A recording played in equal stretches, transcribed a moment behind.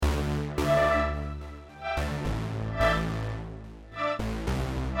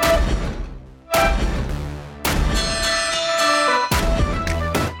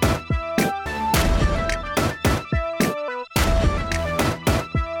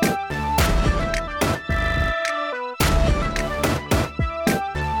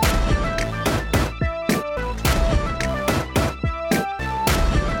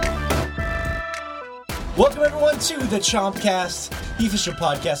Welcome everyone to the Chompcast, the official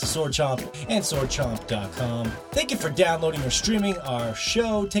podcast of Sword Chomp and SwordChomp.com. Thank you for downloading or streaming our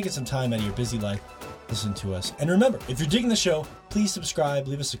show, taking some time out of your busy life, listen to us. And remember, if you're digging the show, please subscribe,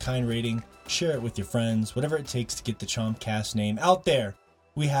 leave us a kind rating, share it with your friends, whatever it takes to get the Chompcast name out there.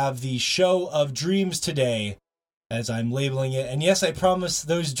 We have the Show of Dreams today, as I'm labeling it. And yes, I promise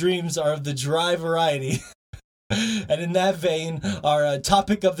those dreams are of the dry variety. And in that vein, our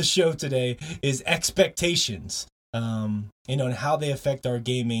topic of the show today is expectations, and how they affect our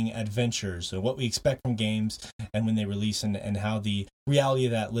gaming adventures, so what we expect from games and when they release, and how the reality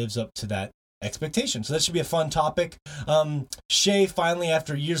of that lives up to that expectation. So that should be a fun topic. Shea, finally,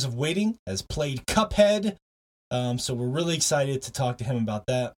 after years of waiting, has played Cuphead, so we're really excited to talk to him about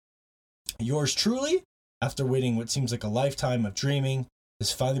that. Yours truly, after waiting what seems like a lifetime of dreaming,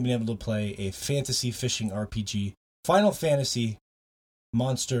 has finally been able to play a fantasy fishing RPG, Final Fantasy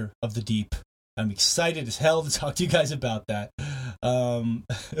Monster of the Deep. I'm excited as hell to talk to you guys about that.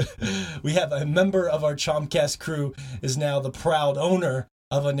 We have a member of our Chompcast crew is now the proud owner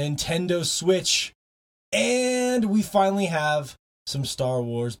of a Nintendo Switch. And we finally have some Star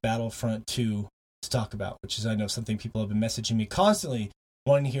Wars Battlefront 2 to talk about, which is, I know, something people have been messaging me constantly,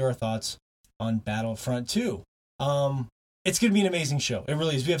 wanting to hear our thoughts on Battlefront 2. It's going to be an amazing show. It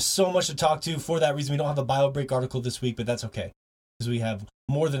really is. We have so much to talk to. For that reason, we don't have a bio break article this week, but that's okay, because we have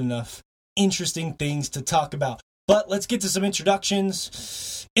more than enough interesting things to talk about. But let's get to some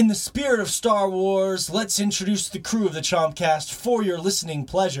introductions. In the spirit of Star Wars, let's introduce the crew of the Chompcast for your listening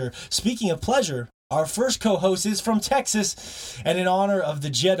pleasure. Speaking of pleasure, our first co-host is from Texas, and in honor of the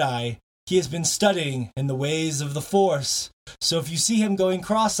Jedi, he has been studying in the ways of the Force. So if you see him going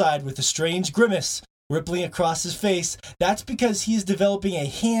cross-eyed with a strange grimace rippling across his face, that's because he is developing a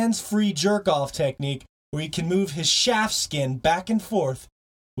hands-free jerk-off technique where he can move his shaft skin back and forth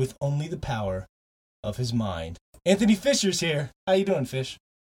with only the power of his mind. Anthony Fisher's here. How you doing, Fish?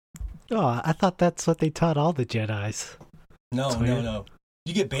 Oh, I thought that's what they taught all the Jedis. No.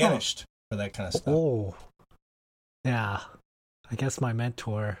 You get banished for that kind of stuff. Oh. Yeah. I guess my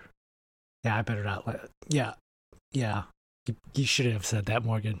mentor... Yeah, I better not let... Yeah. You shouldn't have said that,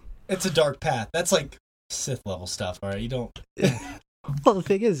 Morgan. It's a dark path. That's like Sith level stuff, all right? You don't... Well, the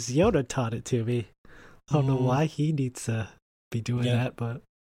thing is, Yoda taught it to me. I don't know why he needs to be doing that, but...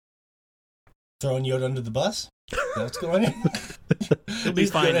 Throwing Yoda under the bus? Is that what's going on? He'll be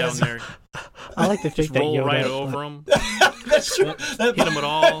fine down there. I like to think just that roll Yoda... right over him. That's true. Hit him at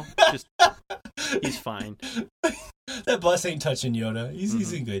all. He's fine. That bus ain't touching Yoda.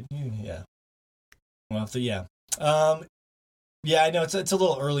 He's in good. Yeah. Well, yeah, I know it's a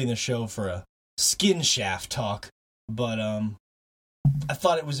little early in the show for a skin shaft talk, but I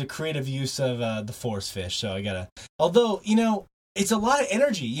thought it was a creative use of the Force, Fish, so I gotta... Although, it's a lot of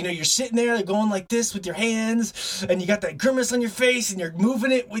energy. You're sitting there going like this with your hands, and you got that grimace on your face, and you're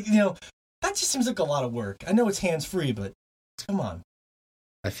moving it with, that just seems like a lot of work. I know it's hands-free, but come on.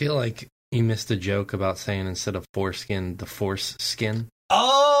 I feel like you missed a joke about saying instead of foreskin, the Force skin.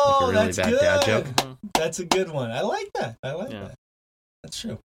 Oh, like a really that's bad good. Dad joke. That's a good one. I like that. That. That's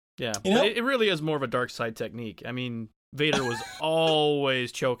true. Yeah, but it really is more of a dark side technique. I mean, Vader was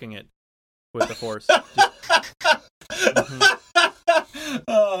always choking it with the Force.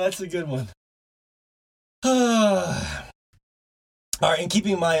 Oh, that's a good one. All right, and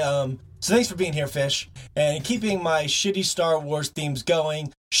keeping my so thanks for being here, Fish, and keeping my shitty Star Wars themes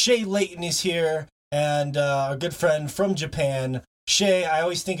going. Shea Layton is here, and our good friend from Japan. Shea, I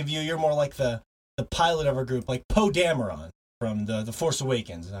always think of you. You're more like the pilot of our group, like Poe Dameron from the Force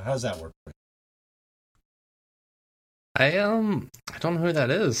Awakens. How does that work for you? I don't know who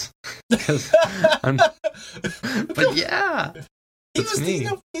that is. But yeah, he's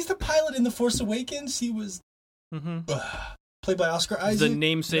the pilot in the Force Awakens. He was played by Oscar Isaac. The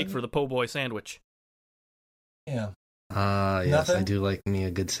namesake for the Po' Boy sandwich. Yeah. Yes, Nothing? I do like me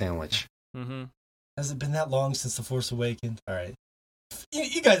a good sandwich. Mm-hmm. Has it been that long since the Force Awakens? All right.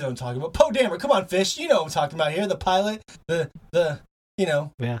 You guys know what I'm talking about. Poe Dameron, come on, Fish. You know what I'm talking about here. The pilot,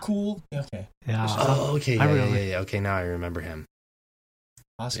 cool. Okay. Yeah. Oh, okay. Yeah. Okay, now I remember him.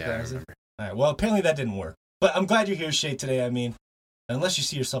 Oscar Isaac. All right. Well, apparently that didn't work. But I'm glad you're here, Shay, today. I mean, unless you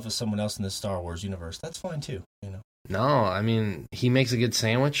see yourself as someone else in the Star Wars universe, that's fine too. No, I mean, he makes a good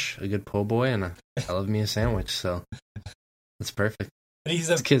sandwich, a good po' boy, and I love me a sandwich, so that's perfect.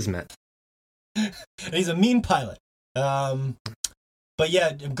 It's kismet. And he's a mean pilot. But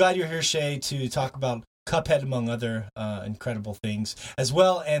yeah, I'm glad you're here, Shay, to talk about Cuphead, among other incredible things as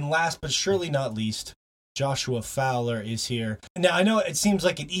well. And last but surely not least, Joshua Fowler is here. Now, I know it seems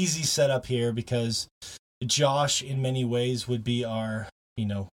like an easy setup here because Josh, in many ways, would be our,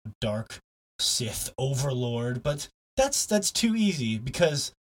 dark Sith overlord, but that's too easy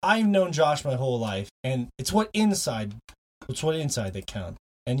because I've known Josh my whole life, and it's what inside that counts.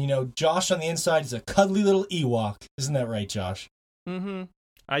 And Josh on the inside is a cuddly little Ewok, isn't that right, Josh? Mm-hmm.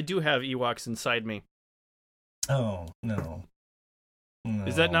 I do have Ewoks inside me. Oh no.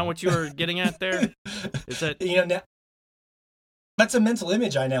 Is that not what you were getting at there? Is that now, that's a mental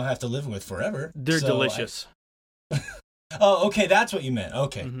image I now have to live with forever. They're delicious. Oh, okay, that's what you meant.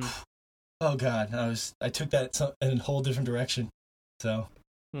 Okay. Mm-hmm. Oh God, I took that in a whole different direction. So.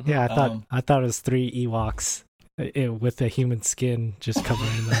 Yeah, I thought it was 3 Ewoks with a human skin just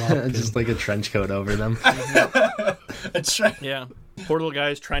covering them up. Just like a trench coat over them. Yeah. Poor little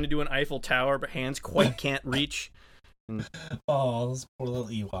guys trying to do an Eiffel Tower, but hands quite can't reach. Oh, those poor little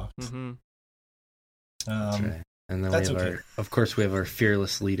Ewoks. Mm-hmm. That's right. And then of course, we have our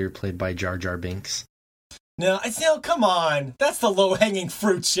fearless leader played by Jar Jar Binks. No, come on. That's the low-hanging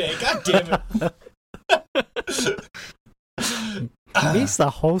fruit shake. God damn it. He's the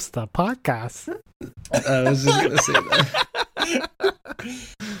host of the podcast. I was just going to say that.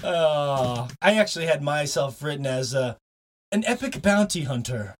 I actually had myself written as an epic bounty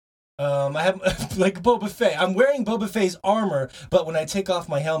hunter. I have like Boba Fett. I'm wearing Boba Fett's armor, but when I take off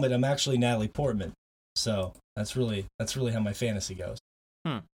my helmet, I'm actually Natalie Portman. So that's really how my fantasy goes.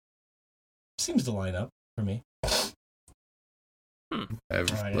 Seems to line up for me. All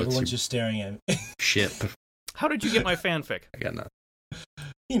right, everyone's just staring at me. Ship. How did you get my fanfic? I got nothing.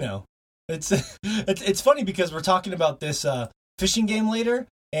 It's funny because we're talking about this fishing game later,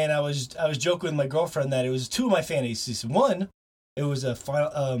 and I was joking with my girlfriend that it was 2 of my fantasies. One, it was a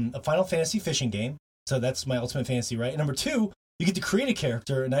Final Fantasy fishing game, so that's my ultimate fantasy, right? And number 2, you get to create a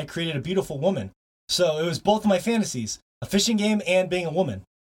character, and I created a beautiful woman. So it was both of my fantasies: a fishing game and being a woman,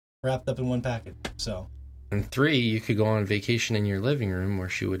 wrapped up in one package. So. And 3, you could go on vacation in your living room where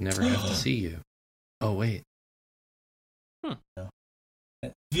she would never have to see you. Oh wait.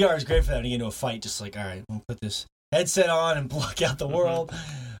 VR is great for that. When you get into a fight, just like, all right, we'll put this headset on and block out the world.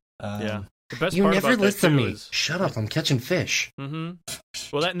 Yeah. The best you part never about listen to me. Is... Shut up, I'm catching fish. Mm-hmm.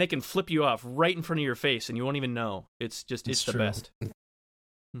 Well, and they can flip you off right in front of your face, and you won't even know. It's the true. best.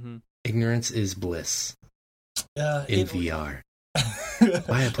 Mm-hmm. Ignorance is bliss. In VR.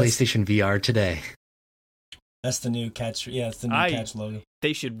 Buy a PlayStation VR today. That's the new catch. Yeah, it's the new catch logo.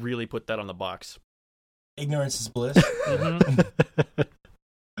 They should really put that on the box. Ignorance is bliss. Mm-hmm.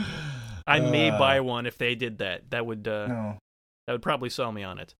 I may buy one if they did that. That would probably sell me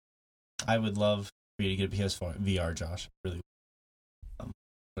on it. I would love for you to get a PS4 VR, Josh. Really,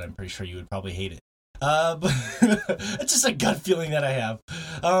 but I'm pretty sure you would probably hate it. But it's just a gut feeling that I have.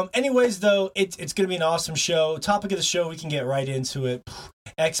 Anyways, though, it's going to be an awesome show. Topic of the show, we can get right into it.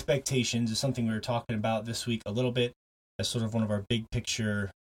 Expectations is something we were talking about this week a little bit. As sort of one of our big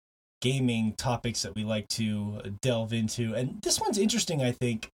picture gaming topics that we like to delve into. And this one's interesting, I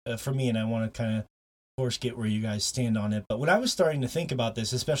think, for me, and I want to kind of, of course, get where you guys stand on it. But when I was starting to think about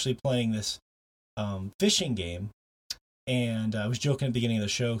this, especially playing this fishing game, and I was joking at the beginning of the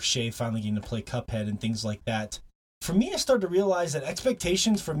show, Shay finally getting to play Cuphead and things like that. For me, I started to realize that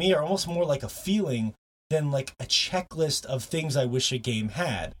expectations for me are almost more like a feeling than like a checklist of things I wish a game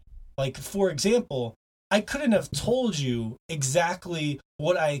had. Like, for example, I couldn't have told you exactly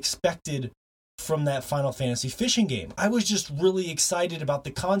what I expected from that Final Fantasy fishing game. I was just really excited about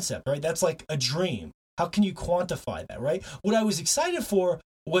the concept, right? That's like a dream. How can you quantify that, right? What I was excited for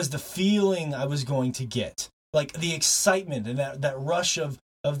was the feeling I was going to get. Like the excitement and that rush of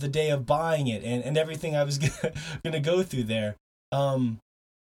the day of buying it and everything I was going to go through there. And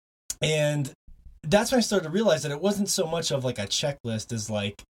that's when I started to realize that it wasn't so much of like a checklist as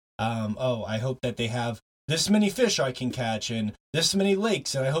like, I hope that they have this many fish I can catch and this many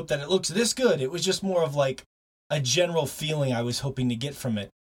lakes, and I hope that it looks this good. It was just more of like a general feeling I was hoping to get from it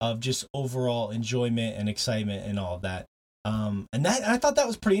of just overall enjoyment and excitement and all of that. And I thought that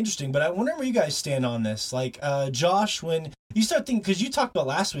was pretty interesting, but I wonder where you guys stand on this. Like, Josh, when you start thinking, because you talked about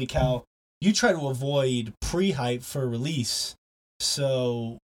last week how you try to avoid pre-hype for release.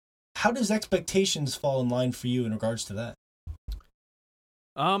 So how does expectations fall in line for you in regards to that?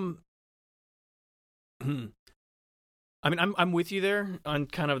 I mean, I'm with you there on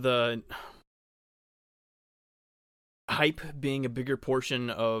kind of the hype being a bigger portion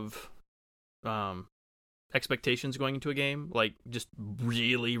of expectations going into a game, like just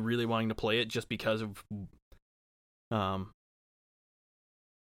really, really wanting to play it just because of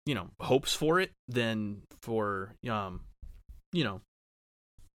hopes for it than for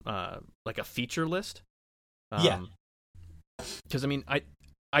like a feature list. Yeah. Because I mean,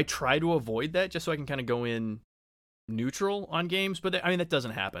 I try to avoid that just so I can kind of go in neutral on games, but that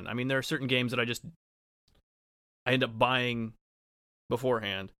doesn't happen. I mean, there are certain games that I end up buying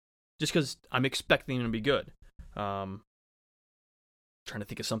beforehand just because I'm expecting them to be good. Trying to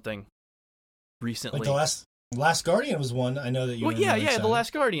think of something recently. Like the Last Guardian was one. I know that you. Well, yeah, The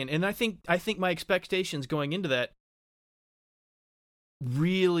Last Guardian, and I think my expectations going into that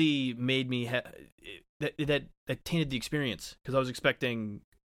really made me that tainted the experience because I was expecting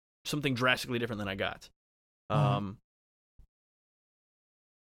something drastically different than I got. And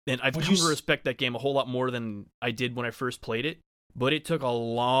I've come to respect that game a whole lot more than I did when I first played it, but it took a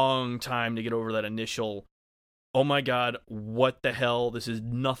long time to get over that initial, oh my god, what the hell, this is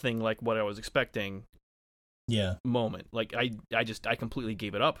nothing like what I was expecting moment. Like, I completely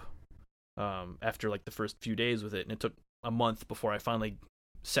gave it up after, like, the first few days with it, and it took a month before I finally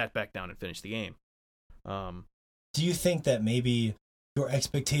sat back down and finished the game. Do you think that maybe your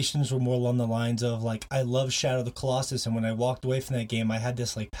expectations were more along the lines of, like, I love Shadow of the Colossus, and when I walked away from that game, I had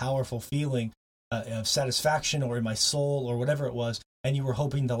this, like, powerful feeling of satisfaction or in my soul or whatever it was, and you were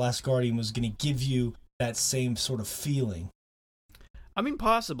hoping The Last Guardian was going to give you that same sort of feeling? I mean,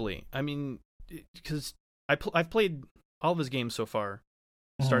 possibly. I mean, because I've played all of his games so far,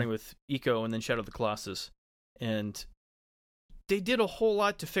 starting with Eco and then Shadow of the Colossus, and they did a whole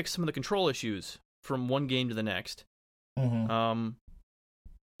lot to fix some of the control issues from one game to the next. And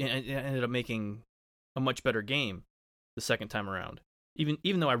it ended up making a much better game the second time around.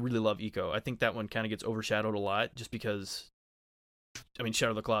 Even though I really love Eco, I think that one kind of gets overshadowed a lot just because, I mean,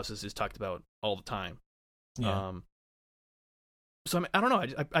 Shadow of the Colossus is talked about all the time. Yeah. So I don't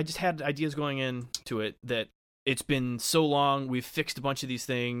know. I just had ideas going into it that it's been so long. We've fixed a bunch of these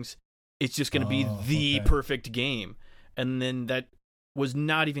things. It's just going to be the perfect game, and then that was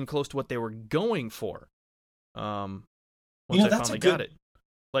not even close to what they were going for. Once I finally got it,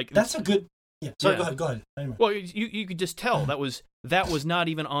 like that's a good. Yeah. Sorry. Yeah. Go ahead. Anyway. Well, you could just tell that was not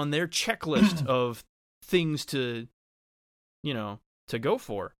even on their checklist of things to go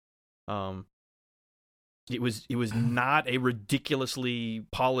for. It was not a ridiculously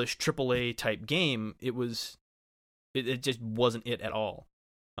polished AAA type game. It just wasn't it at all.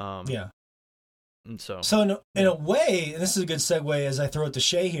 And so in a way, and this is a good segue as I throw it to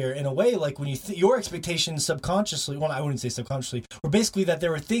Shay here, in a way, like when you your expectations subconsciously, well, I wouldn't say subconsciously, were basically that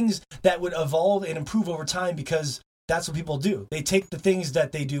there were things that would evolve and improve over time because that's what people do. They take the things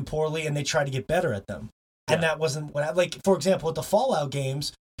that they do poorly and they try to get better at them. And that wasn't what, like, for example, with the Fallout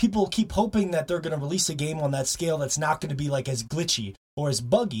games, people keep hoping that they're going to release a game on that scale that's not going to be like as glitchy or as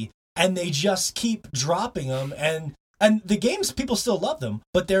buggy, and they just keep dropping them. And the games, people still love them,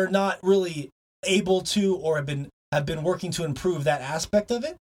 but they're not really able to or have been working to improve that aspect of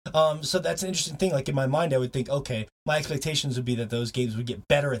it. So that's an interesting thing. Like, in my mind, I would think, okay, my expectations would be that those games would get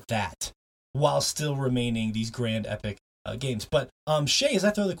better at that while still remaining these grand epic games. But Shay, as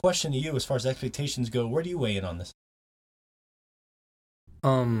I throw the question to you as far as expectations go, where do you weigh in on this?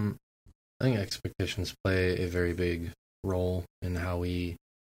 I think expectations play a very big role in how we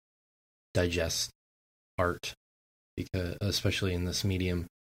digest art, because especially in this medium.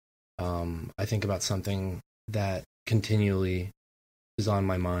 I think about something that continually is on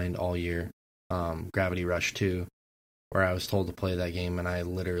my mind all year, Gravity Rush 2, where I was told to play that game and I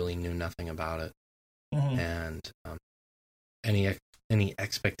literally knew nothing about it. And any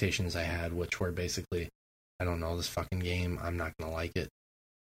expectations I had, which were basically, I don't know this fucking game, I'm not going to like it,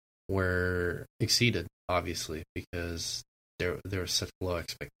 were exceeded, obviously, because there was such low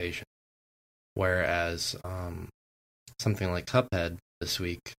expectation. Whereas something like Cuphead this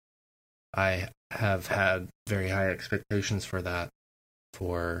week, I have had very high expectations for that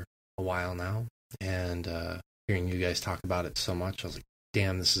for a while now, and hearing you guys talk about it so much, I was like,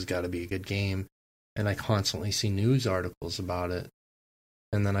 damn, this has got to be a good game. And I constantly see news articles about it,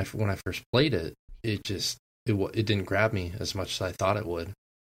 and then when I first played it, it didn't grab me as much as I thought it would.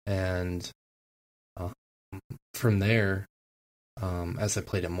 And from there, as I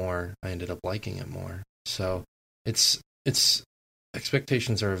played it more, I ended up liking it more. So it's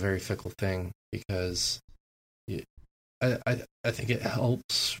expectations are a very fickle thing, because I think it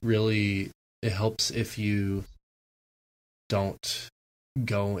helps if you don't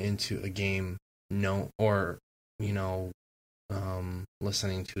go into a game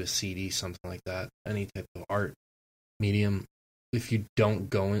listening to a CD, something like that, any type of art medium. If you don't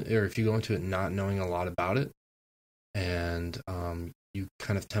go in, or if you go into it not knowing a lot about it, and you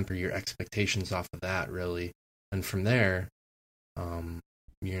kind of temper your expectations off of that, really, and from there,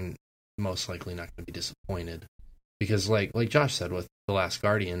 you're most likely not going to be disappointed, because like Josh said with The Last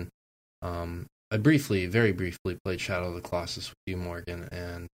Guardian, I very briefly played Shadow of the Colossus with you, Morgan,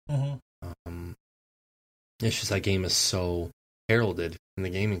 and it's just that game is so heralded in the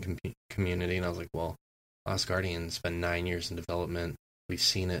gaming community, and I was like, well, Last Guardian's been 9 years in development. We've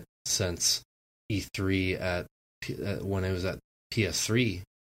seen it since E3 when it was at PS3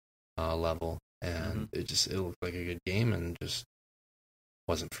 level, and it looked like a good game, and just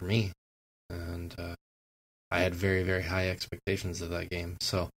wasn't for me. And I had very, very high expectations of that game.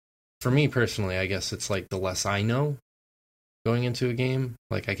 So for me personally, I guess it's like the less I know going into a game,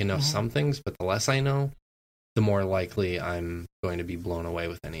 like I can know some things, but the less I know, the more likely I'm going to be blown away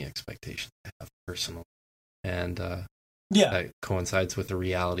with any expectations I have personally. And that coincides with the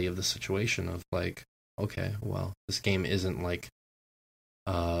reality of the situation of like, okay, well, this game isn't like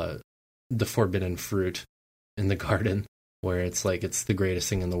the forbidden fruit in the garden, where it's like it's the greatest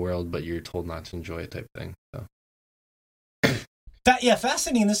thing in the world, but you're told not to enjoy it type thing. So.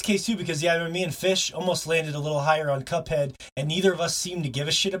 Fascinating in this case too, because me and Fish almost landed a little higher on Cuphead, and neither of us seemed to give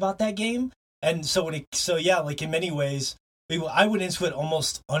a shit about that game. And so like in many ways, I went into it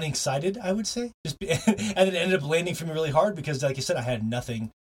almost unexcited, I would say, and it ended up landing for me really hard because, like I said, I had nothing,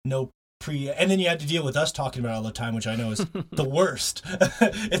 and then you had to deal with us talking about it all the time, which I know is the worst.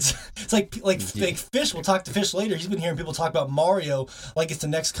 It's like Fish. We'll talk to Fish later. He's been hearing people talk about Mario like it's the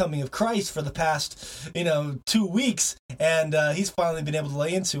next coming of Christ for the past 2 weeks, and he's finally been able to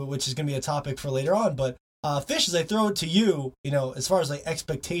lay into it, which is going to be a topic for later on. But Fish, as I throw it to you, as far as like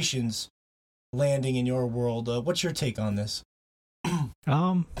expectations landing in your world, what's your take on this?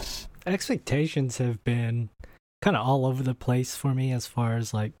 Expectations have been kind of all over the place for me as far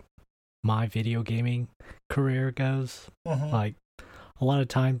as like my video gaming career goes. Like a lot of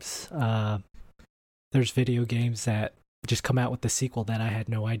times there's video games that just come out with the sequel that I had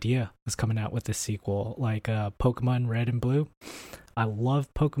no idea was coming out with the sequel, like Pokemon Red and Blue. I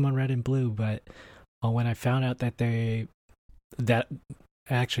love Pokemon Red and Blue, but when I found out the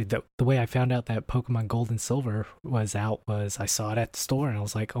way I found out that Pokemon Gold and Silver was out was I saw it at the store and I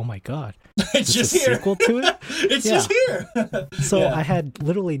was like, oh my god, it's just here. Sequel to it? It's just here. So I had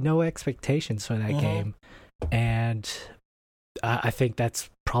literally no expectations for that game, and I think that's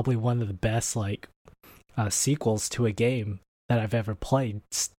probably one of the best like sequels to a game that I've ever played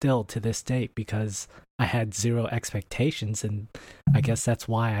still to this date, because I had zero expectations, and I guess that's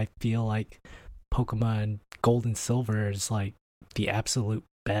why I feel like Pokemon Gold and Silver is like the absolute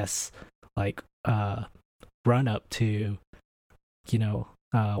best like run up to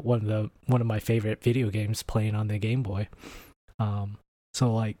one of my favorite video games playing on the Game Boy.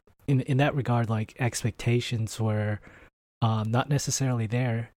 So like in that regard, like expectations were not necessarily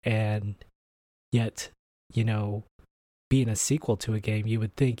there, and yet being a sequel to a game, you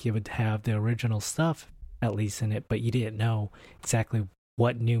would think you would have the original stuff at least in it, but you didn't know exactly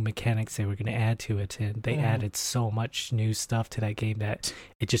what new mechanics they were going to add to it, and they added so much new stuff to that game that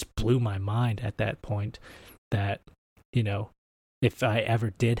it just blew my mind at that point. That if I ever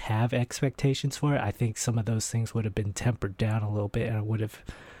did have expectations for it, I think some of those things would have been tempered down a little bit, and I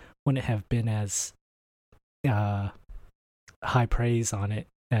wouldn't have been as high praise on it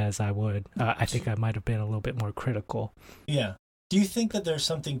as I would. I think I might have been a little bit more critical. Yeah. Do you think that there's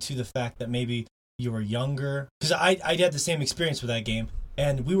something to the fact that maybe you were younger? Because I had the same experience with that game,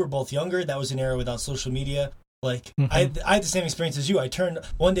 and we were both younger. That was an era without social media. Like I had the same experience as you.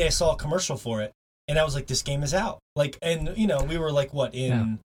 One day I saw a commercial for it, and I was like, this game is out. Like, and we were like, what,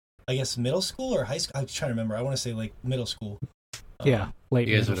 I guess middle school or high school? I'm trying to remember. I want to say like middle school. Late.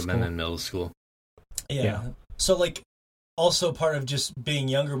 You guys would have been in middle school. Yeah. So like, also part of just being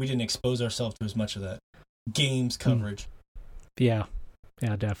younger, we didn't expose ourselves to as much of that games coverage. Yeah,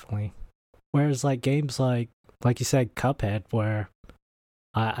 definitely. Whereas like games like you said, Cuphead, where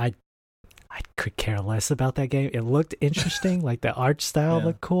I could care less about that game. It looked interesting, like the art style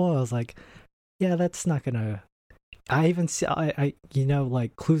looked cool. I was like, yeah, that's not gonna. I even see, like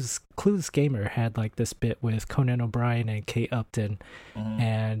Clueless Gamer had like this bit with Conan O'Brien and Kate Upton,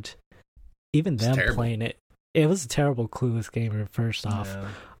 and even them playing it. It was a terrible Clueless Gamer. First off,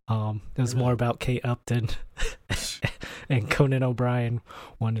 it was more about Kate Upton and Conan O'Brien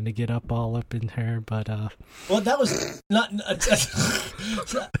wanting to get all up in her. But well, that was not.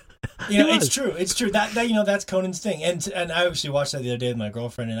 It's true. It's true that that's Conan's thing. And I actually watched that the other day with my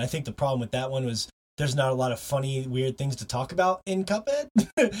girlfriend, and I think the problem with that one was there's not a lot of funny, weird things to talk about in Cuphead,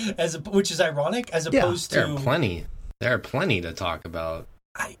 which is ironic, as opposed to there are plenty to talk about.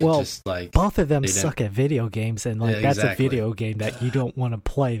 Just like both of them suck at video games, and like that's a video game that you don't want to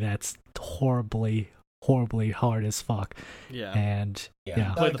play. That's horribly hard as fuck. Yeah, and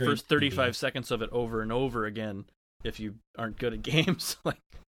play the first 35 seconds of it over and over again if you aren't good at games. Like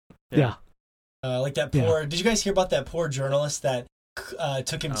that poor. Did you guys hear about that poor journalist that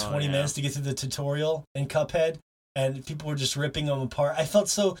took him 20 minutes to get through the tutorial in Cuphead, and people were just ripping him apart. I felt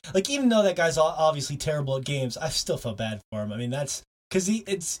so like, even though that guy's obviously terrible at games, I still felt bad for him. I mean, that's because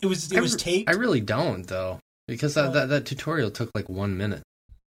it was taped. I really don't though, because that tutorial took like 1 minute.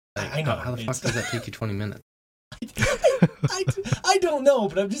 Like, I know. How the fuck does that take you 20 minutes? I don't know,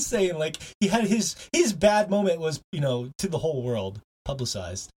 but I'm just saying, like, he had his bad moment was, to the whole world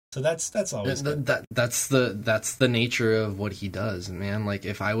publicized. So that's always that's the nature of what he does, man. Like,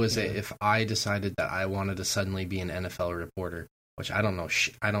 if I decided that I wanted to suddenly be an NFL reporter, which I don't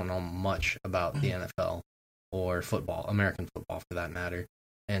know much about the NFL or football, American football for that matter,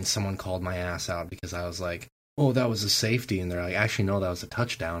 and someone called my ass out because I was like, "Oh, that was a safety," and they're like, "Actually, no, that was a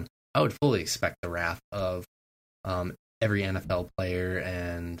touchdown." I would fully expect the wrath of every NFL player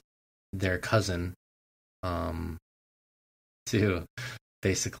and their cousin to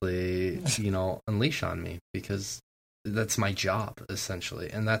basically, unleash on me, because that's my job,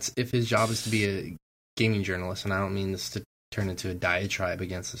 essentially. And that's, if his job is to be a gaming journalist, and I don't mean this to turn into a diatribe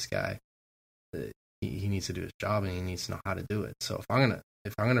against this guy, he needs to do his job, and he needs to know how to do it. So if I'm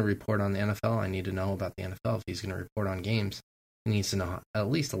gonna report on the NFL, I need to know about the NFL. If he's gonna report on games, he needs to know at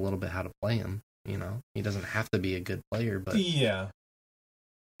least a little bit how to play them. He doesn't have to be a good player, but yeah.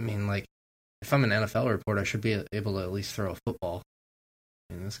 I mean, like, if I'm an NFL reporter, I should be able to at least throw a football.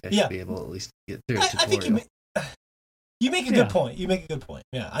 And this guy should be able to at least get through a tutorial. I think you make a good point. You make a good point.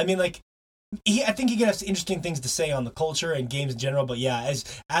 Yeah, I mean, like, I think he could have some interesting things to say on the culture and games in general. But yeah,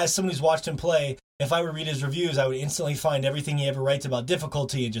 as someone who's watched him play, if I were to read his reviews, I would instantly find everything he ever writes about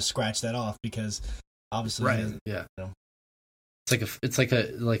difficulty and just scratch that off, because obviously, right? Yeah. It's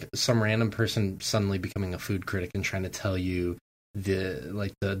like some random person suddenly becoming a food critic and trying to tell you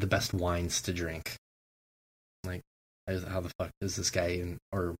the best wines to drink. Like, how the fuck is this guy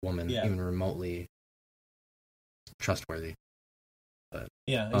or woman even remotely trustworthy? But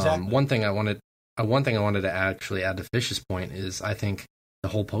yeah, exactly. One thing I wanted to actually add to Fish's point is, I think the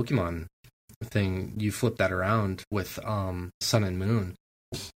whole Pokemon thing, you flip that around with Sun and Moon.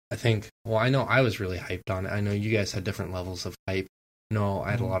 I think, I know I was really hyped on it. I know you guys had different levels of hype. No,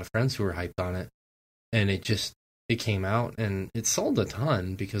 I had a lot of friends who were hyped on it, and it came out and it sold a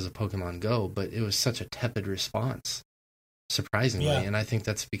ton because of Pokemon Go, but it was such a tepid response, surprisingly. Yeah. And I think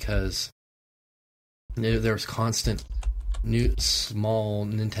that's because there was constant small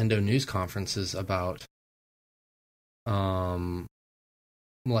Nintendo news conferences about,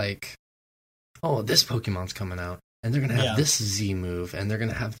 like, oh, this Pokemon's coming out, and they're going to have this Z move, and they're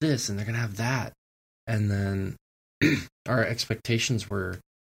going to have this, and they're going to have that. And then our expectations were,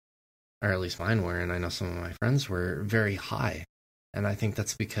 or at least mine were, and I know some of my friends were, very high. And I think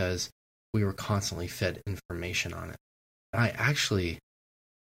that's because we were constantly fed information on it. I actually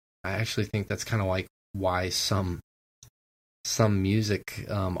think that's kind of like why some music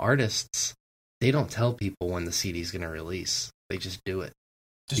artists, they don't tell people when the CD is going to release. They just do it.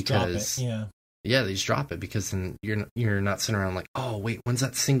 Drop it, yeah. Yeah, they just drop it, because then you're not sitting around like, oh, wait, when's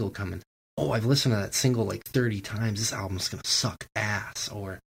that single coming? Oh, I've listened to that single like 30 times. This album's going to suck ass.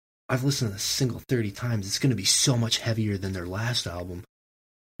 Or I've listened to this single 30 times. It's going to be so much heavier than their last album.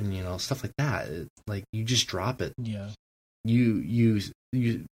 And, stuff like that. Like, you just drop it. Yeah. You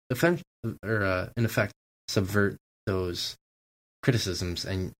offend, or in effect, subvert those criticisms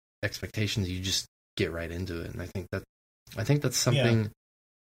and expectations. You just get right into it. And I think that's something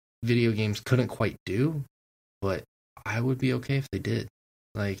video games couldn't quite do, but I would be okay if they did.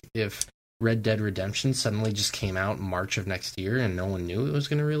 Like, if Red Dead Redemption suddenly just came out in March of next year and no one knew it was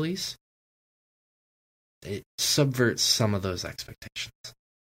going to release, it subverts some of those expectations,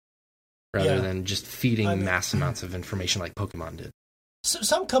 rather than just feeding mass amounts of information like Pokemon did. So,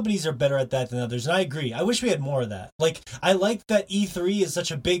 some companies are better at that than others, and I agree. I wish we had more of that. Like, I like that E3 is such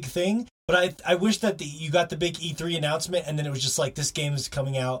a big thing, but I wish that you got the big E3 announcement, and then it was just like, this game is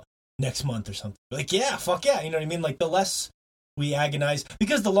coming out next month or something. Like, yeah, fuck yeah, you know what I mean? Like, the less we agonize,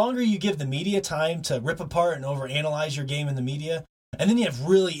 because the longer you give the media time to rip apart and overanalyze your game in the media, and then you have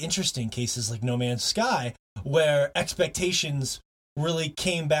really interesting cases like No Man's Sky, where expectations really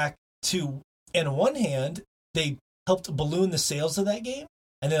came back to, and on one hand, they helped balloon the sales of that game,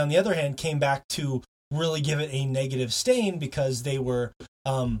 and then on the other hand, came back to really give it a negative stain, because they were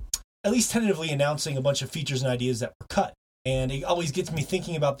at least tentatively announcing a bunch of features and ideas that were cut. And it always gets me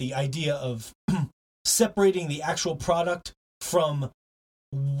thinking about the idea of separating the actual product from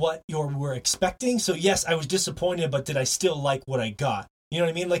what you were expecting. So yes, I was disappointed, but did I still like what I got? You know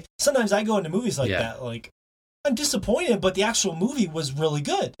what I mean? Like, sometimes I go into movies like that, like, I'm disappointed, but the actual movie was really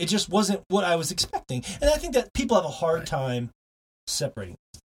good. It just wasn't what I was expecting. And I think that people have a hard time separating.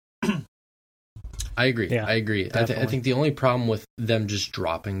 I agree. Yeah, I agree. I think the only problem with them just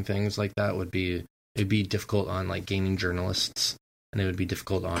dropping things like that would be it'd be difficult on like gaming journalists, and it would be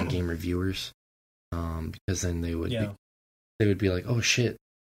difficult on game reviewers, because then they would be like, oh shit,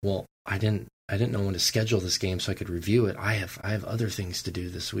 well I didn't know when to schedule this game so I could review it. I have other things to do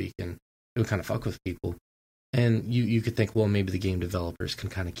this week, and it would kind of fuck with people. And you could think, well, maybe the game developers can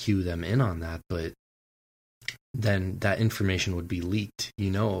kind of cue them in on that, but then that information would be leaked.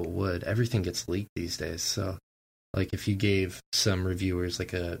 It would. Everything gets leaked these days. So, like, if you gave some reviewers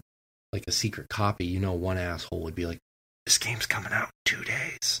like a secret copy, one asshole would be like, this game's coming out in 2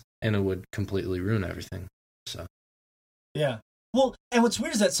 days, and it would completely ruin everything. So, yeah. Well, and what's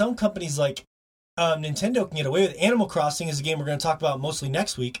weird is that some companies like Nintendo can get away with. Animal Crossing is a game we're going to talk about mostly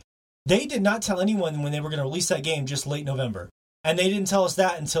next week. They did not tell anyone when they were going to release that game just late November. And they didn't tell us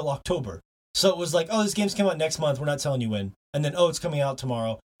that until October. So it was like, oh, this game's coming out next month. We're not telling you when. And then, oh, it's coming out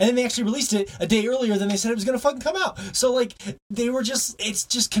tomorrow. And then they actually released it a day earlier than they said it was going to fucking come out. So, like, it's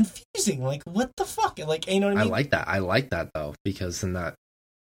just confusing. Like, what the fuck? Like, you know what I mean? I like that, though, because then that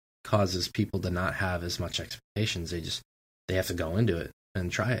causes people to not have as much expectations. They have to go into it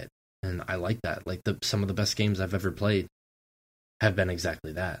and try it. And I like that. Like, some of the best games I've ever played have been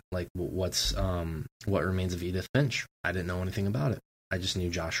exactly that. Like, What Remains of Edith Finch? I didn't know anything about it. I just knew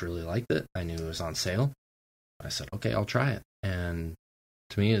Josh really liked it. I knew it was on sale. I said, okay, I'll try it. And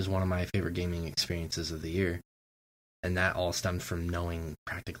to me, it was one of my favorite gaming experiences of the year. And that all stemmed from knowing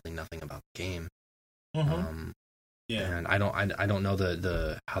practically nothing about the game. Mm-hmm. And I don't know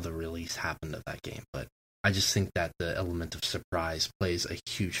the how the release happened of that game, but I just think that the element of surprise plays a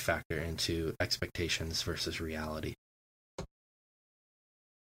huge factor into expectations versus reality.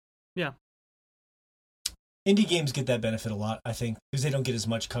 Yeah. Indie games get that benefit a lot, I think, because they don't get as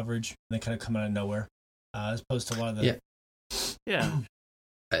much coverage. And they kind of come out of nowhere, as opposed to a lot of the... Yeah.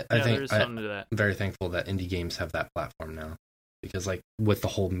 I think there's something to that. I'm very thankful that indie games have that platform now. Because, like, with the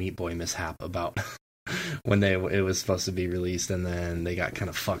whole Meat Boy mishap about when it was supposed to be released, and then they got kind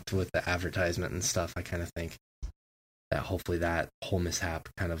of fucked with the advertisement and stuff, I kind of think that hopefully that whole mishap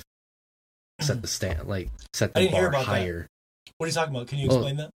kind of set the bar higher. That. What are you talking about? Can you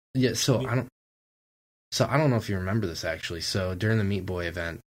explain that? Yeah, I don't know if you remember this, actually. So during the Meat Boy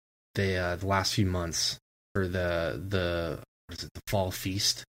event, they the last few months for the Fall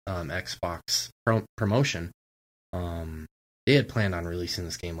Feast Xbox promotion, they had planned on releasing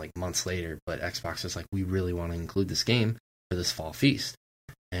this game like months later, but Xbox was like, we really want to include this game for this Fall Feast.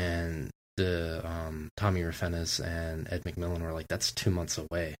 And the Tommy Rafenas and Ed McMillan were like, that's 2 months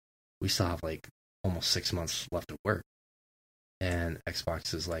away. We still have like almost 6 months left of work. And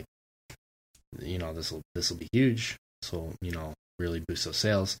Xbox is like, this will be huge. This will, really boost those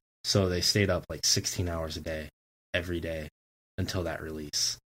sales. So they stayed up like 16 hours a day, every day, until that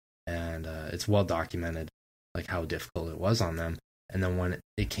release. And it's well documented, like how difficult it was on them. And then when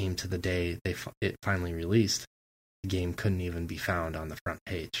it came to the day it finally released, the game couldn't even be found on the front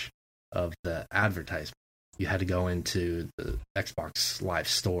page of the advertisement. You had to go into the Xbox Live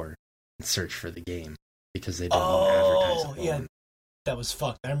store and search for the game because they didn't advertise it. Yeah. That was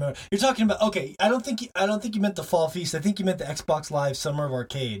fucked. I remember you're talking about. Okay, I don't think you meant the Fall Feast. I think you meant the Xbox Live Summer of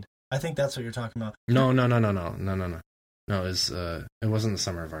Arcade. I think that's what you're talking about. No. No, it wasn't the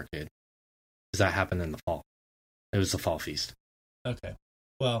Summer of Arcade, because that happened in the fall. It was the Fall Feast. Okay.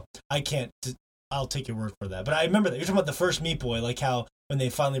 Well, I can't. I'll take your word for that. But I remember that you're talking about the first Meat Boy, like how when they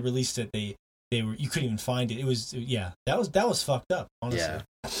finally released it, they were you couldn't even find it. It was that was fucked up. Honestly.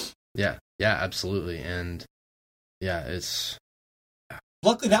 Yeah, absolutely, and it's.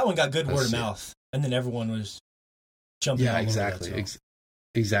 Luckily, that one got good word of mouth, and then everyone was jumping. Yeah, all exactly, over that, so.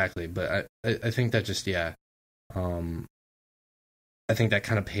 Exactly. But I think that just I think that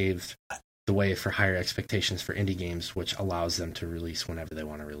kind of paved the way for higher expectations for indie games, which allows them to release whenever they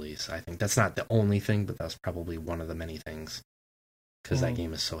want to release. I think that's not the only thing, but that's probably one of the many things, because that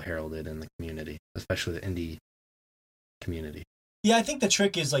game is so heralded in the community, especially the indie community. Yeah, I think the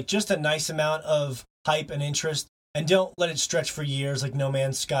trick is like just a nice amount of hype and interest. And don't let it stretch for years, like No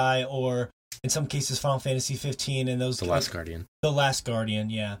Man's Sky, or in some cases Final Fantasy 15 and those. The Last Guardian. The Last Guardian,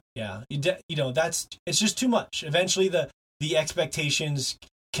 yeah. It's just too much. Eventually, the expectations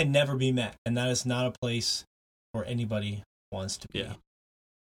can never be met, and that is not a place where anybody wants to be. Yeah.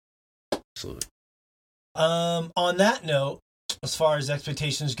 Absolutely. On that note, as far as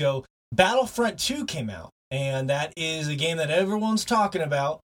expectations go, Battlefront 2 came out, and that is a game that everyone's talking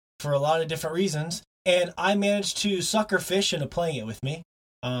about for a lot of different reasons. And I managed to sucker Fish into playing it with me.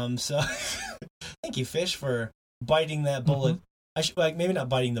 So thank you, Fish, for biting that bullet. Mm-hmm. I should maybe not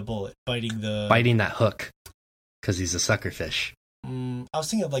biting the bullet, biting that hook, because he's a sucker fish. I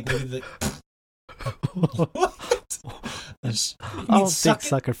was thinking of like maybe What? All big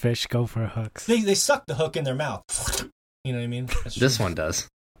sucker fish go for hooks. They suck the hook in their mouth. You know what I mean? This one does.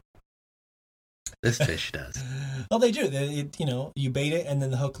 This fish does. Well, they do. You bait it, and then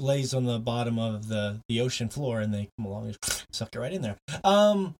the hook lays on the bottom of the ocean floor, and they come along and suck it right in there.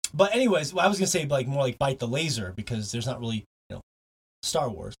 But anyways, I was gonna say like more like bite the laser, because there's not really Star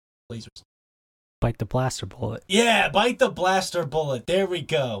Wars lasers. Bite the blaster bullet. Yeah, bite the blaster bullet. There we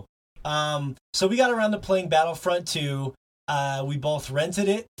go. So we got around to playing Battlefront 2. We both rented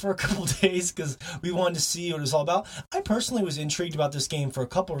it for a couple days because we wanted to see what it was all about. I personally was intrigued about this game for a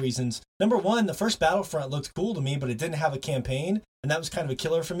couple reasons. Number one, the first Battlefront looked cool to me, but it didn't have a campaign, and that was kind of a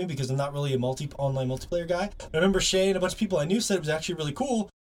killer for me because I'm not really a online multiplayer guy. I remember Shea and a bunch of people I knew said it was actually really cool.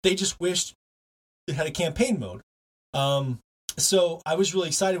 They just wished it had a campaign mode. So I was really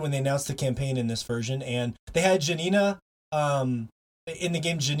excited when they announced the campaign in this version, and they had Janina in the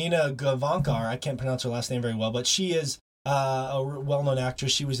game. Janina Gavankar, I can't pronounce her last name very well, but she is a well-known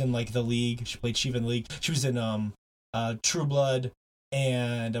actress. She was in like The League. She played Shiva in The League. She was in True Blood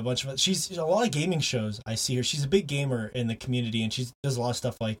and a bunch of. She's a lot of gaming shows. I see her. She's a big gamer in the community, and she does a lot of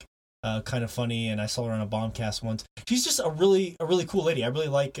stuff like Kind of Funny. And I saw her on a Bombcast once. She's just a really cool lady. I really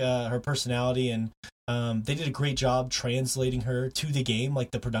like her personality, and they did a great job translating her to the game.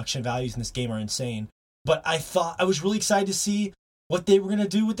 Like the production values in this game are insane. But I was really excited to see what they were going to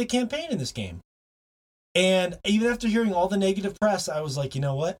do with the campaign in this game. And even after hearing all the negative press, I was like, you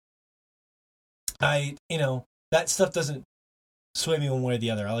know what? That stuff doesn't sway me one way or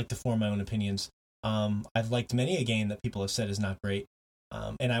the other. I like to form my own opinions. I've liked many a game that people have said is not great.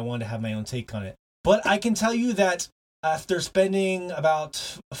 And I wanted to have my own take on it. But I can tell you that after spending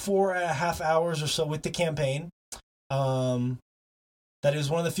about 4.5 hours or so with the campaign, that is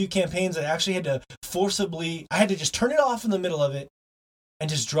one of the few campaigns that I actually had to I had to just turn it off in the middle of it and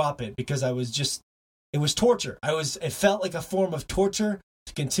just drop it because it was torture. It felt like a form of torture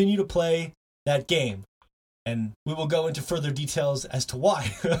to continue to play that game. And we will go into further details as to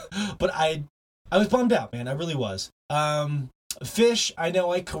why. But I was bummed out, man. I really was. Fish, I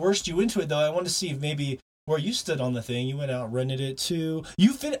know I coerced you into it, though. I wanted to see if maybe where you stood on the thing. You went out and rented it too.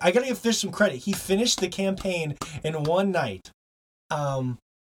 I gotta give Fish some credit. He finished the campaign in one night. And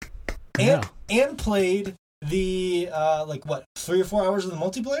played the 3 or 4 hours of the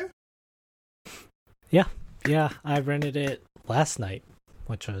multiplayer? Yeah, I rented it last night,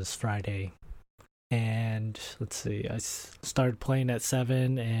 which was Friday. And let's see, I started playing at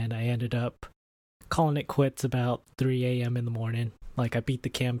 7, and I ended up calling it quits about 3 a.m. in the morning. Like, I beat the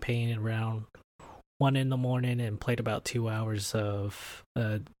campaign around 1 in the morning and played about 2 hours of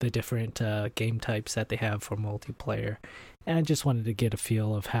the different game types that they have for multiplayer. And I just wanted to get a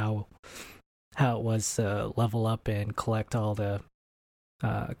feel of how it was level up and collect all the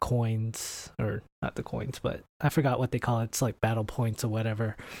coins, or not the coins, but I forgot what they call it. It's like battle points or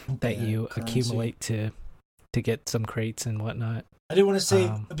whatever that you currency. Accumulate to get some crates and whatnot. I did want to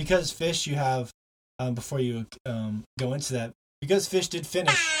say, because Fish, you have, before you go into that, because Fish did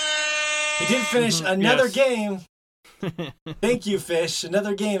finish. He did finish another game. Thank you, Fish.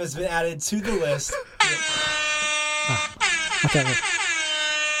 Another game has been added to the list. Okay.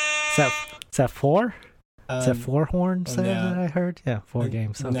 Is that 4? Is that 4 horns that I heard? Yeah, 4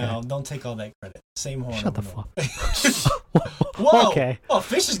 games. Okay. No, don't take all that credit. Same horn. Shut the fuck. Whoa. Okay. Oh,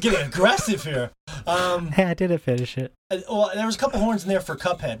 Fish is getting aggressive here. Hey, I didn't finish it. Well, there was a couple horns in there for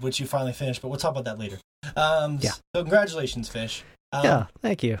Cuphead, which you finally finished, but we'll talk about that later. Yeah. So congratulations, Fish. Yeah,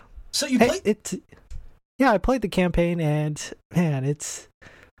 thank you. So you played it? Yeah, I played the campaign, and man, it's.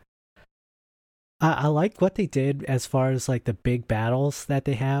 I like what they did as far as like the big battles that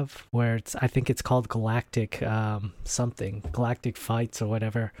they have, where I think it's called Galactic Galactic Fights or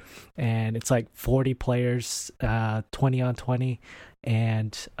whatever, and it's like 40 players, 20 on 20,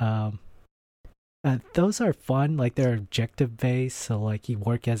 and those are fun. Like they're objective based, so like you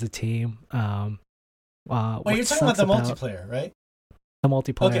work as a team. Well, you're talking about the multiplayer, right? The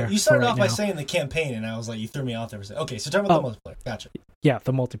multiplayer. Okay, you started off by saying the campaign, and I was like, you threw me out there. Okay, so talk about the multiplayer. Gotcha. Yeah,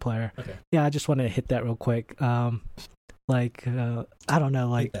 the multiplayer. Okay. Yeah, I just want to hit that real quick. I don't know,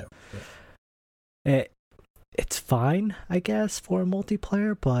 like it's fine, I guess, for a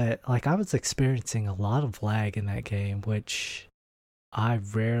multiplayer, but like I was experiencing a lot of lag in that game, which I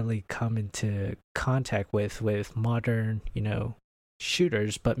rarely come into contact with modern,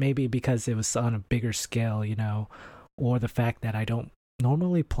 shooters, but maybe because it was on a bigger scale, or the fact that I don't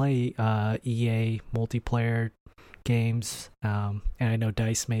normally play EA multiplayer games, and I know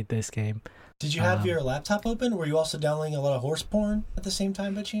DICE made this game. Did you have your laptop open? Were you also downloading a lot of horse porn at the same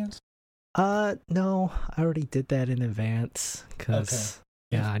time by chance? No, I already did that in advance because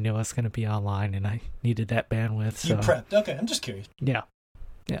Yeah, I knew I was going to be online, and I needed that bandwidth. So. You prepped. Okay, I'm just curious. Yeah.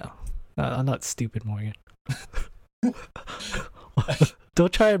 I'm not stupid, Morgan.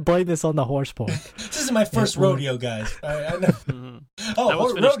 Don't try and blame this on the horse porn. This is my first rodeo, guys. All right, I know. Mm-hmm. Oh, I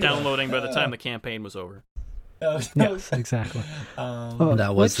was finished rodeo. downloading by the time the campaign was over. Yes, exactly.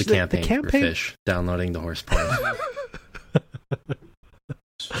 That was the campaign for Fish, downloading the horse porn.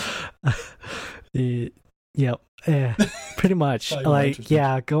 Yep. Pretty much. Going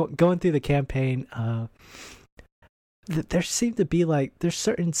through the campaign, there seemed to be there's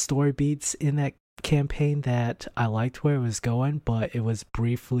certain story beats in that campaign that I liked where it was going, but it was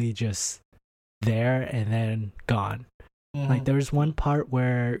briefly just there and then gone. Mm-hmm. There was one part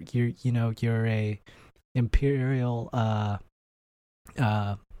where you're a Imperial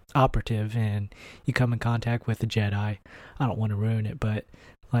operative and you come in contact with a Jedi. I don't want to ruin it, but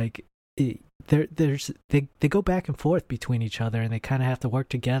they go back and forth between each other and they kind of have to work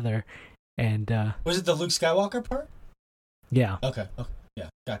together. And was it the Luke Skywalker part? Yeah. Okay. Yeah.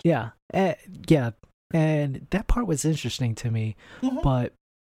 Gotcha. Yeah. And that part was interesting to me, but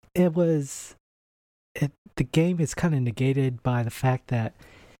the game is kind of negated by the fact that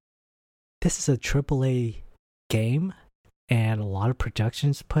this is a AAA game and a lot of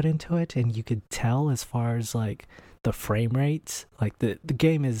production's put into it, and you could tell as far as the frame rates, the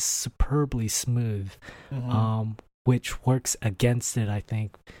game is superbly smooth, which works against it, I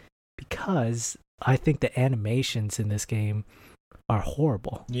think, because I think the animations in this game are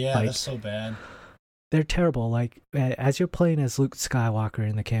horrible. Yeah, that's so bad. They're terrible. As you're playing as Luke Skywalker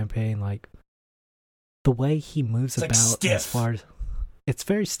in the campaign, the way he moves about stiff. As far as it's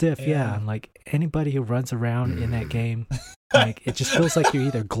very stiff, yeah. And anybody who runs around in that game, it just feels like you're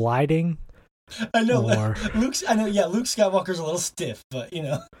either gliding. I know. Or... Luke Skywalker's a little stiff, but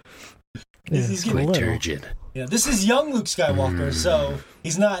he's getting turgid. Yeah, this is young Luke Skywalker, so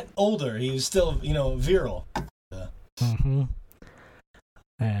he's not older. He was still, virile.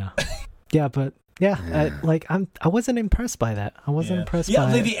 Yeah, but I wasn't impressed by that. I wasn't impressed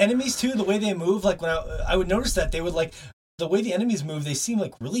by the enemies too. The way they move, when I would notice that they would the way the enemies move, they seem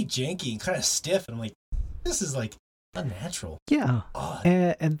really janky and kind of stiff. And I'm like, this is unnatural. Yeah,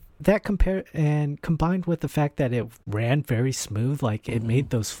 and that combined with the fact that it ran very smooth, it made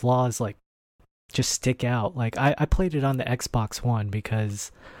those flaws just stick out. I played it on the Xbox One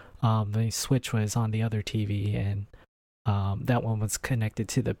because the Switch was on the other TV and that one was connected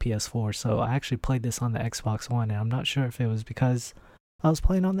to the PS4. So I actually played this on the Xbox One, and I'm not sure if it was because I was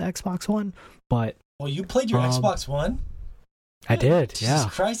playing on the Xbox One, but well, you played your Xbox One. I did, Jesus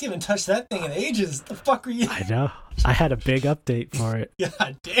Christ, you haven't touched that thing in ages. The fuck are you? I know. I had a big update for it.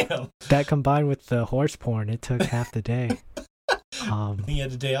 God damn. That combined with the horse porn, it took half the day. I think you had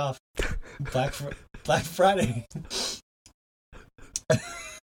the day off. Black Friday.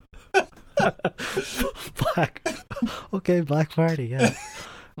 Black Friday, yeah.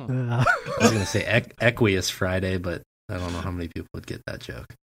 I was going to say Equius Friday, but I don't know how many people would get that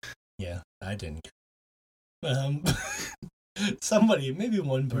joke. Yeah, I didn't. Somebody, maybe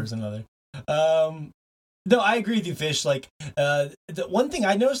one person or other. No, I agree with you, Fish. The one thing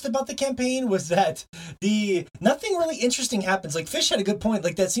I noticed about the campaign was that nothing really interesting happens. Fish had a good point.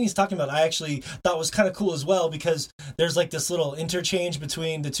 That scene he's talking about, I actually thought was kind of cool as well, because there's this little interchange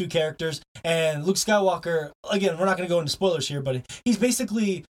between the two characters. And Luke Skywalker, again, we're not going to go into spoilers here, but he's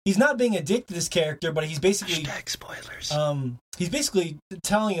not being a dick to this character, but he's basically spoilers. He's basically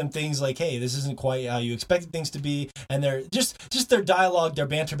telling him things hey, this isn't quite how you expected things to be, and they're just their dialogue, their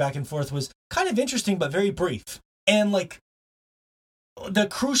banter back and forth was kind of interesting but very brief. And the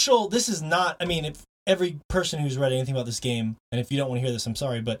crucial, this is not, if every person who's read anything about this game, and if you don't want to hear this, I'm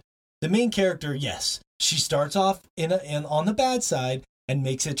sorry, but the main character, yes, she starts off on the bad side and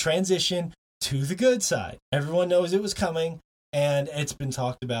makes a transition to the good side. Everyone knows it was coming, and it's been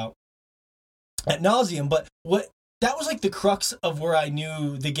talked about ad nauseum, but that was the crux of where I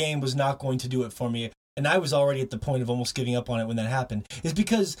knew the game was not going to do it for me, and I was already at the point of almost giving up on it when that happened, is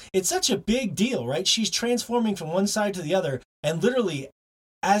because it's such a big deal, right? She's transforming from one side to the other, and literally,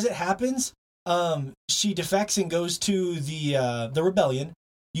 as it happens, she defects and goes to the rebellion.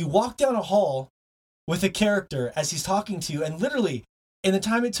 You walk down a hall with a character as he's talking to you, and literally, in the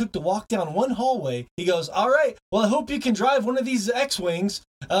time it took to walk down one hallway, he goes, all right, well, I hope you can drive one of these X-Wings.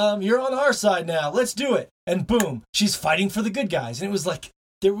 You're on our side now. Let's do it. And boom, she's fighting for the good guys. And it was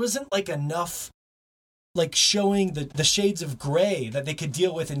there wasn't enough, showing the shades of gray that they could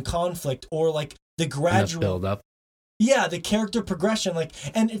deal with in conflict, or the gradual build up. Yeah, the character progression.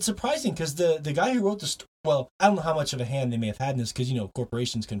 And it's surprising because the guy who wrote well, I don't know how much of a hand they may have had in this, because,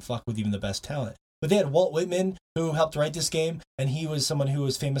 corporations can fuck with even the best talent. but they had Walt Whitman who helped write this game, and he was someone who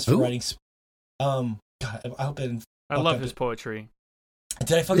was famous for writing. God, I hope I didn't. I love his poetry.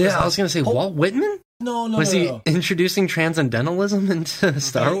 Did I fuck Yeah, I was gonna say Walt Whitman. No. Was he introducing transcendentalism into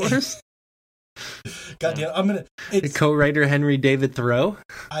Star Wars? Goddamn, I'm gonna. The co-writer Henry David Thoreau.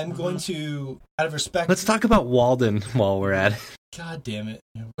 I'm going to, out of respect. Let's talk about Walden while we're at it. God damn it!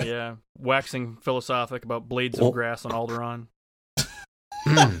 Yeah, waxing philosophic about blades of grass on Alderaan.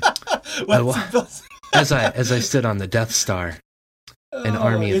 As I stood on the Death Star, an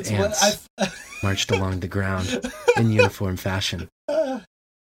army of ants marched along the ground in uniform fashion.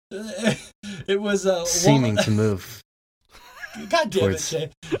 It was seeming to move. God damn it, Jay!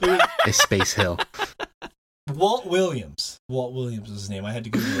 A space hill. Walt Williams. Walt Williams was his name. I had to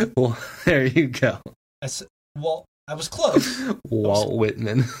Google it. Well, there you go. I said Walt. I was close. Walt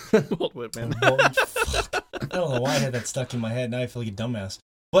Whitman. Walt Whitman. Fuck. I don't know why I had that stuck in my head. Now I feel like a dumbass.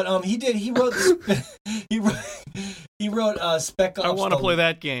 But he did. He wrote. He wrote Spec Ops. I want to play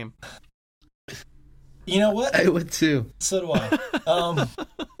that game. You know what? I would too. So do I.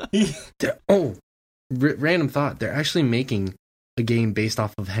 Random thought. They're actually making a game based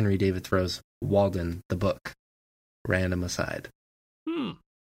off of Henry David Thoreau's Walden, the book. Random aside.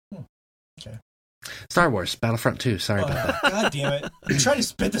 Okay. Star Wars, Battlefront 2. Sorry about that. God damn it. I'm trying to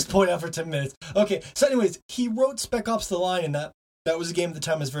spit this point out for 10 minutes. Okay, so anyways, he wrote Spec Ops The Line, and that was a game at the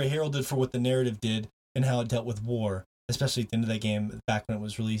time that was very heralded for what the narrative did and how it dealt with war, especially at the end of that game back when it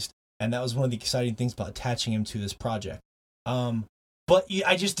was released. And that was one of the exciting things about attaching him to this project. But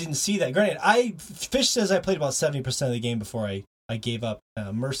I just didn't see that. Granted, Fish says I played about 70% of the game before I gave up.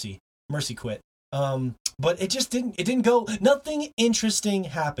 Mercy quit. But it just didn't go. Nothing interesting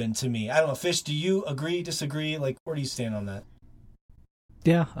happened to me. I don't know, Fish, do you agree, disagree? Like, where do you stand on that?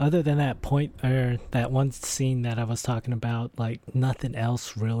 Yeah, other than that point, or that one scene that I was talking about, like, nothing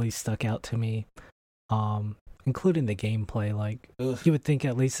else really stuck out to me. Including the gameplay. Like, you would think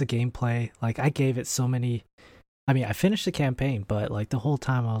at least the gameplay, like, I gave it so many. I mean, I finished the campaign, but, like, the whole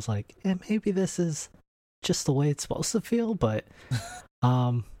time I was like, maybe this is just the way it's supposed to feel, but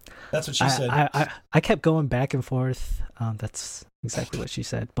that's what she said. I kept going back and forth. That's exactly what she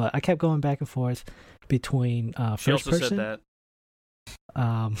said. But I kept going back and forth between first person. She also said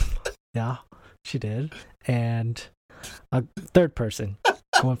that. Yeah, she did. And third person.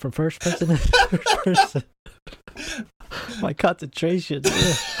 Going from first person to third person. My concentration.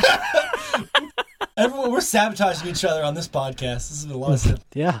 Everyone, we're sabotaging each other on this podcast. This is a lot of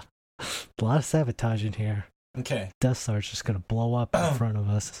yeah, a lot of sabotaging here. Okay. Death Star's just going to blow up in front of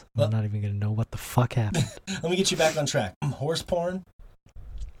us. We're not even going to know what the fuck happened. Let me get you back on track. Horse porn?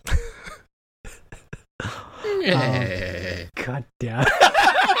 God damn.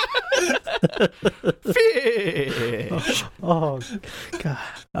 Oh, God.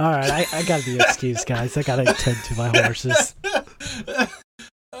 All right, I got to be excused, guys. I got to attend to my horses.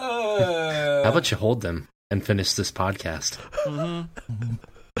 How about you hold them and finish this podcast? Mm-hmm.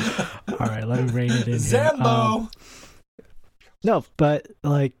 All right, let me rein it in Zambo. Here. No, but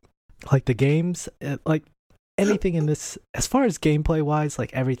like the games, like anything in this, as far as gameplay wise,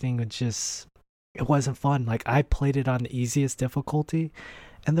 like everything was just, it wasn't fun. Like I played it on the easiest difficulty,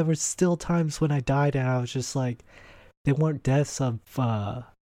 and there were still times when I died, and I was just like, they weren't deaths of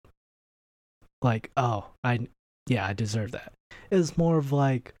like, oh, I deserve that. It was more of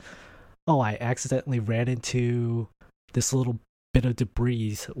like, oh, I accidentally ran into this little bit of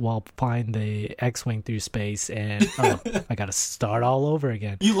debris while flying the X-wing through space, and I gotta start all over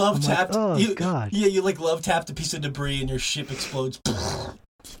again. You love tapped. Like, God. Yeah, you like love tapped a piece of debris and your ship explodes.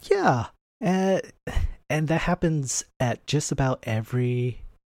 Yeah, and that happens at just about every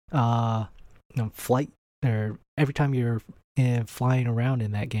flight, or every time you're flying around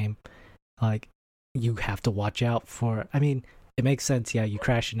in that game. Like, you have to watch out for. I mean, it makes sense. Yeah, you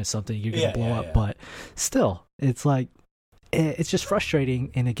crash into something, you're gonna blow up. But still, it's like, it's just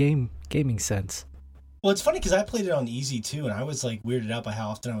frustrating in a gaming sense. Well, it's funny because I played it on easy too, and I was like weirded out by how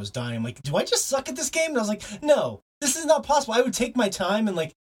often I was dying. I'm like, do I just suck at this game? And I was like, no, this is not possible. I would take my time, and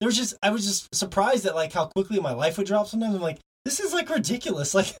like, I was just surprised at like how quickly my life would drop. Sometimes I'm like, this is like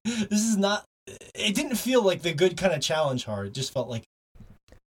ridiculous. Like, this is not. It didn't feel like the good kind of challenge hard. It just felt like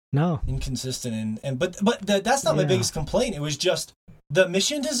inconsistent but that's not my biggest complaint. It was just the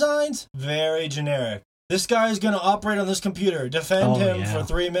mission designs very generic. This guy is going to operate on this computer, defend him for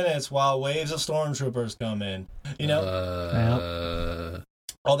 3 minutes while waves of stormtroopers come in. You know,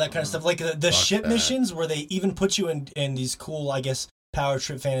 all that kind of stuff. Like the ship missions where they even put you in these cool, I guess, power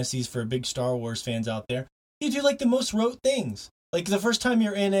trip fantasies for big Star Wars fans out there. You do like the most rote things. Like the first time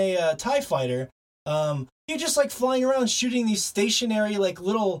you're in a TIE fighter, you're just like flying around shooting these stationary like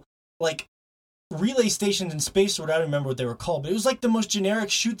little like relay stations in Space Sword. I don't remember what they were called, but it was like the most generic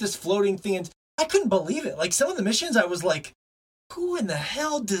shoot this floating thing. And I couldn't believe it. Like, some of the missions, I was like, who in the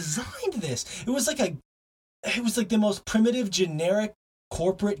hell designed this? It was like the most primitive, generic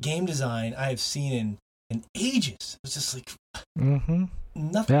corporate game design I have seen in ages. It was just like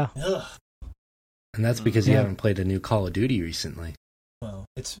nothing. Yeah. Ugh. And that's because you haven't played a new Call of Duty recently. Well,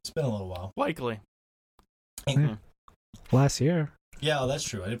 it's been a little while. Likely. Last year. Yeah, that's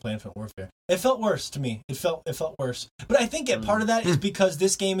true. I did play Infinite Warfare. It felt worse to me. It felt worse. But I think part of that is because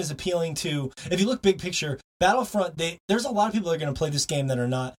this game is appealing to, if you look big picture, Battlefront, there's a lot of people that are going to play this game that are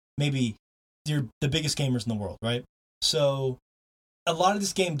not maybe the biggest gamers in the world, right? So a lot of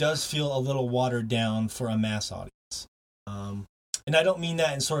this game does feel a little watered down for a mass audience. And I don't mean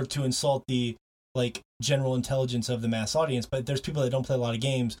that in sort of to insult the like general intelligence of the mass audience, but there's people that don't play a lot of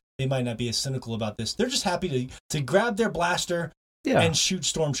games. They might not be as cynical about this. They're just happy to grab their blaster and shoot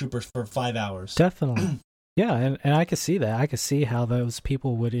stormtroopers for 5 hours. Definitely. Yeah, and I could see that. I could see how those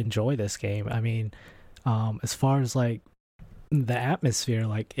people would enjoy this game. I mean, as far as like the atmosphere,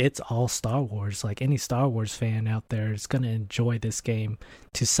 like it's all Star Wars. Like any Star Wars fan out there is going to enjoy this game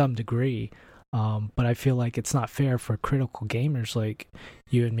to some degree. But I feel like it's not fair for critical gamers like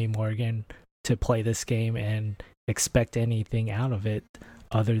you and me, Morgan, to play this game and expect anything out of it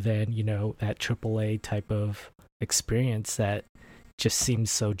other than, you know, that AAA type of experience that just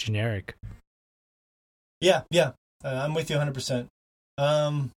seems so generic. Yeah. I'm with you 100%.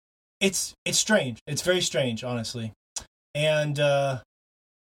 It's strange. It's very strange, honestly. And I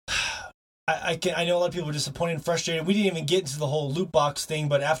know a lot of people were disappointed and frustrated. We didn't even get into the whole loot box thing,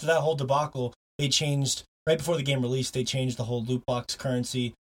 but after that whole debacle, they changed, right before the game released, they changed the whole loot box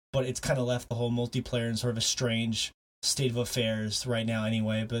currency, but it's kind of left the whole multiplayer in sort of a strange state of affairs right now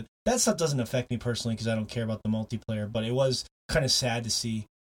anyway. But that stuff doesn't affect me personally because I don't care about the multiplayer, but it was kind of sad to see,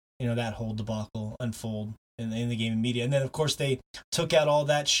 you know, that whole debacle unfold in the gaming media. And then, of course, they took out all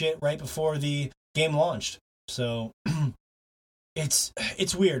that shit right before the game launched. So it's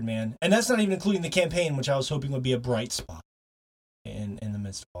weird, man. And that's not even including the campaign, which I was hoping would be a bright spot in the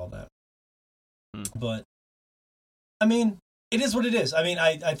midst of all that. But, I mean, it is what it is. I mean,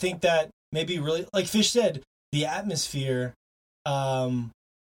 I think that maybe really, like Fish said, the atmosphere is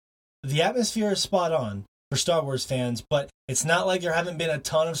spot on for Star Wars fans, but it's not like there haven't been a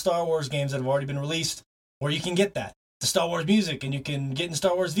ton of Star Wars games that have already been released where you can get that. The Star Wars music, and you can get in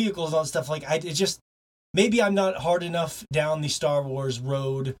Star Wars vehicles and all that stuff. Like, it's just, maybe I'm not hard enough down the Star Wars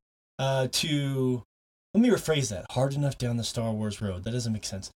road to, let me rephrase that, hard enough down the Star Wars road. That doesn't make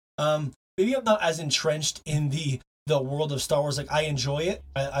sense. Maybe I'm not as entrenched in the world of Star Wars. Like, I enjoy it.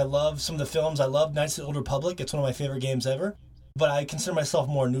 I love some of the films. I love Knights of the Old Republic. It's one of my favorite games ever. But I consider myself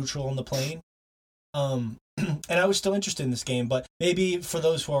more neutral on the plane. And I was still interested in this game. But maybe for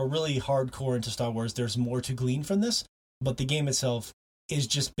those who are really hardcore into Star Wars, there's more to glean from this. But the game itself is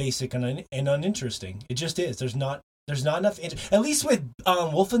just basic and uninteresting. It just is. There's not enough. At least with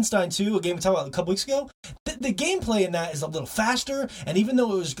Wolfenstein 2, a game we talked about a couple weeks ago, the gameplay in that is a little faster. And even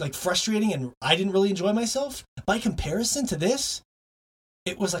though it was like frustrating and I didn't really enjoy myself, by comparison to this,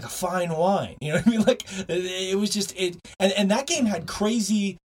 it was like a fine wine. You know what I mean? Like, it was just it. And that game had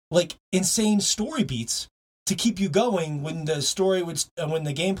crazy, like, insane story beats to keep you going when the story would, when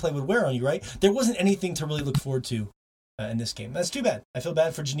the gameplay would wear on you. Right? There wasn't anything to really look forward to in this game. That's too bad. I feel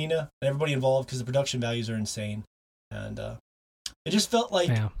bad for Janina and everybody involved because the production values are insane. And it just felt like.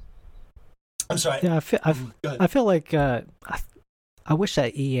 Yeah. I'm sorry. Yeah, I feel like I wish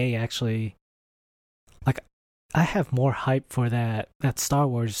that EA actually, like, I have more hype for that Star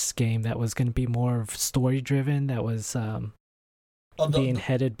Wars game that was going to be more story driven. That was being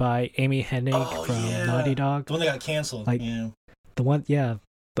headed by Amy Hennig from Naughty Dog. The one that got canceled. Like, the one, yeah.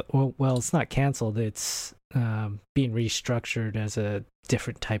 Well, it's not canceled. It's being restructured as a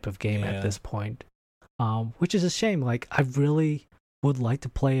different type of game at this point. Which is a shame. Like, I really would like to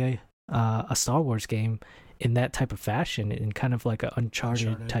play a Star Wars game in that type of fashion, in kind of like an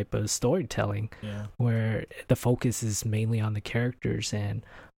Uncharted type of storytelling, where the focus is mainly on the characters and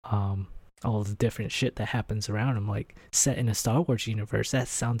all the different shit that happens around them, like set in a Star Wars universe. That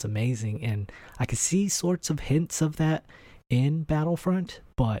sounds amazing, and I could see sorts of hints of that in Battlefront,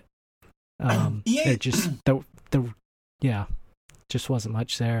 but it just just wasn't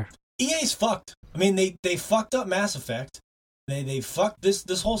much there. EA's fucked. I mean, they fucked up Mass Effect. They fucked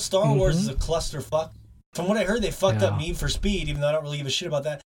this whole Star Wars is a clusterfuck. From what I heard, they fucked up Need for Speed, even though I don't really give a shit about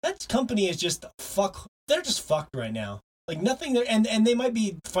that. That company is just they're just fucked right now. Like, nothing there, and they might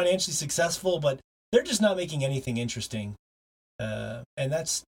be financially successful, but they're just not making anything interesting. And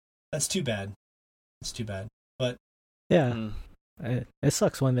that's too bad. It's too bad. But yeah. it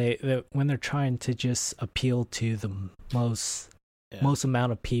sucks when they're trying to just appeal to the most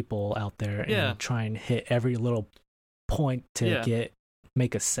amount of people out there and try and hit every little point to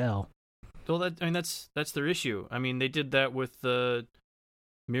make a sell. Well, that's their issue. I mean, they did that with the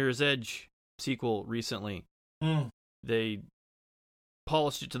Mirror's Edge sequel recently. They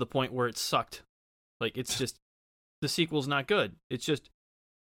polished it to the point where it sucked. Like, it's just, the sequel's not good. It's just,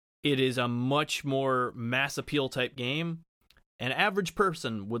 it is a much more mass appeal type game. An average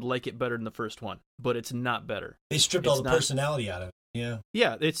person would like it better than the first one, but it's not better. They stripped all the personality out of it. Yeah.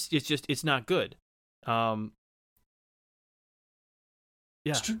 Yeah, it's just, it's not good. Yeah.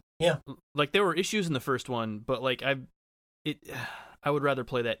 Like, there were issues in the first one, but like I would rather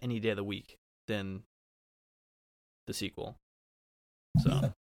play that any day of the week than the sequel.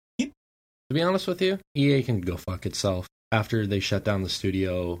 So, to be honest with you, EA can go fuck itself. After they shut down the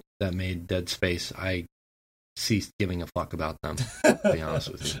studio that made Dead Space, I ceased giving a fuck about them. To be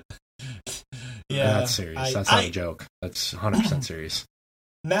honest with you. Yeah, that's serious. That's not a joke. That's 100% serious.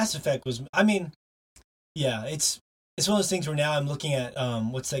 Mass Effect was. I mean, yeah, it's one of those things where now I'm looking at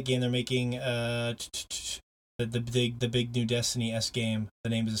what's that game they're making? The big new Destiny-esque game. The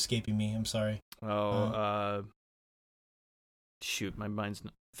name is escaping me. I'm sorry. Shoot, my mind's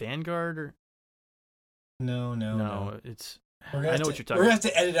not... Vanguard or no. It's. I know what you're talking about. We're about. gonna have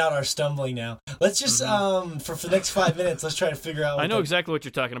to edit out our stumbling now. Let's just for the next 5 minutes, let's try to figure out. I know exactly what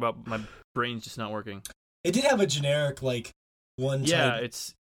you're talking about. My brain's just not working. It did have a generic like one. Yeah, type.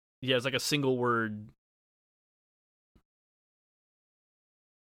 it's like a single word.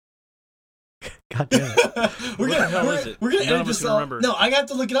 God damn it. We're gonna edit this all. Remember. No, I have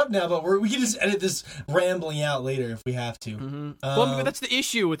to look it up now, but we can just edit this rambling out later if we have to. Well, I mean, that's the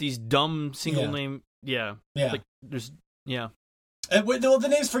issue with these dumb single name. Yeah. Like, there's the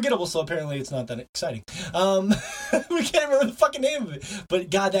name's forgettable, so apparently it's not that exciting. We can't remember the fucking name of it. But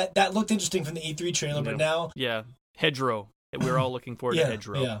God, that looked interesting from the E3 trailer. But now, Hedgerow. We were all looking forward to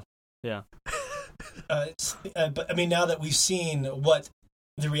Hedgerow. Yeah. But I mean, now that we've seen what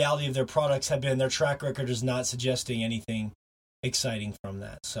the reality of their products have been, their track record is not suggesting anything exciting from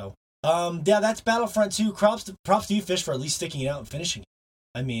that. So, that's Battlefront 2. Props to you, Fish, for at least sticking it out and finishing it.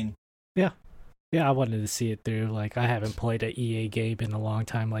 I mean, yeah, I wanted to see it through. Like, I haven't played an EA game in a long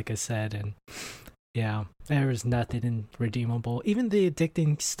time, like I said, and there was nothing redeemable. Even the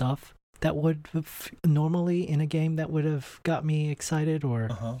addicting stuff that would have normally in a game that would have got me excited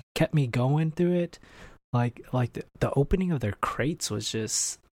or kept me going through it. Like the opening of their crates was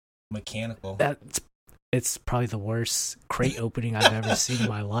just mechanical. It's probably the worst crate opening I've ever seen in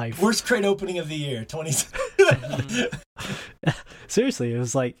my life. Worst crate opening of the year, 20. Seriously,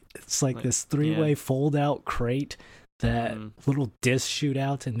 it's like this 3-way fold out crate that little discs shoot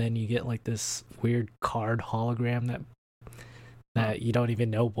out, and then you get like this weird card hologram that you don't even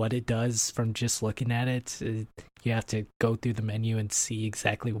know what it does from just looking at it. You have to go through the menu and see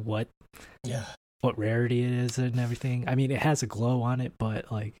exactly what rarity it is and everything. I mean, it has a glow on it,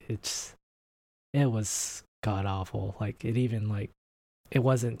 but like it was god awful. Like, it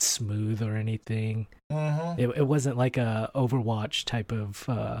wasn't smooth or anything. It wasn't like a Overwatch type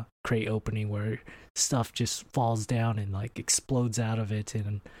of crate opening where stuff just falls down and like explodes out of it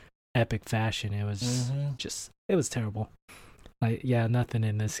in epic fashion. It was it was terrible. Like, nothing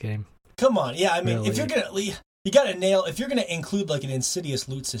in this game. Come on, I mean, really. If you're gonna include like an insidious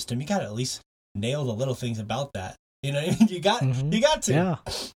loot system, you gotta at least nail the little things about that. You know what I mean? You got to. Yeah.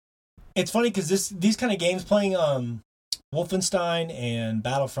 It's funny because these kind of games, playing Wolfenstein and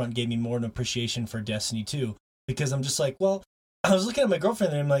Battlefront, gave me more of an appreciation for Destiny 2, because I'm just like, well, I was looking at my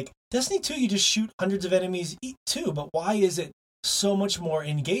girlfriend and I'm like, Destiny 2, you just shoot hundreds of enemies too, but why is it so much more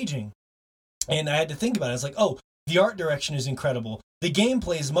engaging? And I had to think about it. I was like, oh, the art direction is incredible. The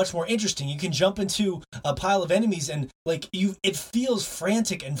gameplay is much more interesting. You can jump into a pile of enemies and like it feels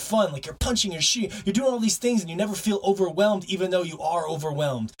frantic and fun. Like you're punching, you're doing all these things and you never feel overwhelmed, even though you are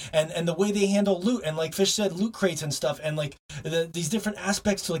overwhelmed. And the way they handle loot, and like Fish said, loot crates and stuff, and like these different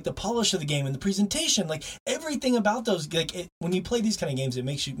aspects to like the polish of the game and the presentation, like everything about those, like when you play these kind of games, it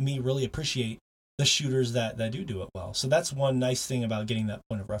makes me really appreciate the shooters that do it well. So that's one nice thing about getting that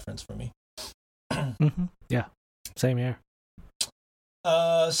point of reference for me. Yeah, same here.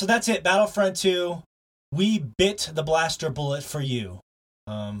 So that's it. Battlefront 2. We bit the blaster bullet for you.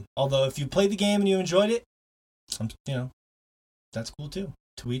 Although if you played the game and you enjoyed it, that's cool too.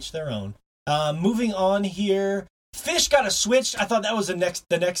 To each their own. Moving on here. Fish got a Switch. I thought that was the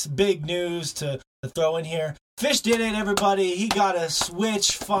next big news to throw in here. Fish did it, everybody. He got a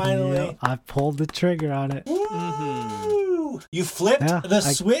Switch finally. Yeah, I pulled the trigger on it. You flipped the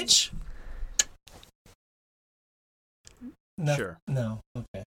Switch? No, Sure. No.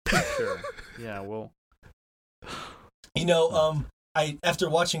 Okay. Sure. Yeah. Well. I after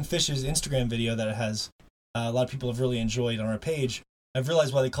watching Fish's Instagram video that it has, a lot of people have really enjoyed on our page. I've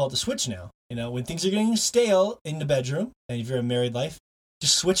realized why they call it the Switch now. When things are getting stale in the bedroom, and if you're in married life,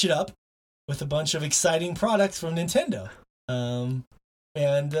 just switch it up with a bunch of exciting products from Nintendo.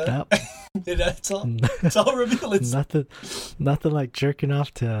 It's all revealed. Nothing like jerking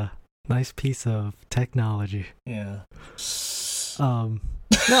off to a nice piece of technology. Yeah. No.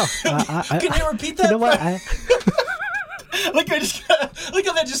 Can you repeat that? You know what? Look how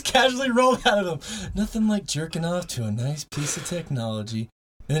that just casually rolled out of him. Nothing like jerking off to a nice piece of technology.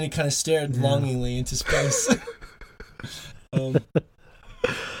 And then he kind of stared longingly into space.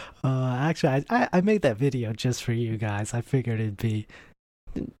 Actually, I made that video just for you guys. I figured it'd be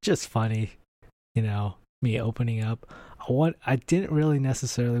just funny, me opening up. I didn't really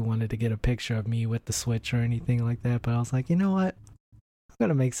necessarily wanted to get a picture of me with the Switch or anything like that, but I was like, you know what? I'm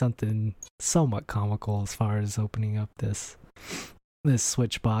gonna make something somewhat comical as far as opening up this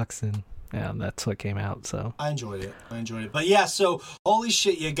Switch box, and that's what came out. So I enjoyed it. But yeah, so holy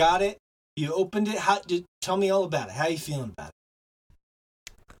shit, you got it. You opened it. Tell me all about it. How you feeling about it?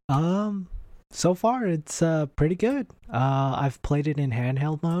 So far it's pretty good. I've played it in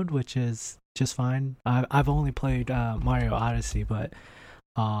handheld mode, which is just fine. I've only played Mario Odyssey, but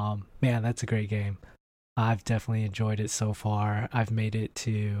man, that's a great game. I've definitely enjoyed it so far. I've made it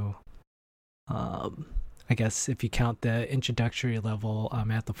to I guess if you count the introductory level, I'm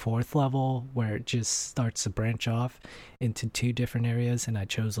at the 4th level where it just starts to branch off into 2 different areas, and I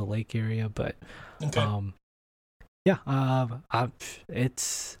chose a lake area, but okay.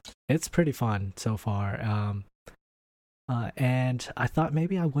 It's pretty fun so far. And I thought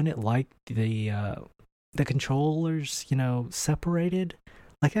maybe I wouldn't like the controllers, separated.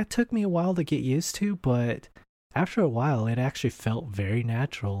 Like, that took me a while to get used to, but after a while, it actually felt very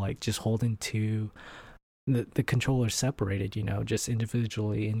natural, like just holding the controllers separated, just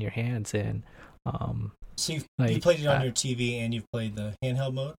individually in your hands. And so you played it on your TV and you've played the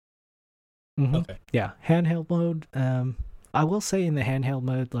handheld mode? Mm-hmm. Okay. Yeah, handheld mode. I will say in the handheld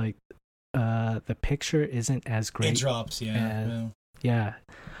mode, like, the picture isn't as great. It drops, yeah.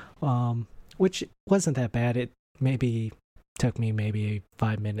 Which wasn't that bad. It took me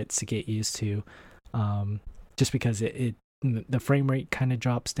 5 minutes to get used to, just because the frame rate kind of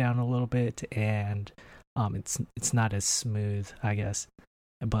drops down a little bit, and it's not as smooth, I guess.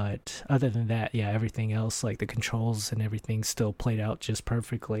 But other than that, yeah, everything else, like the controls and everything, still played out just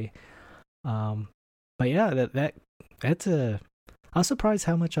perfectly. But yeah, I'm surprised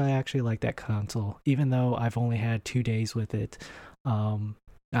how much I actually like that console, even though I've only had 2 days with it. I'm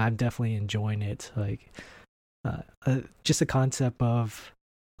definitely enjoying it. Like, just the concept of,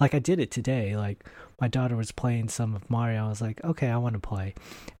 like, I did it today. Like, my daughter was playing some of Mario. I was like, okay, I want to play,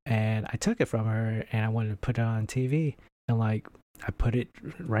 and I took it from her and I wanted to put it on TV, and like, I put it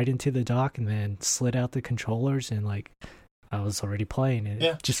right into the dock and then slid out the controllers, and like, I was already playing.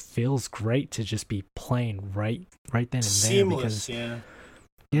 It just feels great to just be playing right then and Seamless, there.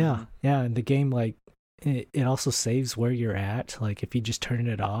 Because, and the game, like, it also saves where you're at. Like, if you just turn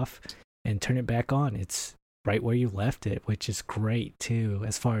it off and turn it back on, it's right where you left it, which is great too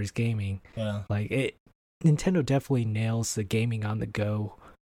as far as gaming. Yeah. Like, Nintendo definitely nails the gaming on the go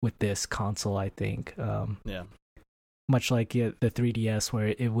with this console, I think. Much like the 3DS,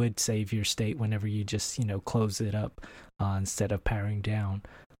 where it would save your state whenever you just, close it up instead of powering down.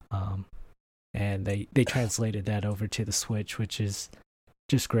 And they translated that over to the Switch, which is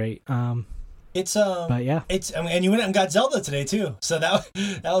just great. But yeah, and you went out and got Zelda today too. So that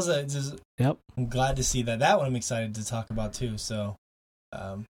was yep. I'm glad to see that. That one I'm excited to talk about too. So,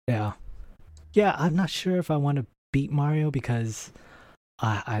 yeah, I'm not sure if I want to beat Mario, because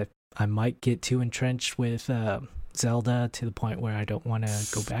I might get too entrenched with Zelda to the point where I don't want to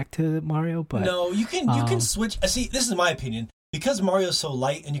go back to Mario. But no, you can switch. See, this is my opinion, because Mario's so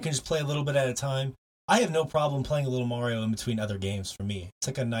light and you can just play a little bit at a time. I have no problem playing a little Mario in between other games. For me, it's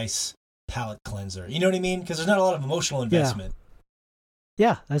like a nice palate cleanser. You know what I mean? Because there's not a lot of emotional investment.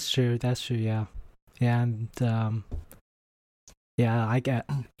 Yeah, that's true. Yeah, and I get.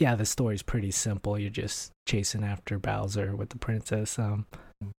 Yeah, the story's pretty simple. You're just chasing after Bowser with the princess.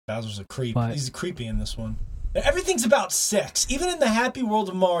 Bowser's a creep. He's creepy in this one. Everything's about sex. Even in the happy world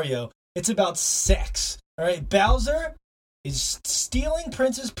of Mario, it's about sex. All right, Bowser is stealing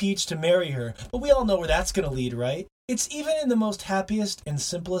Princess Peach to marry her, but we all know where that's going to lead, right? It's even in the most happiest and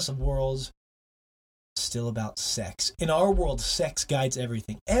simplest of worlds, still about sex. In our world, sex guides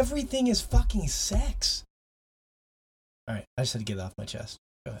everything. Everything is fucking sex. All right, I just had to get it off my chest.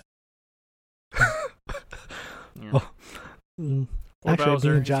 Go ahead. Mm, Or actually, Bowser.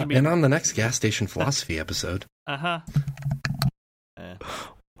 being He's gonna be- And on the next gas station philosophy episode,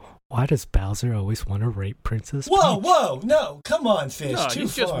 why does Bowser always want to rape Princess Whoa, Peach? whoa, no, come on, Fish. No, too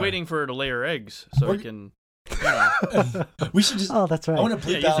he's far. just waiting for her to lay her eggs so We're- he can. We should just. Oh, that's right. I want to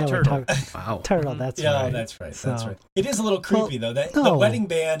bleep Yeah, out. he's a we're turtle. wow. Turtle, that's Yeah, right. that's right. That's So- right. It is a little creepy though. That the no. wedding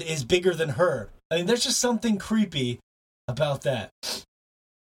band is bigger than her. I mean, there's just something creepy about that.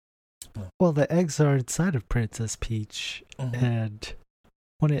 Well, the eggs are inside of Princess Peach, Mhm. and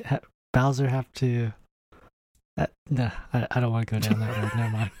when Bowser have to... nah, I don't want to go down that road. Never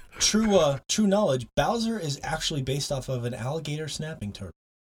mind. True knowledge. Bowser is actually based off of an alligator snapping turtle.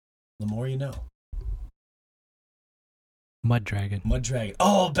 The more you know. Mud Dragon. Mud Dragon.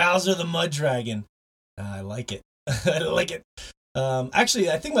 Oh, Bowser the Mud Dragon. I like it. I like it. Actually,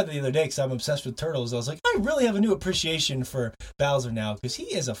 I think about it the other day because I'm obsessed with turtles. I was like, I really have a new appreciation for Bowser now because he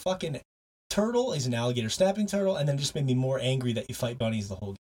is a fucking turtle. He's an alligator snapping turtle, and then it just made me more angry that you fight bunnies the whole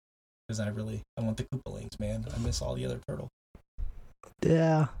game. Because I want the Koopalings, man. I miss all the other turtles.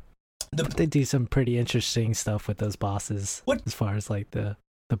 Yeah. But they do some pretty interesting stuff with those bosses. What- As far as like the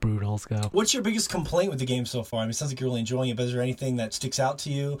brutals go. What's your biggest complaint with the game so far? I mean, it sounds like you're really enjoying it, but is there anything that sticks out to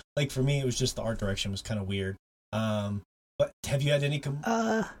you? Like for me, it was just the art direction was kind of weird. But have you had any?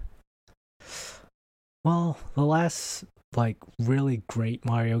 Well, the last like really great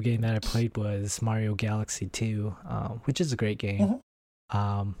Mario game that I played was Mario Galaxy 2, which is a great game.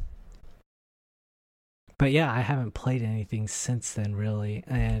 Mhm. But yeah, I haven't played anything since then really,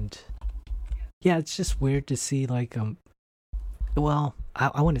 and yeah, it's just weird to see like well,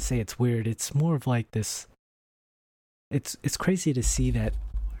 I wouldn't say it's weird. It's more of like this. It's crazy to see that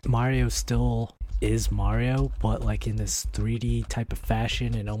Mario still is Mario, but like in this 3D type of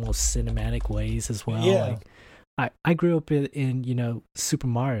fashion and almost cinematic ways as well. Yeah. Like, I grew up in Super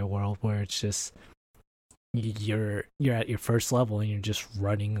Mario World where it's just you're at your first level and you're just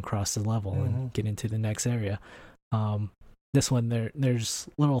running across the level and get into the next area. This one there's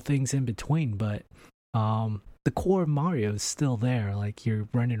little things in between, but the core of Mario is still there. Like you're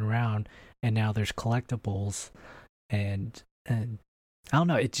running around and now there's collectibles and I don't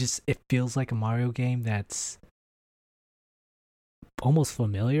know, it feels like a Mario game that's almost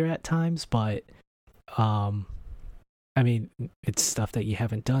familiar at times, but I mean, it's stuff that you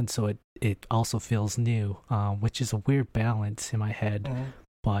haven't done, so it also feels new, which is a weird balance in my head.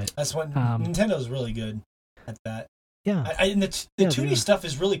 But that's when Nintendo's really good at that. Yeah, and the 2D stuff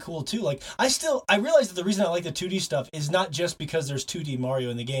is really cool too. Like I realize that the reason I like the 2D stuff is not just because there's 2D Mario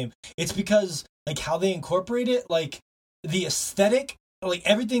in the game. It's because like how they incorporate it, like the aesthetic, like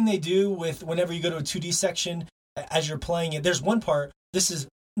everything they do with whenever you go to a 2D section as you're playing it. There's one part. This is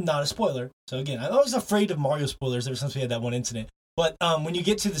not a spoiler. So again, I'm always afraid of Mario spoilers ever since we had that one incident. But when you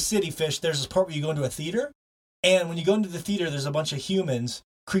get to the city, Fish, there's this part where you go into a theater, and when you go into the theater, there's a bunch of humans,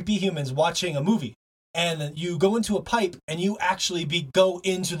 creepy humans, watching a movie. And you go into a pipe, and you actually go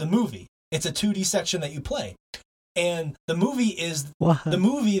into the movie. It's a 2D section that you play, and the movie is the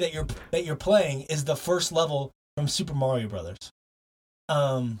movie that you're playing is the first level from Super Mario Brothers.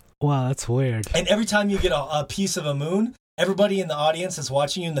 Wow, that's weird. And every time you get a piece of a moon, everybody in the audience that's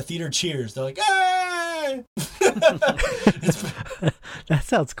watching you in the theater cheers. They're like, "Hey!" That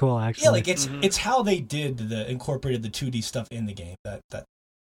sounds cool, actually. Yeah, like it's how they incorporated the 2D stuff in the game that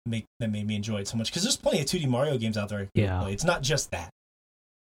made me enjoy it so much, because there's plenty of 2D Mario games out there. Yeah, it's not just that.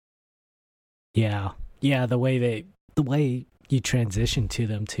 Yeah, the way you transition to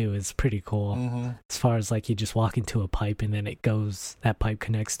them too is pretty cool. As far as like you just walk into a pipe and then that pipe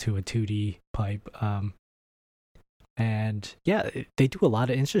connects to a 2D pipe. And yeah, they do a lot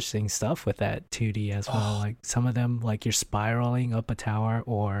of interesting stuff with that 2D as well. Like some of them, like you're spiraling up a tower,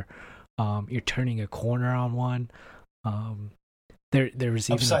 or you're turning a corner on one. There was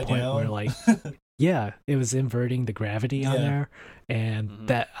even Upside a point down. where like yeah, it was inverting the gravity on there, and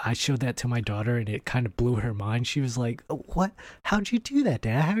that I showed that to my daughter, and it kind of blew her mind. She was like, "What? How'd you do that,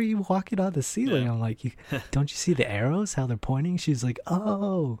 Dad? How are you walking on the ceiling?" I'm like, "Don't you see the arrows? How they're pointing?" She's like,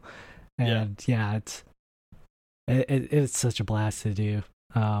 "Oh," and it's such a blast to do.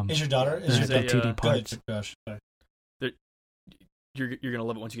 Is your daughter? Is the 2D parts? Gosh. You're gonna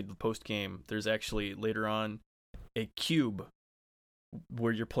love it once you get to the post game. There's actually later on a cube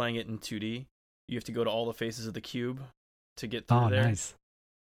where you're playing it in 2D. You have to go to all the faces of the cube to get through there. Nice.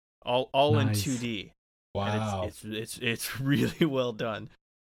 All Nice. in 2D. Wow, And it's really well done.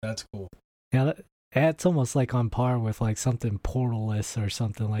 that's cool. Yeah, it's almost like on par with like something Portal-less or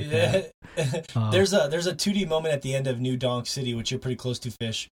something like that. There's a 2D moment at the end of New Donk City, which you're pretty close to,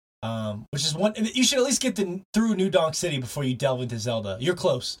 Fish. Which is one you should at least get through New Donk City before you delve into Zelda. You're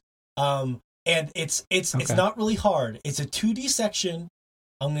close. and it's Okay. not really hard. It's a 2D section.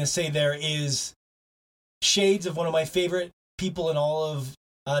 I'm gonna say there is shades of one of my favorite people in all of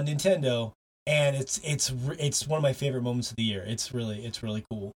Nintendo, and it's one of my favorite moments of the year. It's really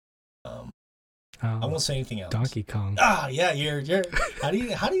cool. I won't say anything else. Donkey Kong. Yeah, you're how do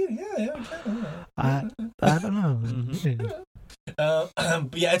you I don't know.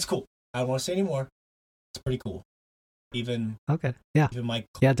 but yeah, it's cool. I don't want to say any more. It's pretty cool. Even Okay. Yeah.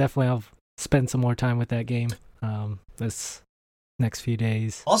 Yeah, definitely. I'll spend some more time with that game this next few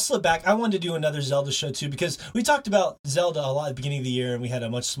days. I'll slip back. I wanted to do another Zelda show too, because we talked about Zelda a lot at the beginning of the year, and we had a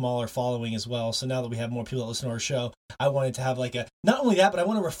much smaller following as well. So now that we have more people that listen to our show, I wanted to have like not only that, but I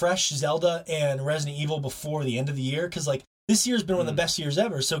want to refresh Zelda and Resident Evil before the end of the year, because like this year's been one of the best years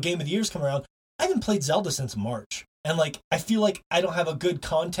ever. So Game of the Year's come around. I haven't played Zelda since March, and like I feel like I don't have a good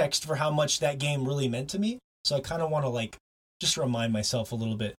context for how much that game really meant to me. So I kind of want to like just remind myself a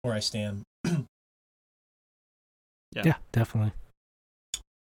little bit where I stand. Yeah, definitely.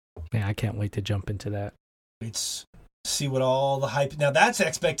 Yeah, I can't wait to jump into that. It's see what all the hype. Now that's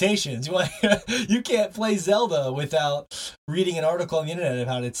expectations. You can't play Zelda without reading an article on the internet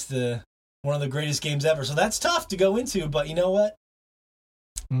about it's one of the greatest games ever. So that's tough to go into, but you know what?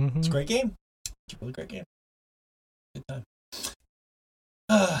 Mm-hmm. It's a great game. It's a really great game. Good time.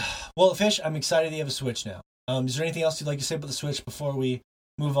 Well, Fish, I'm excited that you have a Switch now. Is there anything else you'd like to say about the Switch before we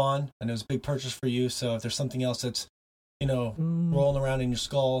move on? I know it's a big purchase for you, so if there's something else that's rolling around in your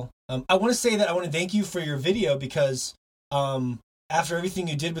skull. I want to say that I want to thank you for your video, because after everything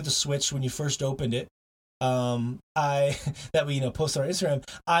you did with the Switch when you first opened it, that we posted on Instagram,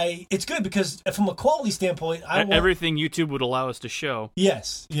 it's good because from a quality standpoint, everything YouTube would allow us to show.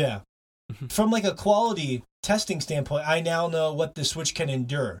 Yes, yeah. From like a quality testing standpoint, I now know what the Switch can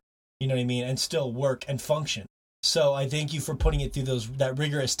endure. You know what I mean, and still work and function. So I thank you for putting it through that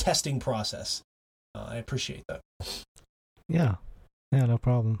rigorous testing process. I appreciate that. Yeah, no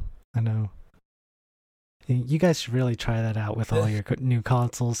problem. I know. You guys should really try that out with all your new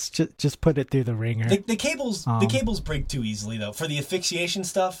consoles. Just put it through the ringer. The cables break too easily though. For the asphyxiation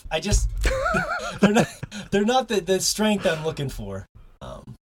stuff, I just they're not the strength I'm looking for.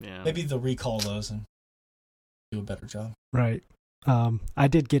 Maybe they'll recall those and do a better job. Right. I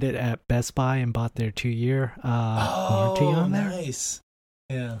did get it at Best Buy and bought their 2-year warranty on there. Nice.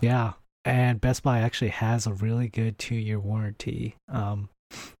 Yeah. Yeah. And Best Buy actually has a really good 2-year warranty.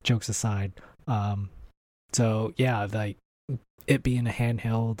 Jokes aside. So yeah, like it being a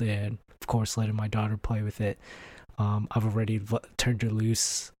handheld and of course letting my daughter play with it. I've already turned her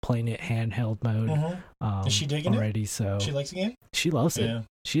loose playing it handheld mode. Mm-hmm. Is she digging already? It? So she likes the game. She loves it. Yeah.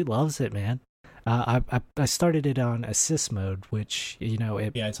 She loves it, man. I started it on assist mode, which it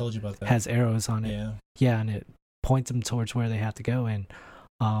I told you about that. Has arrows on it. Yeah, and it points them towards where they have to go, and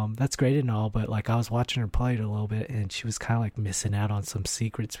that's great and all. But like I was watching her play it a little bit, and she was kind of like missing out on some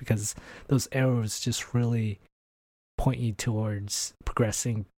secrets because those arrows just really point you towards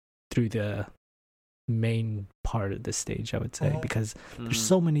progressing through the main part of the stage, I would say, because there's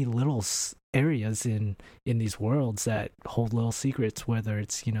so many little areas in these worlds that hold little secrets, whether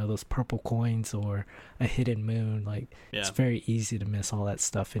it's those purple coins or a hidden moon. It's very easy to miss all that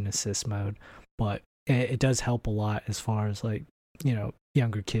stuff in assist mode, but it does help a lot as far as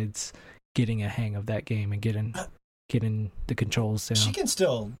younger kids getting a hang of that game and getting the controls down. She can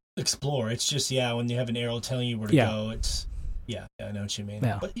still explore. It's just when you have an arrow telling you where to go, it's I know what you mean.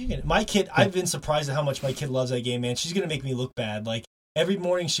 But my kid, I've been surprised at how much my kid loves that game, man. She's gonna make me look bad. Like every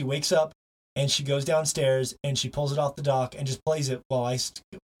morning she wakes up and she goes downstairs and she pulls it off the dock and just plays it while because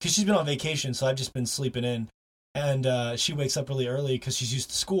she's been on vacation, so I've just been sleeping in. And she wakes up really early because she's used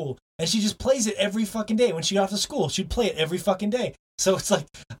to school, and she just plays it every fucking day. When she got off to school, she'd play it every fucking day. So it's like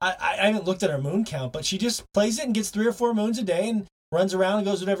I haven't looked at her moon count, but she just plays it and gets 3 or 4 moons a day and runs around and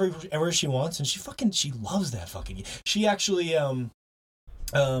goes wherever she wants, and she loves that fucking game. She actually I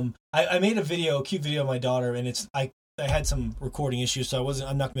made a cute video of my daughter, and I had some recording issues, so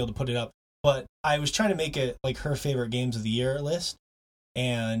I'm not gonna be able to put it up. But I was trying to make it like her favorite games of the year list,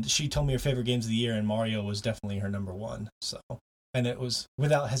 and she told me her favorite games of the year, and Mario was definitely her number 1. So, and it was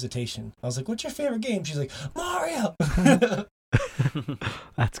without hesitation. I was like, "What's your favorite game?" She's like, "Mario."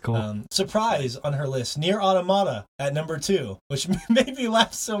 That's cool. Surprise on her list, Nier Automata at number 2, which made me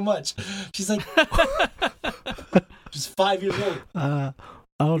laugh so much. She's like, just 5 years old. I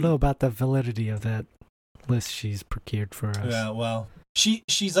don't know about the validity of that list she's procured for us. Yeah, well,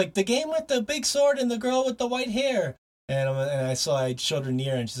 she's like the game with the big sword and the girl with the white hair, and I showed her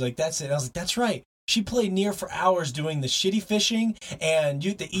Nier, and she's like, "That's it." And I was like, "That's right." She played Nier for hours doing the shitty fishing, and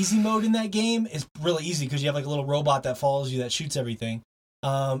the easy mode in that game is really easy because you have like a little robot that follows you that shoots everything.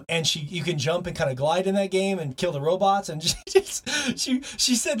 And you can jump and kind of glide in that game and kill the robots. And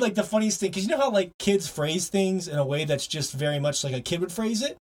she said like the funniest thing, because you know how like kids phrase things in a way that's just very much like a kid would phrase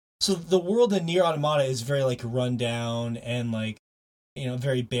it. So the world in Nier Automata is very like run down and like, you know,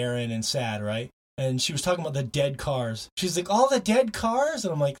 very barren and sad, right? And she was talking about the dead cars. She's like, all the dead cars?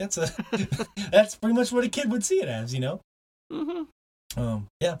 And I'm like, that's pretty much what a kid would see it as, you know? Mm-hmm.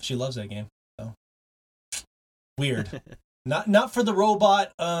 Yeah, she loves that game. So weird. Not for the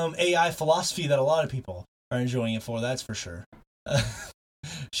robot AI philosophy that a lot of people are enjoying it for, that's for sure.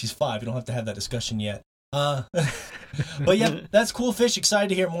 She's 5. You don't have to have that discussion yet. But yeah, that's cool, Fish. Excited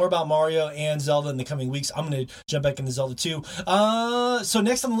to hear more about Mario and Zelda in the coming weeks. I'm going to jump back into Zelda 2. So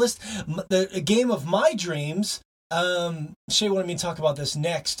next on the list, the game of my dreams. Shay wanted me to talk about this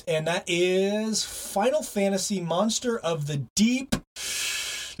next, and that is Final Fantasy Monster of the Deep.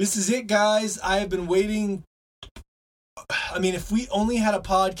 This is it, guys. I have been waiting. I mean, if we only had a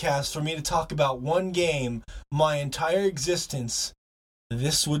podcast for me to talk about one game my entire existence,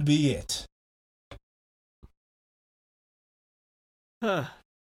 this would be it. Huh.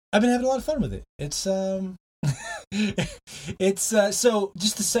 I've been having a lot of fun with it. It's so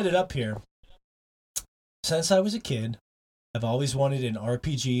just to set it up here. Since I was a kid, I've always wanted an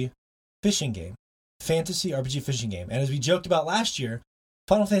RPG fishing game, fantasy RPG fishing game. And as we joked about last year,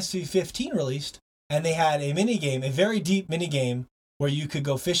 Final Fantasy 15 released, and they had a mini game, a very deep mini game where you could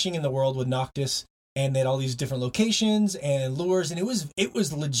go fishing in the world with Noctis, and they had all these different locations and lures, and it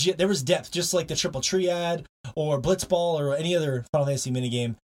was legit. There was depth, just like the Triple Triad or Blitzball or any other Final Fantasy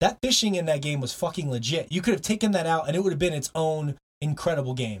minigame. That fishing in that game was fucking legit. You could have taken that out, and it would have been its own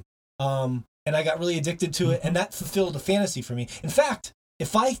incredible game. And I got really addicted to it, and that fulfilled a fantasy for me. In fact,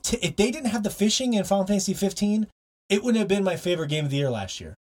 if they didn't have the fishing in Final Fantasy 15, it wouldn't have been my favorite game of the year last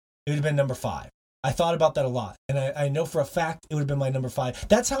year. It would have been number 5. I thought about that a lot, and I know for a fact it would have been my number 5.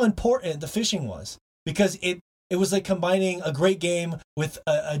 That's how important the fishing was, because it was like combining a great game with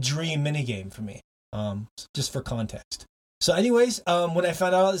a dream minigame for me, just for context. So anyways, when I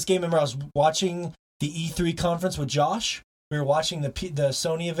found out about this game, remember I was watching the E3 conference with Josh. We were watching the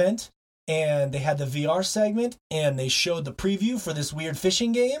Sony event, and they had the VR segment, and they showed the preview for this weird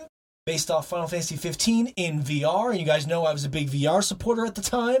fishing game based off Final Fantasy 15 in VR. And you guys know I was a big VR supporter at the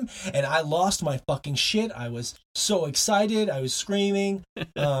time, and I lost my fucking shit. I was so excited. I was screaming.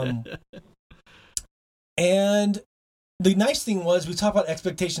 And the nice thing was, we talked about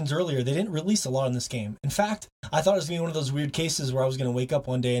expectations earlier. They didn't release a lot in this game. In fact, I thought it was going to be one of those weird cases where I was going to wake up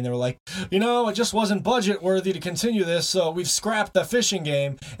one day and they were like, you know, it just wasn't budget worthy to continue this, so we've scrapped the fishing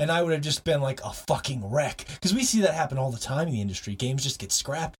game. And I would have just been like a fucking wreck. Because we see that happen all the time in the industry. Games just get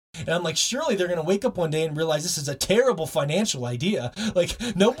scrapped. And I'm like, surely they're going to wake up one day and realize this is a terrible financial idea. Like,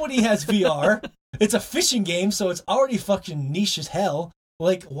 nobody has VR. It's a fishing game, so it's already fucking niche as hell.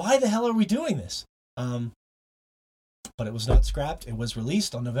 Like, why the hell are we doing this? But it was not scrapped. It was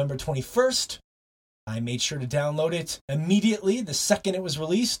released on November 21st. I made sure to download it immediately the second it was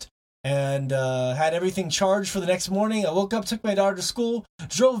released, and had everything charged for the next morning. I woke up, took my daughter to school,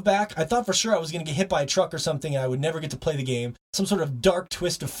 drove back. I thought for sure I was going to get hit by a truck or something, and I would never get to play the game. Some sort of dark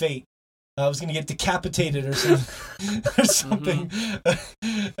twist of fate. I was going to get decapitated or something. And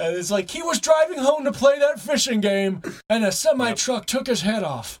it's like, he was driving home to play that fishing game, and a semi-truck took his head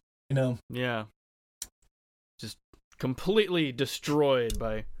off. You know? Yeah. Just completely destroyed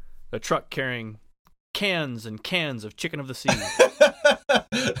by a truck carrying cans and cans of Chicken of the Sea.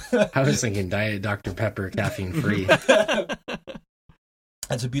 I was thinking Diet Dr. Pepper, caffeine free.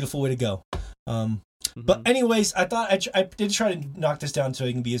 That's a beautiful way to go. But anyways, I thought I did try to knock this down so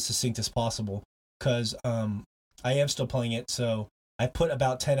I can be as succinct as possible, because I am still playing it. So I put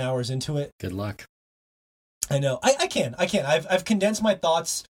about 10 hours into it. Good luck. I know. I can. I've condensed my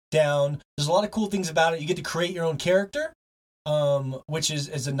thoughts down. There's a lot of cool things about it. You get to create your own character, which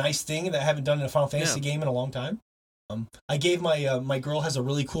is a nice thing that I haven't done in a Final Fantasy game in a long time. I gave my girl has a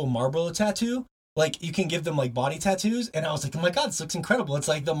really cool Marlboro tattoo. Like, you can give them like body tattoos, and I was like, oh my god, this looks incredible. It's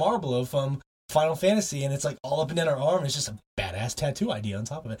like the Marlboro from Final Fantasy, and it's like all up and down her arm. It's just a badass tattoo idea on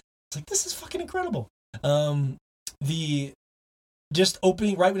top of it. It's like, this is fucking incredible. The just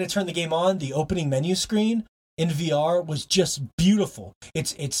opening right when I turned the game on, the opening menu screen in VR was just beautiful.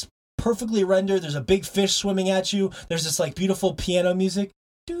 It's perfectly rendered. There's a big fish swimming at you. There's this like beautiful piano music.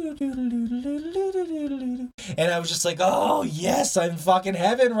 And I was just like, oh yes, I'm fucking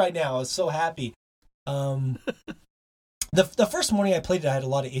heaven right now. I was so happy. The first morning I played it, I had a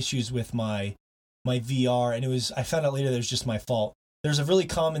lot of issues with my VR, and I found out later that it was just my fault. There's a really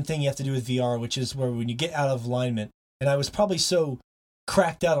common thing you have to do with VR, which is where when you get out of alignment, and I was probably so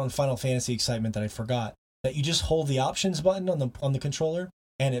cracked out on Final Fantasy excitement that I forgot. that you just hold the options button on the controller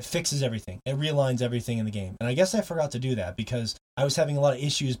and it fixes everything. It realigns everything in the game. And I guess I forgot to do that because I was having a lot of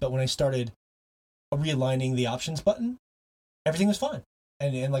issues, but when I started realigning the options button, everything was fine.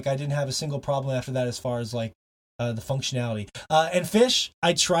 And like I didn't have a single problem after that as far as like the functionality. And Fish,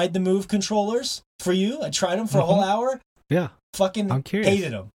 I tried the Move controllers for you. I tried them for a whole hour. Yeah. Fucking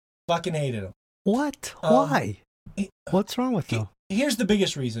hated them. Fucking hated them. What? Why? What's wrong with them? Here's the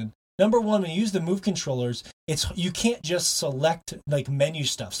biggest reason. Number one, when you use the Move controllers, you can't just select like menu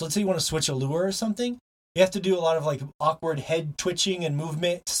stuff. So let's say you want to switch a lure or something. You have to do a lot of like awkward head twitching and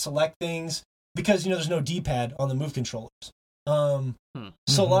movement to select things because, there's no D-pad on the Move controllers. So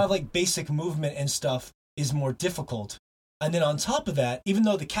a lot of like basic movement and stuff is more difficult. And then on top of that, even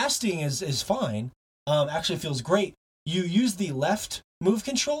though the casting is fine, actually feels great, you use the left Move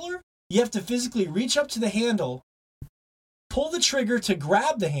controller, you have to physically reach up to the handle, pull the trigger to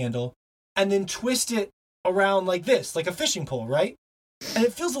grab the handle, and then twist it around like this, like a fishing pole, right? And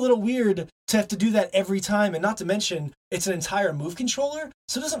it feels a little weird to have to do that every time, and not to mention, it's an entire Move controller,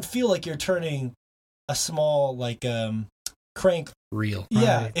 so it doesn't feel like you're turning a small, like, crank. Reel.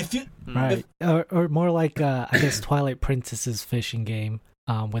 Yeah. Right. Or more like, I guess, Twilight Princess's fishing game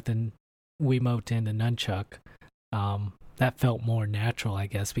with the Wiimote and the nunchuck. That felt more natural, I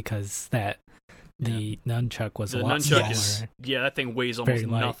guess, because the nunchuck was a lot smaller. That thing weighs almost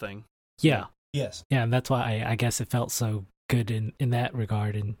nothing. Yeah. Yes. Yeah, and that's why I guess it felt so good in that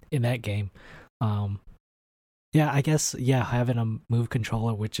regard in that game. I guess having a Move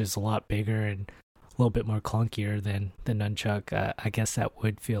controller which is a lot bigger and a little bit more clunkier than the nunchuck, I guess that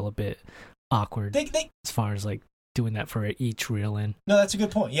would feel a bit awkward as far as like doing that for each reel in. No, that's a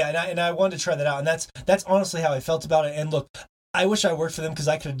good point. Yeah, and I wanted to try that out, and that's honestly how I felt about it. And look, I wish I worked for them because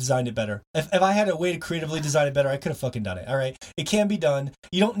I could have designed it better. If I had a way to creatively design it better, I could have fucking done it. All right, it can be done.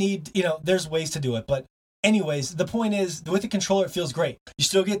 You don't need, there's ways to do it. But anyways, the point is, with the controller, it feels great. You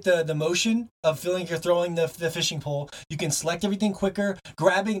still get the motion of feeling like you're throwing the fishing pole. You can select everything quicker.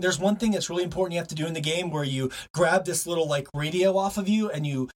 Grabbing, there's one thing that's really important you have to do in the game where you grab this little like radio off of you and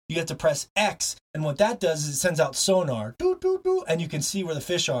you have to press X. And what that does is it sends out sonar, doo, doo, doo, and you can see where the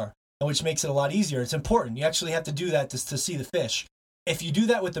fish are, which makes it a lot easier. It's important. You actually have to do that to see the fish. If you do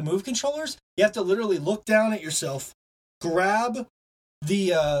that with the Move controllers, you have to literally look down at yourself, grab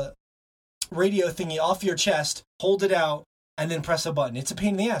the radio thingy off your chest, hold it out, and then press a button. It's a pain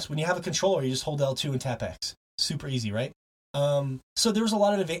in the ass. When you have a controller, you just hold L2 and tap X. Super easy, right? So there was a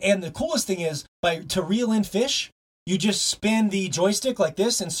lot of it. And the coolest thing is, to reel in fish, you just spin the joystick like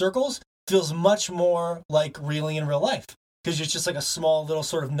this in circles. Feels much more like reeling in real life. Because it's just like a small little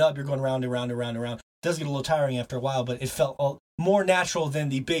sort of nub you're going round and round and round and round. It does get a little tiring after a while, but it felt more natural than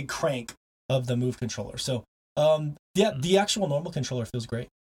the big crank of the Move controller. So, the actual normal controller feels great.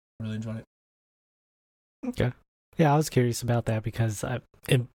 I really enjoyed it. Okay. Yeah, I was curious about that because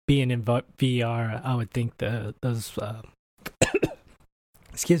being in VR, I would think those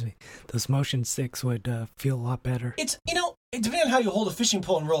excuse me, those motion sticks would feel a lot better. It's, it depends on how you hold a fishing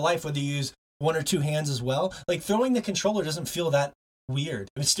pole in real life, whether you use one or two hands as well. Like throwing the controller doesn't feel that weird.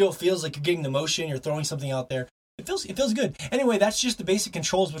 It still feels like you're getting the motion, you're throwing something out there. It feels good. Anyway, that's just the basic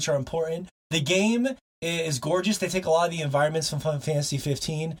controls which are important. The game is gorgeous. They take a lot of the environments from Final Fantasy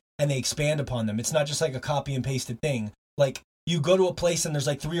 15 and they expand upon them. It's not just like a copy and pasted thing. Like you go to a place and there's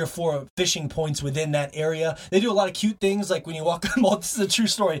like 3 or 4 fishing points within that area. They do a lot of cute things, like when you walk on. Well, this is a true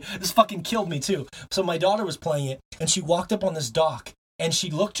story. This fucking killed me too. So my daughter was playing it and she walked up on this dock and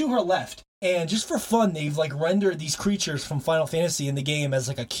she looked to her left. And just for fun, they've like rendered these creatures from Final Fantasy in the game as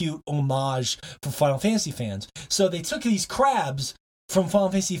like a cute homage for Final Fantasy fans. So they took these crabs from Final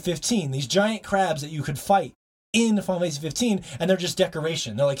Fantasy 15, these giant crabs that you could fight in Final Fantasy 15, and they're just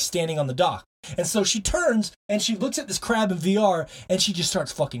decoration. They're like standing on the dock. And so she turns and she looks at this crab in VR and she just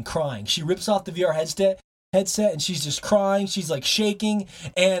starts fucking crying. She rips off the VR headset and she's just crying. She's like shaking.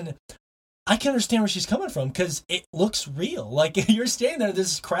 And I can understand where she's coming from because it looks real. Like you're standing there,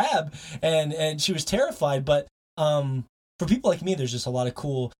 this crab, and she was terrified. But for people like me, there's just a lot of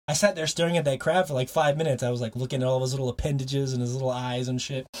cool. I sat there staring at that crab for like 5 minutes. I was like looking at all of his little appendages and his little eyes and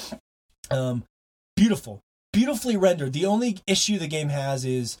shit. Beautifully rendered. The only issue the game has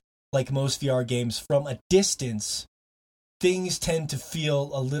is, like most VR games, from a distance, things tend to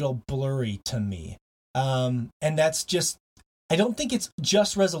feel a little blurry to me. And that's just, I don't think it's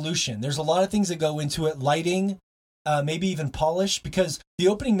just resolution. There's a lot of things that go into it. Lighting, maybe even polish, because the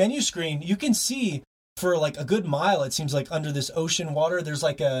opening menu screen, you can see for like a good mile, it seems like under this ocean water, there's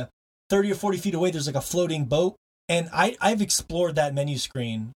like a 30 or 40 feet away, there's like a floating boat. And I've explored that menu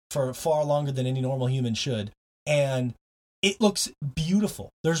screen for far longer than any normal human should. And it looks beautiful.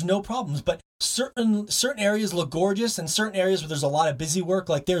 There's no problems, but certain areas look gorgeous, and certain areas where there's a lot of busy work,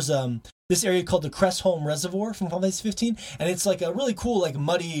 like there's this area called the Crestholm Reservoir from Final Fantasy 15, and it's like a really cool, like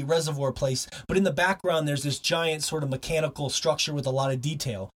muddy reservoir place. But in the background, there's this giant sort of mechanical structure with a lot of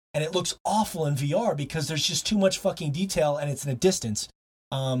detail, and it looks awful in VR because there's just too much fucking detail, and it's in a distance.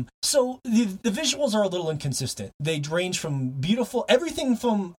 So the visuals are a little inconsistent. They range from beautiful, everything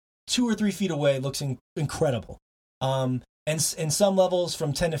from 2 or 3 feet away looks incredible. And in some levels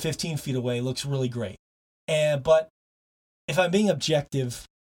from 10 to 15 feet away looks really great. But if I'm being objective,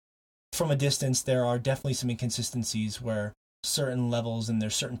 from a distance, there are definitely some inconsistencies where certain levels and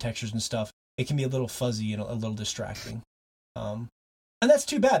there's certain textures and stuff, it can be a little fuzzy and a little distracting. And that's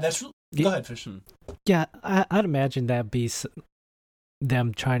too bad. Go ahead, Fish. Yeah, I'd imagine that'd be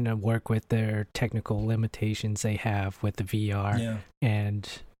them trying to work with their technical limitations they have with the VR. Yeah. And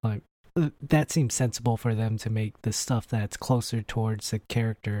like that seems sensible for them to make the stuff that's closer towards the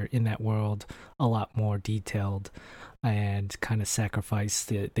character in that world a lot more detailed and kind of sacrifice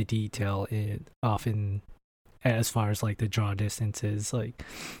the detail often as far as like the draw distances. Like,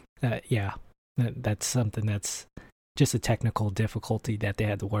 that's something that's just a technical difficulty that they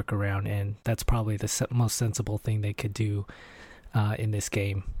had to work around, and that's probably the most sensible thing they could do in this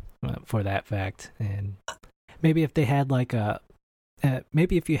game for that fact. And maybe if they had like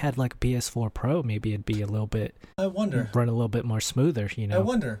maybe if you had like a PS4 Pro, maybe it'd be a little bit. I wonder. Run a little bit more smoother, you know. I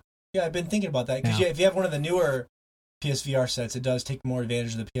wonder. Yeah, I've been thinking about that because if you have one of the newer PSVR sets, it does take more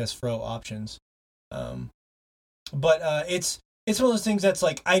advantage of the PS Pro options. But it's one of those things that's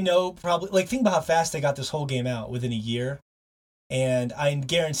like, I know probably, like, think about how fast they got this whole game out within a year, and I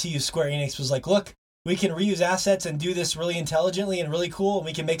guarantee you Square Enix was like, look, we can reuse assets and do this really intelligently and really cool, and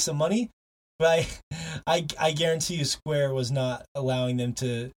we can make some money. But I guarantee you Square was not allowing them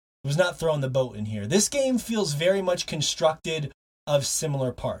to, was not throwing the boat in here. This game feels very much constructed of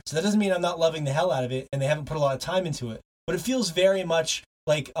similar parts. That doesn't mean I'm not loving the hell out of it, and they haven't put a lot of time into it, but it feels very much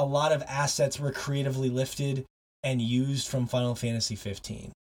like a lot of assets were creatively lifted and used from Final Fantasy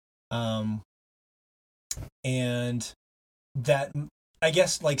 15. And that, I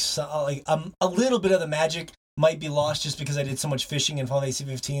guess, like a little bit of the magic might be lost just because I did so much fishing in Final Fantasy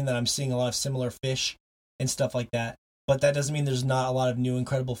 15 that I'm seeing a lot of similar fish and stuff like that. But that doesn't mean there's not a lot of new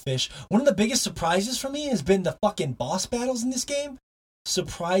incredible fish. One of the biggest surprises for me has been the fucking boss battles in this game.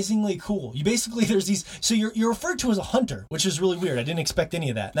 Surprisingly cool. You basically, there's these, so you're referred to as a hunter, which is really weird. I didn't expect any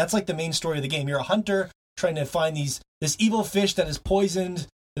of that. That's like the main story of the game. You're a hunter trying to find this evil fish that is poisoned.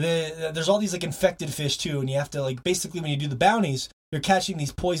 There's all these like infected fish too, and you have to, like, basically when you do the bounties, you're catching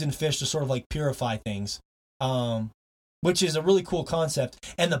these poisoned fish to sort of like purify things. Which is a really cool concept.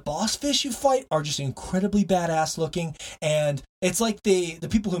 And the boss fish you fight are just incredibly badass looking. And it's like the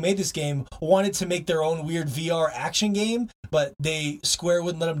people who made this game wanted to make their own weird VR action game, but Square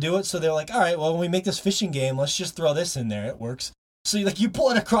wouldn't let them do it. So they're like, all right, well, when we make this fishing game, let's just throw this in there. It works. So you pull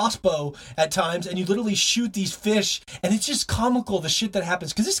out a crossbow at times and you literally shoot these fish, and it's just comical, the shit that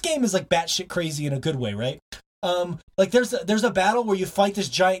happens. Because this game is like batshit crazy in a good way, right? Like there's a battle where you fight this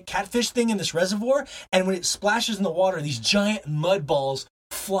giant catfish thing in this reservoir, and when it splashes in the water, these giant mud balls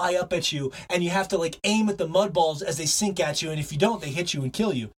fly up at you, and you have to like aim at the mud balls as they sink at you, and if you don't, they hit you and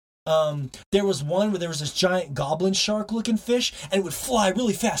kill you. There was one where there was this giant goblin shark looking fish, and it would fly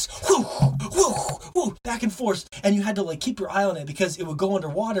really fast, whoo, whoo, whoo, back and forth, and you had to like keep your eye on it because it would go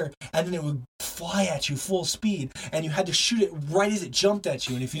underwater and then it would fly at you full speed, and you had to shoot it right as it jumped at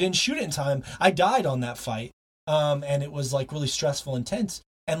you, and if you didn't shoot it in time, I died on that fight. And it was like really stressful, intense,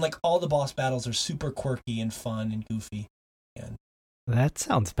 and like all the boss battles are super quirky and fun and goofy. And that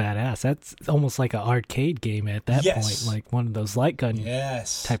sounds badass. That's almost like an arcade game at that point, like one of those light gun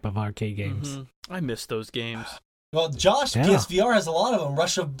type of arcade games. Mm-hmm. I miss those games. Well, Josh, PSVR has a lot of them.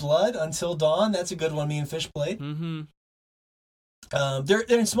 Rush of Blood, Until Dawn, that's a good one me and Fish played. Mm-hmm. They're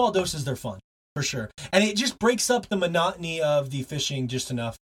in small doses, they're fun, for sure. And it just breaks up the monotony of the fishing just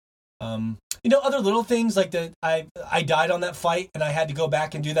enough. Other little things like that. I died on that fight, and I had to go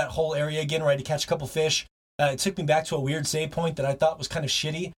back and do that whole area again where I had to catch a couple fish. It took me back to a weird save point that I thought was kind of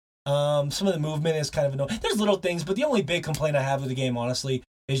shitty. Some of the movement is kind of annoying. There's little things, but the only big complaint I have with the game, honestly,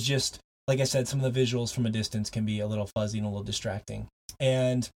 is just, like I said, some of the visuals from a distance can be a little fuzzy and a little distracting.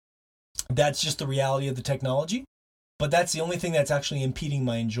 And that's just the reality of the technology. But that's the only thing that's actually impeding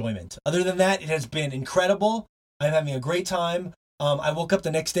my enjoyment. Other than that, it has been incredible. I'm having a great time. I woke up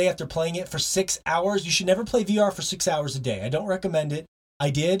the next day after playing it for 6 hours. You should never play VR for 6 hours a day. I don't recommend it. I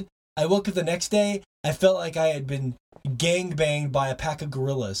did. I woke up the next day. I felt like I had been gangbanged by a pack of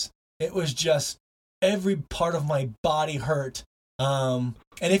gorillas. It was just, every part of my body hurt.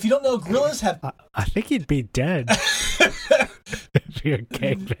 And if you don't know, gorillas have... I think he'd be dead if you're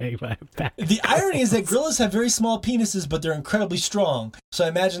gangbanged by a bat. The irony is that gorillas have very small penises, but they're incredibly strong. So I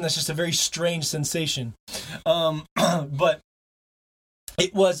imagine that's just a very strange sensation. But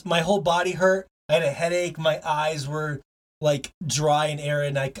it was... My whole body hurt. I had a headache. My eyes were like dry and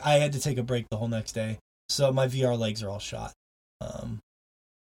arid, and I had to take a break the whole next day. So my VR legs are all shot.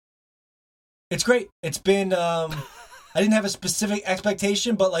 It's great. It's been... I didn't have a specific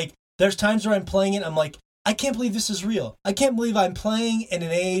expectation, but like there's times where I'm playing it, I'm like, I can't believe this is real. I can't believe I'm playing in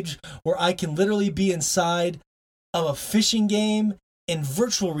an age where I can literally be inside of a fishing game in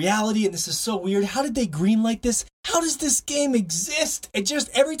virtual reality, and this is so weird. How did they greenlight this? How does this game exist? It just,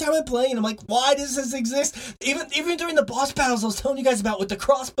 every time I'm playing, I'm like, why does this exist? Even during the boss battles I was telling you guys about with the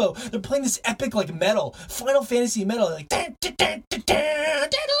crossbow, they're playing this epic like metal, Final Fantasy metal, like and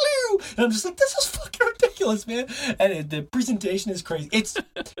I'm just like, this is fucking ridiculous, man. And the presentation is crazy. It's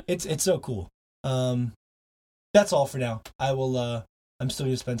so cool. That's all for now. I will I'm still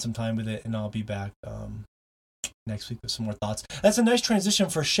gonna spend some time with it, and I'll be back next week with some more thoughts. That's a nice transition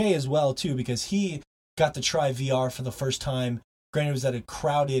for Shea as well too, because he got to try VR for the first time. Granted, it was at a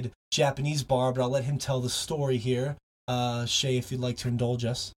crowded Japanese bar, but I'll let him tell the story here. Shea, if you'd like to indulge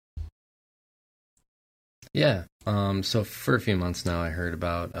us. Yeah. So for a few months now, I heard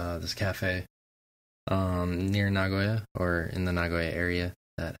about this cafe near Nagoya, or in the Nagoya area,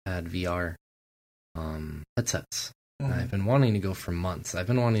 that had VR headsets. Mm-hmm. I've been wanting to go for months. I've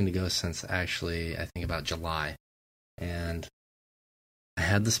been wanting to go since actually, I think about July. And I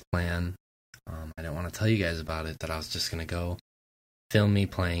had this plan. I didn't want to tell you guys about it, that I was just going to go film me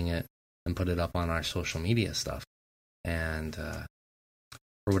playing it and put it up on our social media stuff. And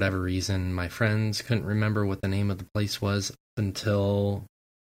for whatever reason, my friends couldn't remember what the name of the place was until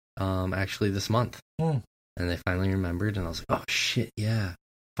actually this month. And they finally remembered, and I was like, oh shit, yeah,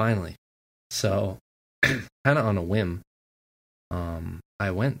 finally. So kind of on a whim,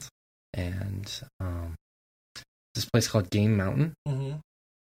 I went, and this place called Game Mountain. Mm-hmm.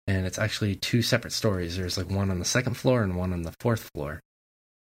 And it's actually two separate stories. There's like one on the second floor and one on the fourth floor.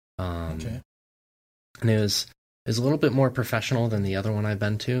 Okay. And it was a little bit more professional than the other one I've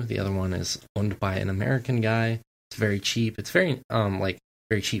been to. The other one is owned by an American guy. It's very cheap. It's very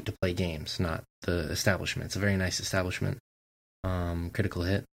very cheap to play games, not the establishment. It's a very nice establishment. Critical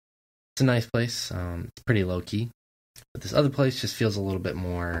Hit. It's a nice place. It's pretty low key. But this other place just feels a little bit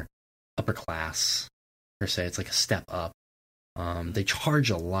more upper class, per se. It's like a step up. They charge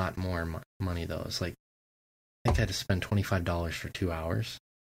a lot more money though. It's like, I think I had to spend $25 for 2 hours.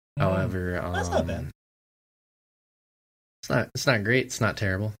 However, that's not bad. It's not great. It's not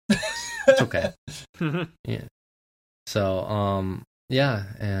terrible. It's okay. Yeah. So, yeah,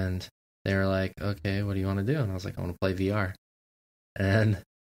 and they were like, okay, what do you want to do? And I was like, I want to play VR. And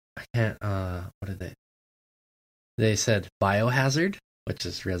I can't, what did they? They said Biohazard, which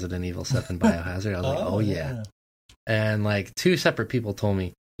is Resident Evil 7 Biohazard. I was like, oh yeah. And like 2 separate people told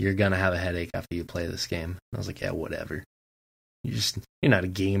me, you're gonna have a headache after you play this game. And I was like, yeah, whatever. You're not a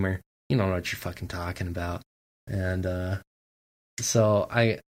gamer. You don't know what you're fucking talking about. And so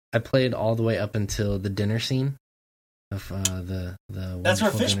I played all the way up until the dinner scene of the That's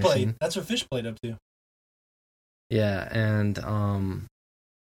where Fish played. Scene. That's where Fish played up to. Yeah, and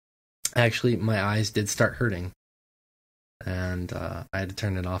actually my eyes did start hurting. And I had to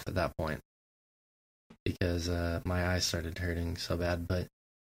turn it off at that point, because my eyes started hurting so bad. But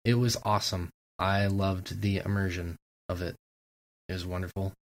it was awesome. I loved the immersion of it. It was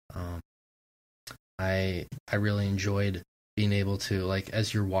wonderful. I really enjoyed being able to, like,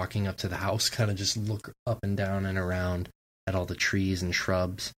 as you're walking up to the house, kind of just look up and down and around at all the trees and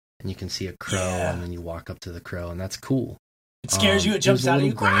shrubs, and you can see a crow, and then you walk up to the crow, and that's cool. It scares you. It jumps out of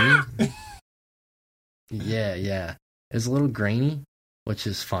you. Grainy. Yeah. It was a little grainy, which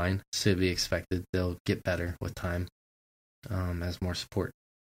is fine. It's to be expected. They'll get better with time, as more support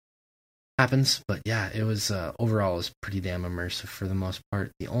happens. But yeah, it was overall it was pretty damn immersive for the most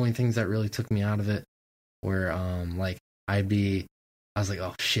part. The only things that really took me out of it were like I was like,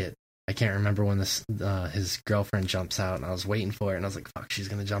 oh shit, I can't remember when his girlfriend jumps out, and I was waiting for it, and I was like, fuck, she's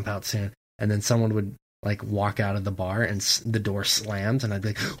gonna jump out soon. And then someone would like walk out of the bar and the door slams, and I'd be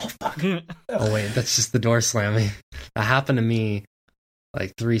like, oh fuck. Oh wait, that's just the door slamming. That happened to me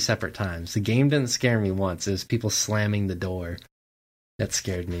like 3 separate times. The game didn't scare me once. It was people slamming the door that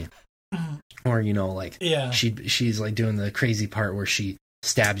scared me. Or, like, she's like doing the crazy part where she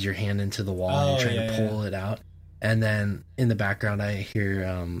stabs your hand into the wall and you're trying to pull it out. And then in the background, I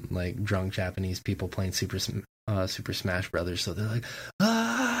hear like drunk Japanese people playing Super Smash Brothers. So they're like,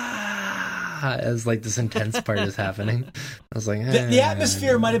 ah. as like this intense part is happening. I was like, the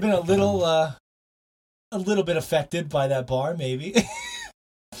atmosphere might have been a little bit affected by that bar, maybe.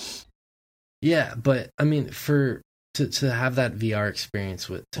 Yeah, but I mean, to have that VR experience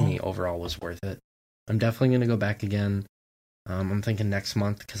to me overall was worth it. I'm definitely going to go back again. I'm thinking next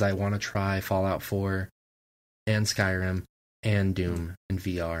month because I want to try Fallout 4 and Skyrim and Doom in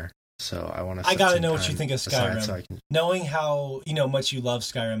VR. So I want to. I gotta know what you think of Skyrim. So knowing how much you love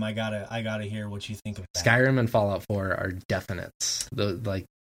Skyrim, I gotta hear what you think of that. Skyrim and Fallout 4 are definites.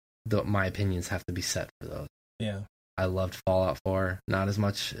 My opinions have to be set for those. Yeah. I loved Fallout 4, not as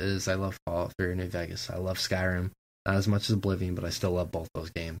much as I love Fallout 3 or New Vegas. I love Skyrim, not as much as Oblivion, but I still love both those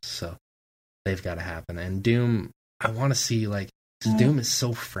games. So they've got to happen. And Doom, I want to see Doom is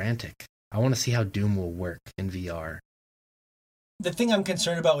so frantic. I want to see how Doom will work in VR. The thing I'm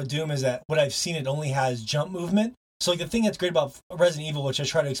concerned about with Doom is that what I've seen, it only has jump movement. So the thing that's great about Resident Evil, which I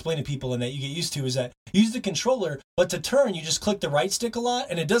try to explain to people and that you get used to, is that you use the controller, but to turn, you just click the right stick a lot,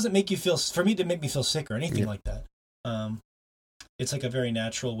 and it doesn't make you feel, for me, to make me feel sick or anything like that. It's like a very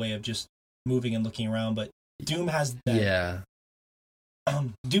natural way of just moving and looking around, but Doom has that. Yeah.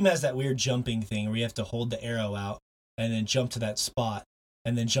 Doom has that weird jumping thing where you have to hold the arrow out and then jump to that spot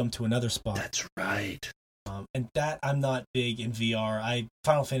and then jump to another spot. That's right. And that I'm not big in VR.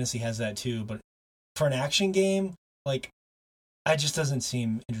 Final Fantasy has that too, but for an action game, it just doesn't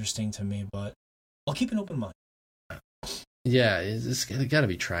seem interesting to me. But I'll keep an open mind. Yeah, it's got to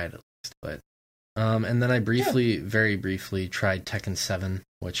be tried at least. But and then I very briefly tried Tekken 7,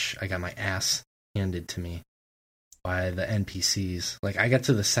 which I got my ass handed to me by the NPCs. I got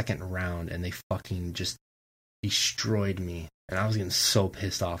to the second round and they fucking just destroyed me, and I was getting so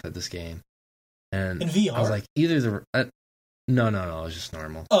pissed off at this game. And in VR, I was like, either the no, it was just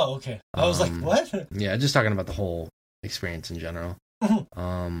normal. Oh, okay. I was like, what? Yeah, just talking about the whole experience in general.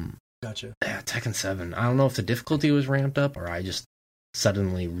 Gotcha. Yeah, Tekken 7. I don't know if the difficulty was ramped up or I just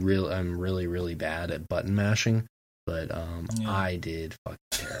suddenly I'm really, really bad at button mashing, but I did fucking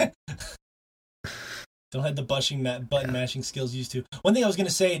terrible. Don't have the button mashing skills used to. One thing I was going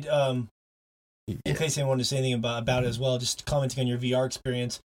to say, in case anyone wanted to say anything about it as well, just commenting on your VR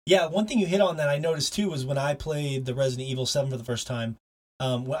experience. Yeah, one thing you hit on that I noticed too was when I played the Resident Evil 7 for the first time,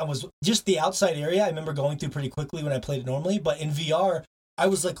 when I was just the outside area, I remember going through pretty quickly when I played it normally, but in VR, I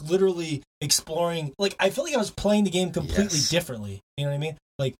was literally exploring, I felt like I was playing the game completely differently. You know what I mean?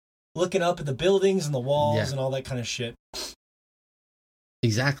 Looking up at the buildings and the walls and all that kind of shit.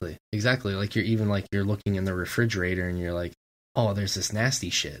 Exactly. You're even you're looking in the refrigerator and you're like, oh, there's this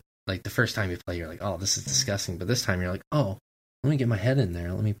nasty shit. The first time you play, you're like, oh, this is disgusting. But this time you're like, oh, let me get my head in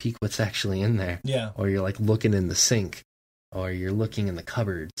there. Let me peek what's actually in there. Yeah. Or you're looking in the sink, or you're looking in the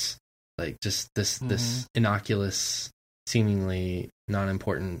cupboards. Just this innocuous, seemingly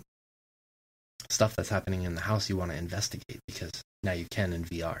non-important stuff that's happening in the house you want to investigate because now you can in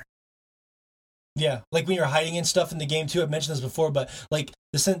VR. Yeah, when you're hiding in stuff in the game too. I've mentioned this before, but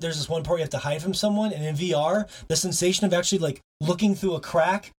there's this one part you have to hide from someone, and in VR, the sensation of actually looking through a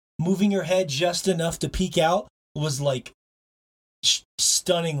crack, moving your head just enough to peek out was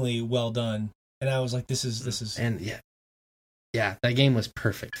stunningly well done. And I was like, this is and yeah, that game was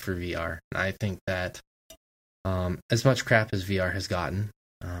perfect for VR. And I think that as much crap as VR has gotten,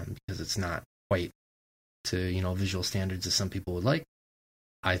 because it's not quite to visual standards as some people would like,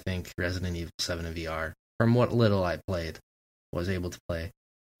 I think Resident Evil 7 in VR, from what little I was able to play,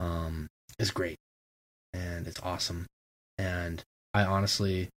 is great. And it's awesome. And I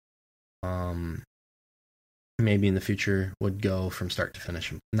honestly, maybe in the future would go from start to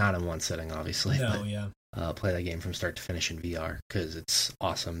finish, not in one sitting, obviously. Play that game from start to finish in VR, because it's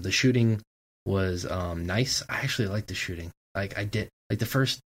awesome. The shooting was nice. I actually liked the shooting. I did. The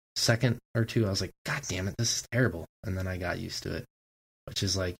first second or two, I was like, God damn it, this is terrible. And then I got used to it. Which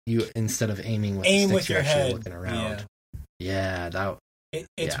is you, instead of aiming with the sticks, you're actually head. Looking around. Yeah,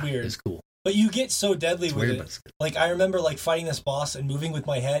 it's weird. It's cool. But you get so deadly with it. I remember fighting this boss and moving with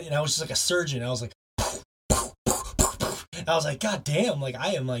my head, and I was just like a surgeon. I was like, I was like, God damn,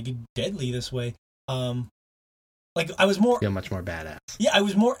 I am deadly this way. I was more. Feel much more badass. Yeah,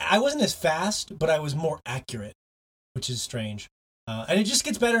 I wasn't as fast, but I was more accurate, which is strange. And it just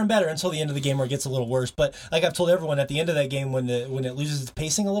gets better and better until the end of the game where it gets a little worse. But I've told everyone, at the end of that game, when it loses its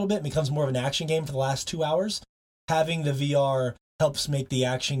pacing a little bit and becomes more of an action game for the last 2 hours, having the VR helps make the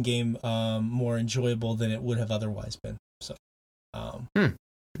action game more enjoyable than it would have otherwise been. So,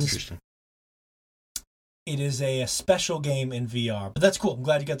 interesting. It is a special game in VR, but that's cool. I'm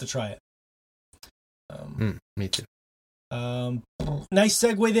glad you got to try it. Me too. Nice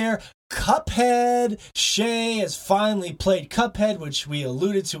segue there. Cuphead. Shay has finally played Cuphead, which we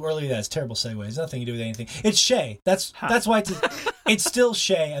alluded to earlier. That's terrible segue. It's nothing to do with anything. It's Shay. That's why it's still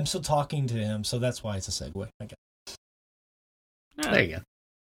Shay. I'm still talking to him, so that's why it's a segue. Okay. There you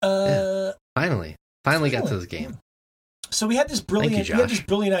go. Finally got to this game. So we had this brilliant, Josh.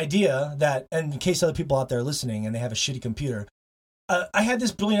 Idea that, and in case other people out there are listening and they have a shitty computer, I had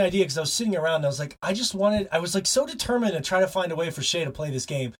this brilliant idea because I was sitting around and I was like, I was like so determined to try to find a way for Shay to play this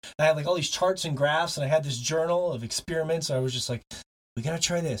game. I had like all these charts and graphs, and I had this journal of experiments. So I was just like, we gotta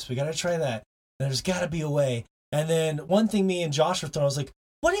try this, we gotta try that. There's gotta be a way. And then one thing me and Josh were throwing, I was like,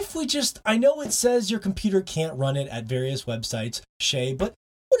 what if we just, I know it says your computer can't run it at various websites, Shay, but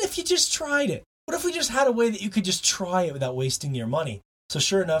what if you just tried it? What if we just had a way that you could just try it without wasting your money? So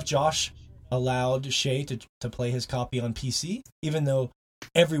sure enough, Josh allowed Shay to play his copy on PC, even though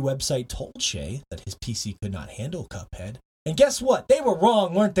every website told Shay that his PC could not handle Cuphead. And guess what? They were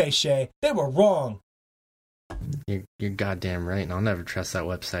wrong, weren't they, Shay? They were wrong. You're goddamn right, and I'll never trust that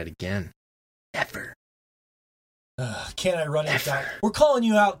website again. Ever. Can I run it? We're calling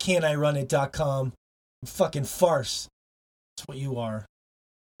you out, canironit.com. Fucking farce. That's what you are.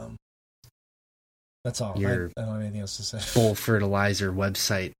 That's all. I don't have anything else to say. Bull fertilizer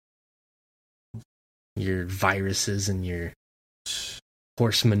website. Your viruses and your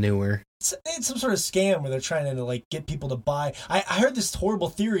horse manure. It's some sort of scam where they're trying to like get people to buy. I heard this horrible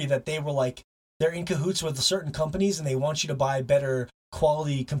theory that they were like, they're in cahoots with certain companies and they want you to buy better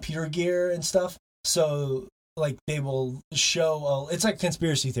quality computer gear and stuff. So like they will show, it's like a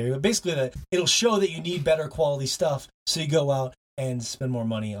conspiracy theory, but basically that it'll show that you need better quality stuff. So you go out and spend more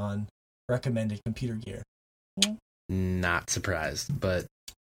money on recommended computer gear. Not surprised, but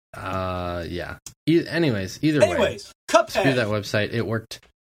yeah. Anyways, either way, Cuphead. Screw that website. It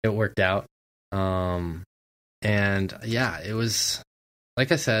worked out. And yeah, it was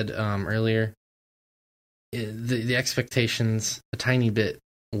like I said earlier. The expectations a tiny bit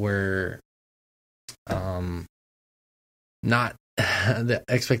were not the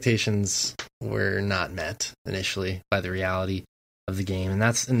expectations were not met initially by the reality of the game, and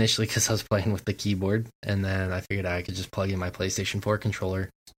that's initially because I was playing with the keyboard, and then I figured I could just plug in my PlayStation 4 controller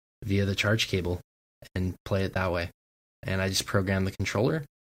via the charge cable and play it that way. And I just programmed the controller.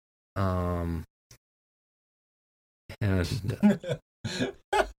 And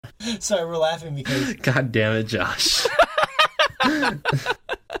sorry, we're laughing because God damn it, Josh.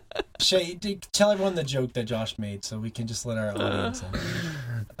 Shay, tell everyone the joke that Josh made so we can just let our audience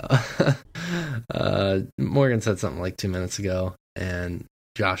in. Morgan said something like 2 minutes ago, and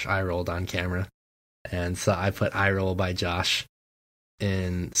Josh eye rolled on camera, and so I put eye roll by Josh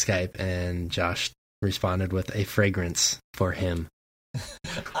in Skype, and Josh responded with a fragrance for him.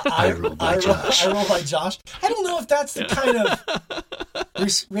 Eye roll by Josh. Eye roll by Josh. I don't know if that's the kind of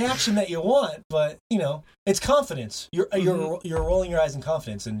reaction that you want, but you know, it's confidence. You're rolling your eyes in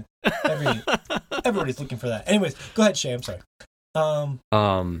confidence, and everybody's looking for that. Anyways, go ahead, Shay. I'm sorry.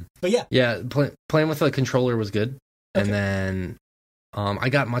 But yeah, playing with a controller was good, okay. And then I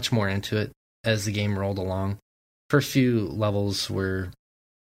got much more into it as the game rolled along. First few levels were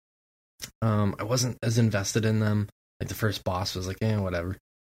I wasn't as invested in them. Like the first boss was like, whatever.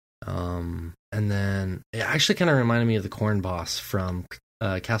 And then it actually kind of reminded me of the corn boss from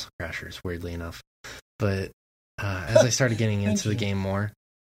Castle Crashers, weirdly enough. But as I started getting into the game more,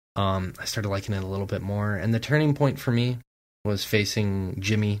 I started liking it a little bit more. And the turning point for me was facing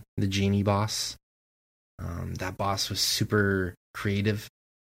Jimmy, the genie boss. That boss was super creative.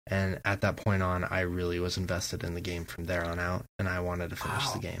 And at that point on, I really was invested in the game from there on out. And I wanted to finish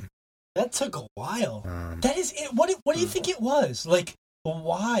the game. That took a while. That is it. What do you think it was? Like,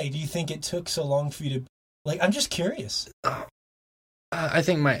 why do you think it took so long for you to... Like, I'm just curious. I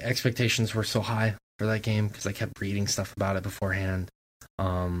think my expectations were so high for that game because I kept reading stuff about it beforehand.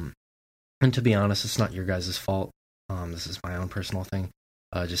 And to be honest, it's not your guys' fault. This is my own personal thing.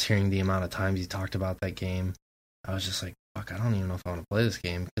 Just hearing the amount of times you talked about that game, I was just like, fuck, I don't even know if I want to play this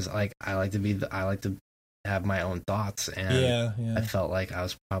game because like I like to have my own thoughts, and I felt like I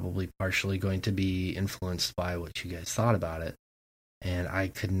was probably partially going to be influenced by what you guys thought about it, and I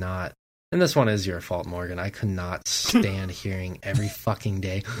could not. And this one is your fault, Morgan. I could not stand hearing every fucking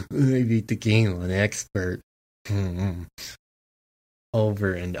day, I beat the game on expert,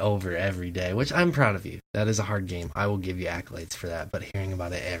 over and over every day, which I'm proud of you. That is a hard game. I will give you accolades for that, but hearing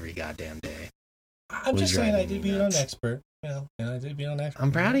about it every goddamn day. I'm just saying I did beat it on expert. I did beat it on expert.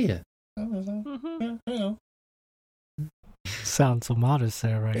 I'm proud of you. You know. Sounds so modest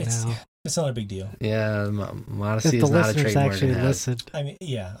there now. It's not a big deal. Yeah, modesty If is the not a listeners trademark. actually it has. listened. I mean,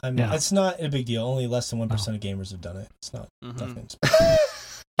 yeah. Yeah. It's not a big deal. Only less than 1% of gamers have done it. It's not nothing.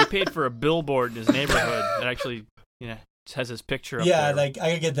 He paid for a billboard in his neighborhood that actually, has his picture up there. Like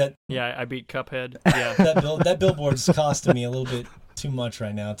I could get that. Yeah, I beat Cuphead. Yeah. that billboard's costing me a little bit too much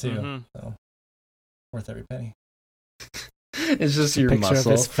right now too. Mhm. So worth every penny. It's just your Picture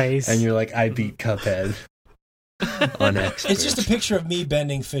muscle, of his face. and you're like, I beat Cuphead on X. It's just a picture of me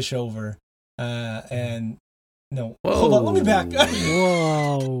bending fish over, and no. Whoa. Hold on, let me back.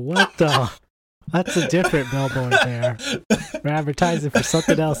 Whoa, what the? That's a different billboard there. We're advertising for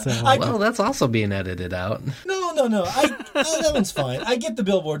something else. Well, that's also being edited out. No. That one's fine. I get the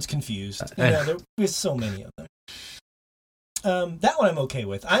billboards confused. There's so many of them. That one I'm okay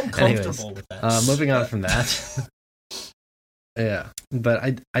with. I'm comfortable with that. Moving on from that. Yeah,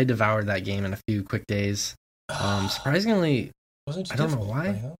 but I devoured that game in a few quick days. Surprisingly, I don't know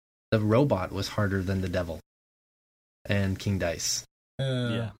why. Huh? The robot was harder than the devil and King Dice.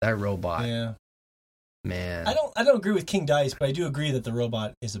 Yeah. That robot, Yeah. man. I don't agree with King Dice, but I do agree that the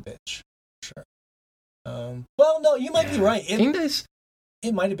robot is a bitch. Sure. Well, no, you might be right. King Dice.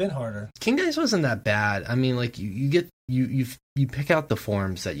 It might have been harder. King Dice wasn't that bad. I mean, like you pick out the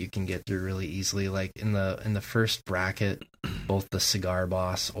forms that you can get through really easily. Like in the first bracket, both the cigar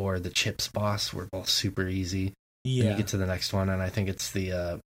boss or the chips boss were both super easy. Yeah. And you get to the next one, and I think it's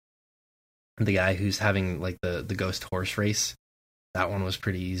the guy who's having like the ghost horse race. That one was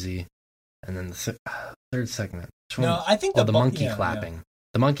pretty easy. And then the third segment. No, I think the monkey clapping. Yeah.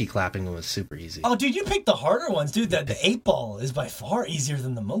 The monkey clapping was super easy. Oh, dude, you picked the harder ones, dude. The 8-ball is by far easier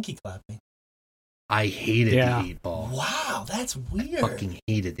than the monkey clapping. I hated the 8-ball. Wow, that's weird. Fucking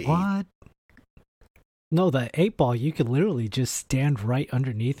hated the 8. What? No, the 8-ball, you could literally just stand right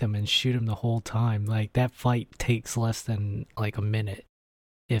underneath him and shoot him the whole time. Like, that fight takes less than, like, a minute.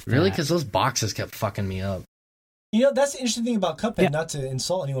 If really? Because those boxes kept fucking me up. That's the interesting thing about Cuphead, not to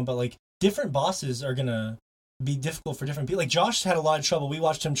insult anyone, but, like, different bosses are going to be difficult for different people. Like, Josh had a lot of trouble. We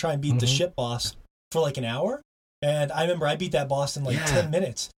watched him try and beat the ship boss for, like, an hour. And I remember I beat that boss in, 10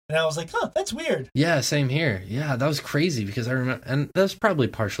 minutes. And I was like, that's weird. Yeah, same here. Yeah, that was crazy because I remember... And that was probably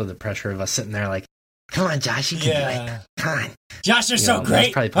partially the pressure of us sitting there like, come on, Josh, you can do it. Come on. Josh, you're so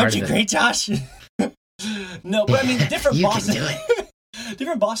great. Aren't you great, Josh? No, but I mean, different bosses... Can do it.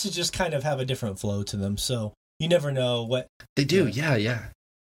 Different bosses just kind of have a different flow to them, so you never know what... They do, yeah.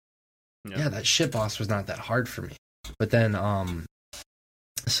 Yeah, that shit boss was not that hard for me. But then,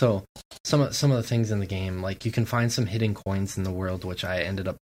 so some of the things in the game, like you can find some hidden coins in the world, which I ended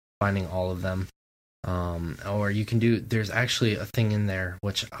up finding all of them. Or you can there's actually a thing in there,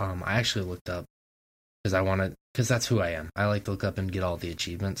 which I actually looked up because that's who I am. I like to look up and get all the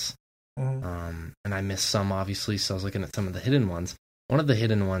achievements. Mm-hmm. And I missed some, obviously, so I was looking at some of the hidden ones. One of the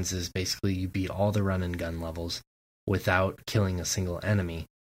hidden ones is basically you beat all the run and gun levels without killing a single enemy.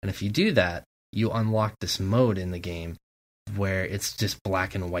 And if you do that, you unlock this mode in the game where it's just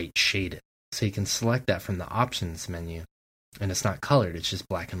black and white shaded. So you can select that from the options menu. And it's not colored, it's just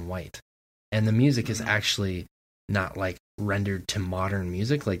black and white. And the music is actually not like rendered to modern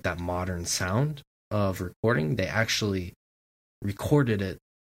music, like that modern sound of recording. They actually recorded it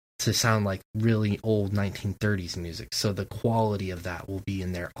to sound like really old 1930s music. So the quality of that will be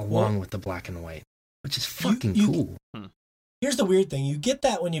in there along with the black and white, which is fucking cool. Here's the weird thing. You get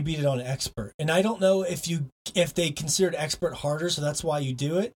that when you beat it on expert. And I don't know if they considered expert harder, so that's why you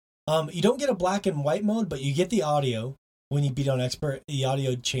do it. You don't get a black and white mode, but you get the audio when you beat on expert, the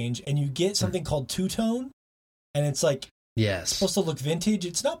audio change, and you get something called two-tone, and it's like supposed to look vintage.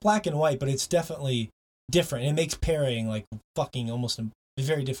 It's not black and white, but it's definitely different. It makes parrying like fucking almost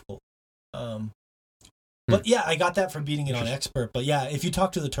very difficult. But yeah, I got that for beating it on expert. But yeah, if you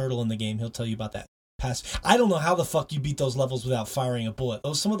talk to the turtle in the game, he'll tell you about that pass. I don't know how the fuck you beat those levels without firing a bullet.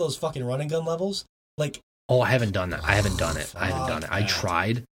 Some of those fucking run and gun levels, like... Oh, I haven't done that. I haven't done it.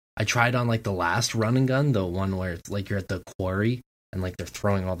 I tried on like the last run and gun, the one where it's like you're at the quarry and like they're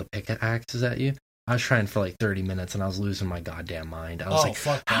throwing all the pickaxes at you. I was trying for like 30 minutes and I was losing my goddamn mind. I was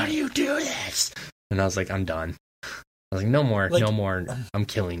like, how do you do this? And I was like, I'm done. I was like, no more. I'm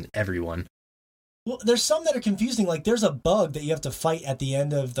killing everyone. Well, there's some that are confusing. Like, there's a bug that you have to fight at the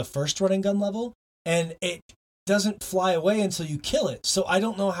end of the first run and gun level, and it doesn't fly away until you kill it. So I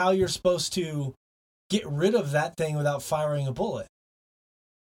don't know how you're supposed to get rid of that thing without firing a bullet.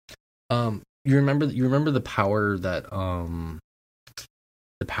 You remember the power that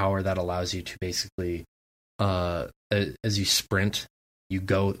allows you to basically, as you sprint, you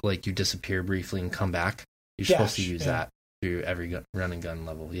go, like, you disappear briefly and come back. You're supposed to use that. through every run and gun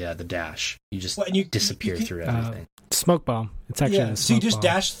level. Yeah, the dash. You just Well, and you disappear can- through everything. Smoke bomb. It's actually a so you smoke just bomb.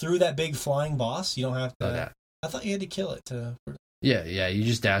 dash through that big flying boss. You don't have to. So that. I thought you had to kill it to. Yeah, you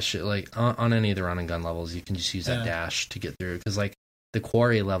just dash it. Like, on any of the run and gun levels, you can just use that dash to get through. Because, like, the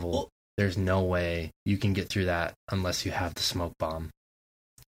quarry level, there's no way you can get through that unless you have the smoke bomb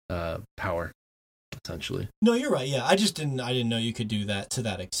power, essentially. No, you're right. Yeah, I didn't know you could do that to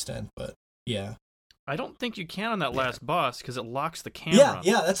that extent. But yeah, I don't think you can on that last boss because it locks the camera.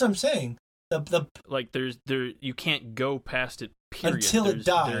 yeah, that's what I'm saying. The Like you can't go past it. Period. Until it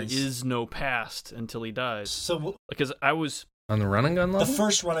dies. There is no past until he dies. So because I was on the run and gun level, the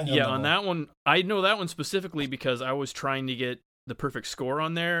first run and gun. Yeah, level. on that one, I know that one specifically because I was trying to get the perfect score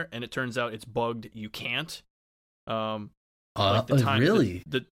on there, and it turns out it's bugged. You can't. Like the time, really?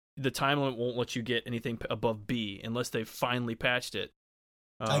 The time limit won't let you get anything above B unless they've finally patched it.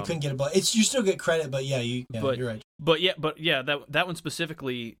 I couldn't get above. You still get credit, but you're right. But yeah, that one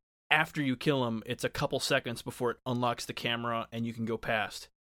specifically. After you kill him, it's a couple seconds before it unlocks the camera and you can go past.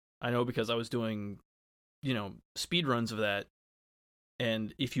 I know because I was doing, speed runs of that.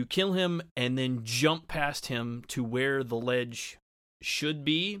 And if you kill him and then jump past him to where the ledge should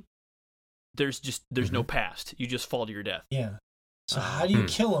be, there's no past. You just fall to your death. Yeah. So how do you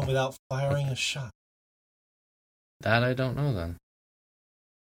kill him without firing a shot? That I don't know then.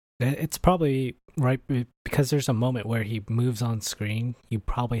 It's probably right because there's a moment where he moves on screen. You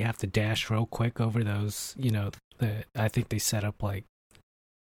probably have to dash real quick over those. I think they set up like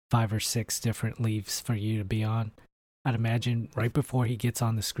 5 or 6 different leaves for you to be on. I'd imagine right before he gets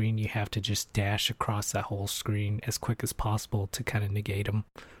on the screen, you have to just dash across that whole screen as quick as possible to kind of negate him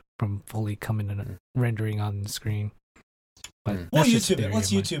from fully coming and rendering on the screen. But we'll that's just YouTube it. theory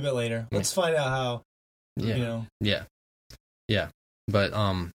Let's of mine. YouTube it later. Let's find out how. Yeah. Yeah. But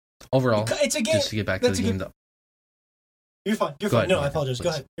overall, it's a game. Just to get back to the game, though. You're fine. You're fine. No, I apologize. Please. Go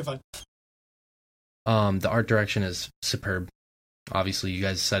ahead. You're fine. The art direction is superb. Obviously, you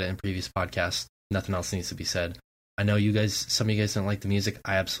guys said it in previous podcasts. Nothing else needs to be said. I know some of you guys didn't like the music.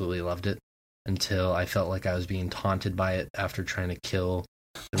 I absolutely loved it until I felt like I was being taunted by it after trying to kill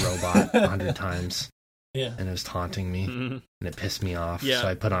the robot 100 times. Yeah. And it was taunting me, and it pissed me off. Yeah. So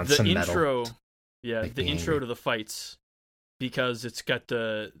I put on the some intro, metal. Yeah, Make the me intro angry. to the fights, because it's got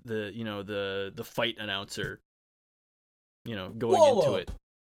the fight announcer, going into it.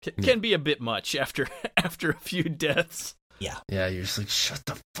 Can be a bit much after a few deaths. Yeah. Yeah, you're just like, shut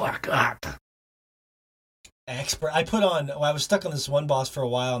the fuck up. Expert. I was stuck on this one boss for a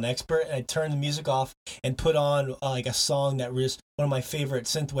while in Expert, and I turned the music off and put on like a song that was one of my favorite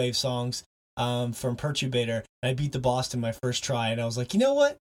synthwave songs from Perturbator, and I beat the boss in my first try, and I was like, you know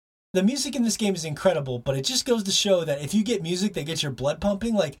what? The music in this game is incredible, but it just goes to show that if you get music that gets your blood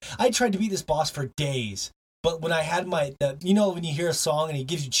pumping, like, I tried to beat this boss for days, but when I had when you hear a song and it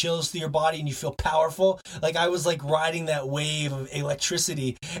gives you chills through your body and you feel powerful, like, I was, like, riding that wave of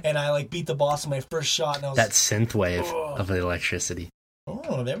electricity, and I, like, beat the boss in my first shot, and I was... That synth wave of electricity.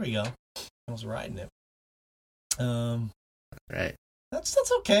 Oh, there we go. I was riding it. Right.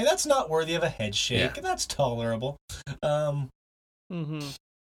 That's okay. That's not worthy of a head shake. Yeah. That's tolerable.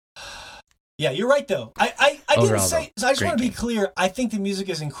 Yeah, you're right though. I didn't say. So I just want to be clear. I think the music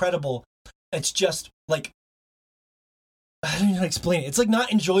is incredible. It's just like, I don't even know how to explain it. It's like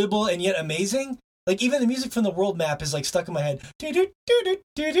not enjoyable and yet amazing. Like, even the music from the world map is like stuck in my head.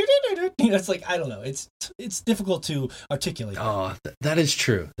 It's like, I don't know. It's difficult to articulate. Oh, that is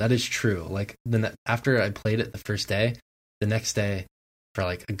true. That is true. Like, after I played it the first day, the next day for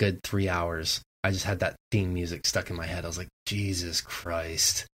like a good 3 hours, I just had that theme music stuck in my head. I was like, Jesus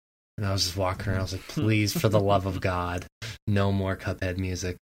Christ. And I was just walking around. I was like, please, for the love of God, no more Cuphead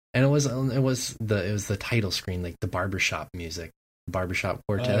music. And it was the title screen, like the barbershop music, barbershop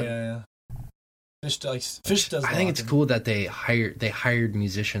quartet. Oh, yeah. Fish does. I think it's cool that they hired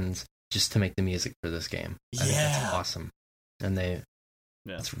musicians just to make the music for this game. I think that's awesome, and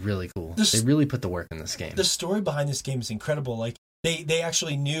it's really cool. They really put the work in this game. The story behind this game is incredible. Like, they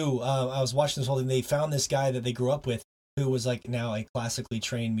actually knew. I was watching this whole thing. They found this guy that they grew up with, who was like now a classically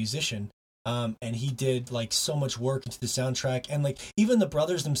trained musician. And he did like so much work into the soundtrack, and like even the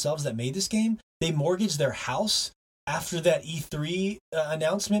brothers themselves that made this game, they mortgaged their house after that E3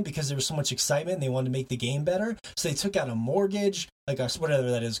 announcement because there was so much excitement and they wanted to make the game better. So they took out a mortgage, like whatever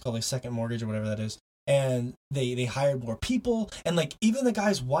that is called, like second mortgage or whatever that is. And they hired more people. And like even the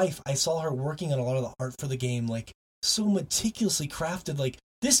guy's wife, I saw her working on a lot of the art for the game, like so meticulously crafted. Like,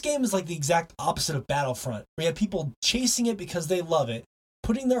 this game is like the exact opposite of Battlefront, where you have people chasing it because they love it,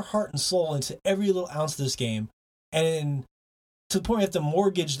 putting their heart and soul into every little ounce of this game, and to the point where you have to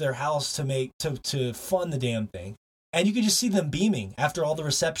mortgage their house to fund the damn thing. and you could just see them beaming after all the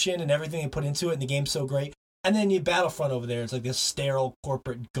reception and everything they put into it, and the game's so great. And then you Battlefront over there, it's like this sterile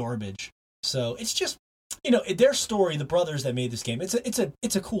corporate garbage. So it's just, their story, the brothers that made this game, it's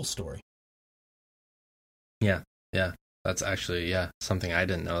a cool story. Yeah. That's actually, something I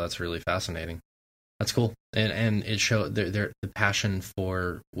didn't know. That's really fascinating. That's cool. And it showed the passion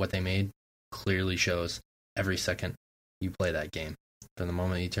for what they made clearly shows every second you play that game. From the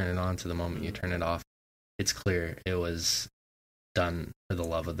moment you turn it on to the moment you turn it off, it's clear it was done for the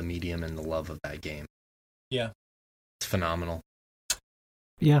love of the medium and the love of that game. Yeah. It's phenomenal.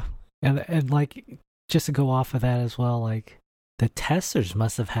 Yeah. And like, just to go off of that as well, like, the testers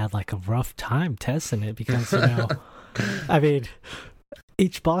must have had like a rough time testing it because, I mean,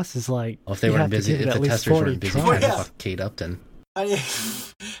 each boss is like, well, if they weren't busy, if the testers weren't busy trying to fuck Kate Upton.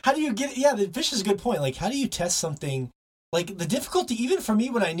 How do you get it? Yeah, Fish is a good point. Like, how do you test something? Like, the difficulty, even for me,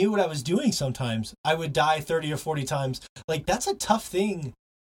 when I knew what I was doing sometimes, I would die 30 or 40 times. Like, that's a tough thing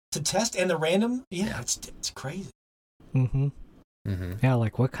to test. And the random, it's crazy. Mm-hmm. Yeah,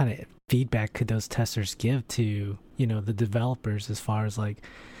 like, what kind of feedback could those testers give to, the developers as far as, like,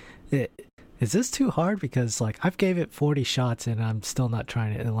 is this too hard? Because, like, I've gave it 40 shots and I'm still not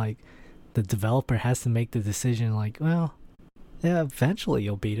trying it. And, like, the developer has to make the decision, like, well, yeah, eventually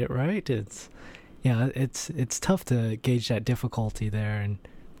you'll beat it, right? It's tough to gauge that difficulty there. And,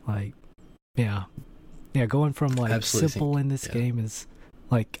 like, going from, like, simple in this game is,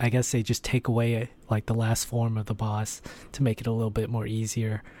 like, I guess they just take away, like, the last form of the boss to make it a little bit more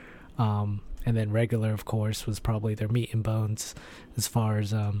easier. And then regular, of course, was probably their meat and bones as far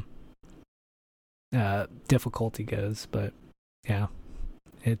as difficulty goes. But yeah,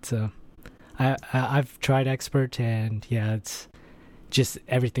 it's I've tried expert, and it's just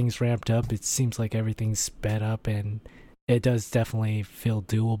everything's ramped up. It seems like everything's sped up, and it does definitely feel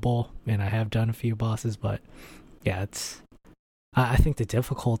doable. And I have done a few bosses, but yeah, I think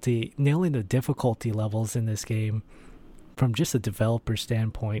nailing the difficulty levels in this game from just a developer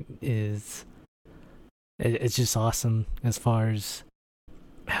standpoint it's just awesome as far as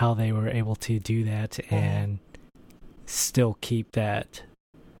how they were able to do that and still keep that,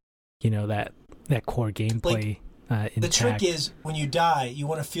 that core gameplay intact. The trick is, when you die, you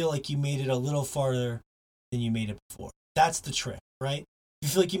want to feel like you made it a little farther than you made it before. That's the trick, right? You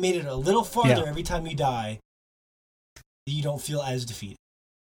feel like you made it a little farther every time you die, you don't feel as defeated.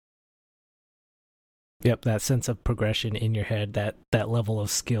 Yep, that sense of progression in your head, that level of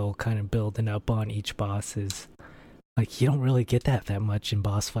skill kind of building up on each boss is, like, you don't really get that much in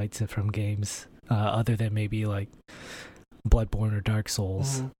boss fights from games, other than maybe, like, Bloodborne or Dark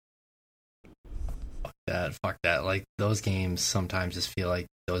Souls. Fuck that. Like, those games sometimes just feel like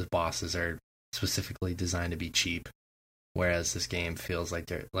those bosses are specifically designed to be cheap, whereas this game feels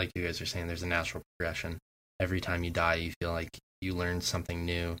like like you guys are saying, there's a natural progression. Every time you die, you feel like you learned something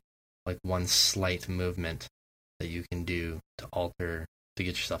new, like one slight movement that you can do to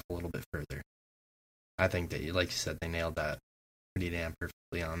get yourself a little bit further. I think that, like you said, they nailed that pretty damn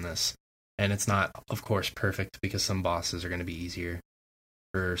perfectly on this. And it's not, of course, perfect, because some bosses are going to be easier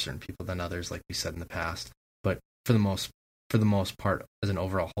for certain people than others, like we said in the past. But for the most part, as an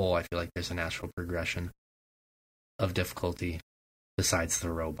overall whole, I feel like there's a natural progression of difficulty. Besides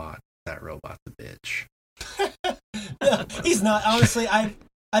the robot, that robot's a bitch. No, he's not. Honestly, I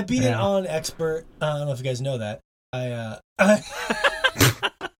beat it on expert. I don't know if you guys know that. I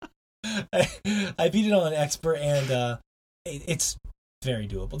beat it on expert, and it's very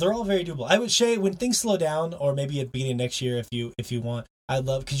doable. They're all very doable. I would say, when things slow down, or maybe at the beginning of next year, if you want, I'd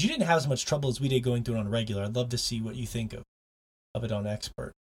love, because you didn't have as much trouble as we did going through it on regular. I'd love to see what you think of it on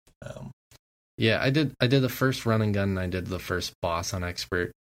expert. Yeah, I did the first run and gun, and I did the first boss on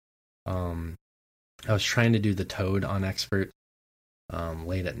expert. I was trying to do the toad on expert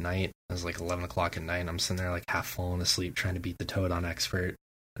late at night. It was like 11 o'clock at night, and I'm sitting there like half falling asleep trying to beat the toad on expert.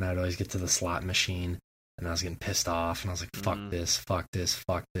 And I'd always get to the slot machine, and I was getting pissed off, and I was like, fuck this, fuck this,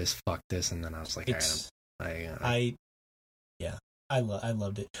 fuck this, fuck this. And then I was like, I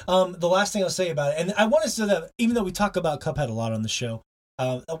loved it. The last thing I'll say about it, and I want us to that, even though we talk about Cuphead a lot on the show,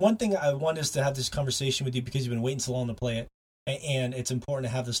 one thing I want us to have this conversation with you, because you've been waiting so long to play it, and it's important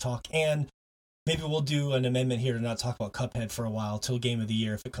to have this talk. And maybe we'll do an amendment here to not talk about Cuphead for a while, till Game of the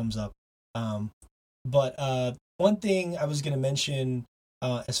Year if it comes up. But one thing I was going to mention,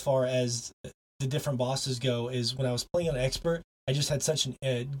 as far as the different bosses go, is when I was playing on expert, I just had such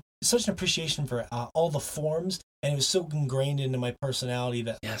an appreciation for all the forms, and it was so ingrained into my personality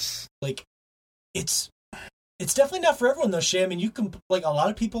that like it's definitely not for everyone though, Shay. I mean, you can, like, a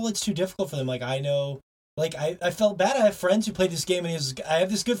lot of people, it's too difficult for them. Like, I know, Like, I felt bad. I have friends who played this game, and I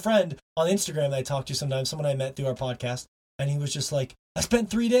have this good friend on Instagram that I talk to sometimes, someone I met through our podcast, and he was just like, I spent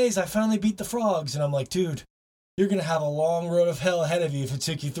 3 days, I finally beat the frogs. And I'm like, dude, you're going to have a long road of hell ahead of you if it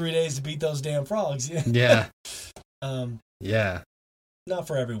took you 3 days to beat those damn frogs. Yeah. Yeah. Not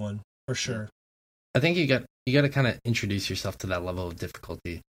for everyone, for sure. I think you got to kind of introduce yourself to that level of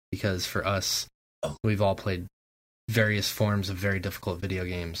difficulty, because for us, we've all played various forms of very difficult video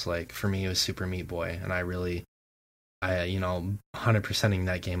games. Like, for me, it was Super Meat Boy, and I 100%ing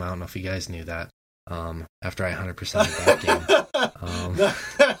that game. I don't know if you guys knew that. After I 100%ed that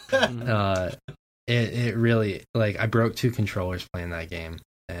game, it really, like, I broke 2 controllers playing that game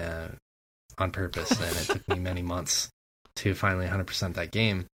on purpose, and it took me many months to finally 100% that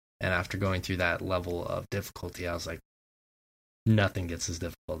game. And after going through that level of difficulty, I was like, nothing gets as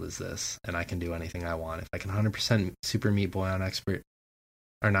difficult as this, and I can do anything I want. If I can 100% Super Meat Boy on expert,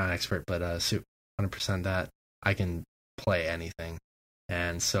 or not expert, but 100% that, I can play anything.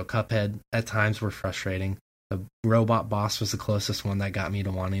 And so Cuphead at times were frustrating. The robot boss was the closest one that got me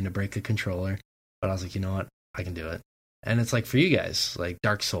to wanting to break a controller, but I was like, you know what, I can do it. And it's like for you guys, like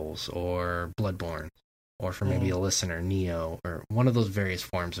Dark Souls or Bloodborne, or for maybe a listener, Neo, or one of those various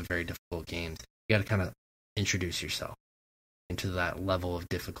forms of very difficult games, you got to kind of introduce yourself into that level of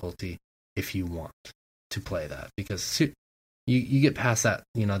difficulty if you want to play that, because you get past that,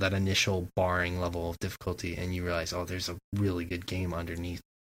 that initial barring level of difficulty, and you realize, oh, there's a really good game underneath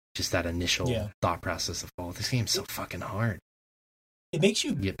just that initial thought process of, oh, this game's so fucking hard. It makes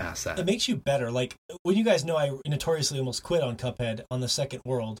you get past that. It makes you better. Like, when you guys know, I notoriously almost quit on Cuphead on the second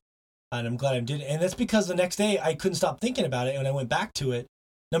world, and I'm glad I did. And that's because the next day I couldn't stop thinking about it, and I went back to it.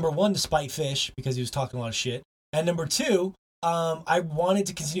 Number one, to spite Fish, because he was talking a lot of shit. And number two, I wanted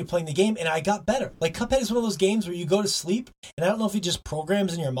to continue playing the game, and I got better. Like, Cuphead is one of those games where you go to sleep, and I don't know if it just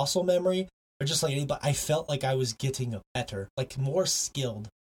programs in your muscle memory, or just like but I felt like I was getting better, like more skilled.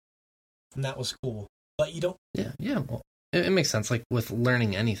 And that was cool. But you don't... Yeah, well, it makes sense. Like, with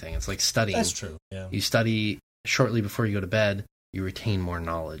learning anything, it's like studying. That's true, yeah. You study shortly before you go to bed, you retain more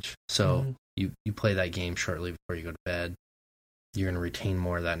knowledge. So you play that game shortly before you go to bed, you're going to retain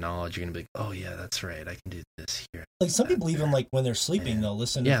more of that knowledge. You're going to be like, oh yeah, that's right, I can do this here. Like, some people even, like, when they're sleeping, they'll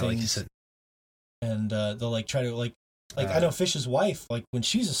listen to things. Like you said. And they'll, like, try to, like I know Fish's wife, like, when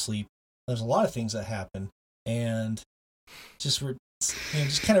she's asleep, there's a lot of things that happen. And just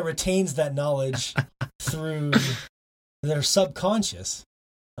kind of retains that knowledge through their subconscious,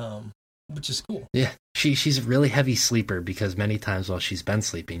 which is cool. Yeah, she's a really heavy sleeper, because many times while she's been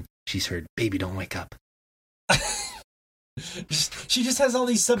sleeping, she's heard, baby, don't wake up. She just has all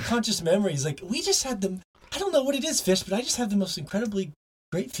these subconscious memories. Like, we just had them. I don't know what it is, Fish, but I just have the most incredibly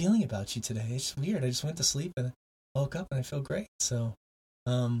great feeling about you today. It's weird. I just went to sleep and I woke up and I feel great. So,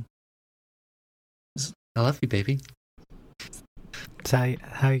 I love you, baby. It's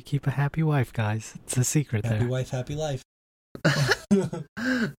how you keep a happy wife, guys. It's a secret there. Happy wife, happy life.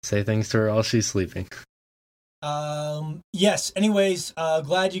 Say things to her while she's sleeping. Yes. Anyways,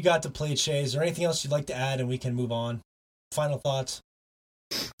 glad you got to play it, Shay. Is there anything else you'd like to add, and we can move on? Final thoughts?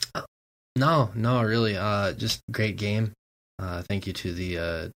 No, really. Just great game. Thank you to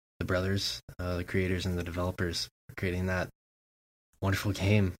the brothers, the creators and the developers, for creating that wonderful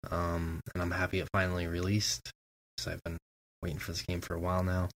game. And I'm happy it finally released, because I've been waiting for this game for a while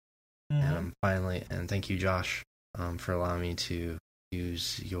now. And and thank you, Josh, for allowing me to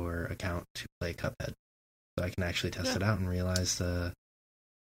use your account to play Cuphead, so I can actually test it out and realize that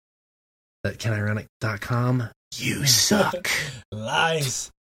canironic.com, you suck. Lies.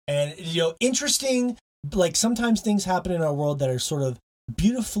 And, interesting, like, sometimes things happen in our world that are sort of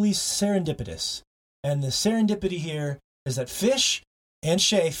beautifully serendipitous. And the serendipity here is that Fish and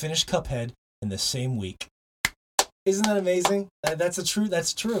Shay finished Cuphead in the same week. Isn't that amazing? That's true.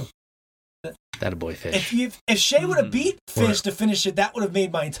 That a boy, Fish. If Shay would have beat Fish to finish it, that would have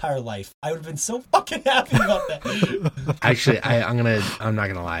made my entire life. I would have been so fucking happy about that. Actually, I'm not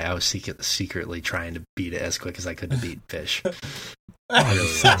gonna lie. I was secretly trying to beat it as quick as I could to beat Fish.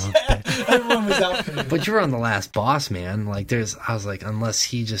 Everyone was out for you. But you were on the last boss, man. Like, I was like, unless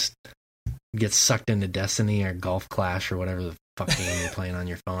he just gets sucked into Destiny or Golf Clash or whatever the fuck game you're playing on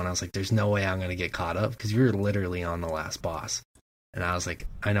your phone, I was like, there's no way I'm gonna get caught up, because you were literally on the last boss. And I was like,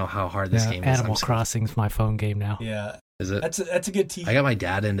 I know how hard this game is. Animal Crossing's my phone game now. Yeah. Is it? That's a good tease. I got my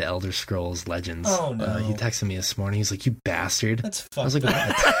dad into Elder Scrolls Legends. Oh, no. He texted me this morning. He's like, you bastard. That's fucked. I was like,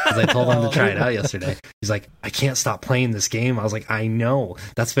 what? Because I told him to try it out yesterday. He's like, I can't stop playing this game. I was like, I know.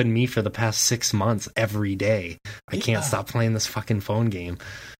 That's been me for the past 6 months every day. I can't stop playing this fucking phone game.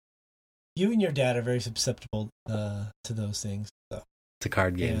 You and your dad are very susceptible to those things. So. To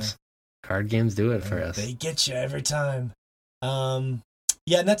card games. Card games do it for us. They get you every time.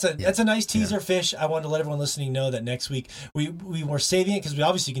 Yeah, and that's a nice teaser, Fish. I wanted to let everyone listening know that next week we were saving it because we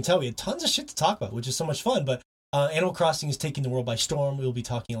obviously, you can tell we had tons of shit to talk about, which is so much fun. But Animal Crossing is taking the world by storm. We will be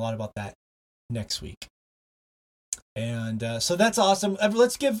talking a lot about that next week. And so that's awesome.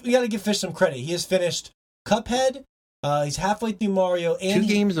 We got to give Fish some credit. He has finished Cuphead. He's halfway through Mario. And 2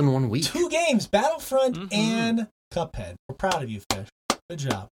 games in 1 week. 2 games, Battlefront and Cuphead. We're proud of you, Fish. Good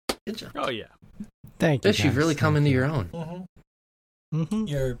job. Good job. Oh, yeah. Thank you, Fish, you've really come into your own.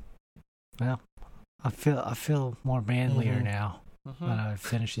 Well, I feel more manlier now Mm-hmm. when I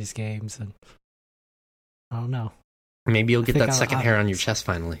finish these games, and I don't know. Maybe you'll get think that second hair on your chest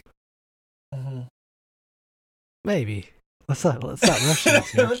finally. Maybe. Let's not rush this here.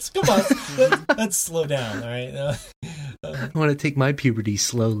 Come on. Let's slow down, all right? I want to take my puberty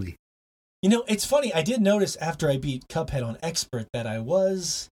slowly. You know, it's funny. I did notice after I beat Cuphead on Expert that I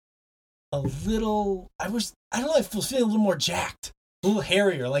was I don't know, I was feeling a little more jacked, a little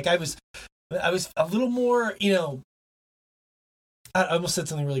hairier. Like I was a little more, you know, I almost said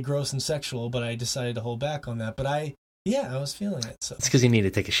something really gross and sexual, but I decided to hold back on that. But I was feeling it. So it's because you need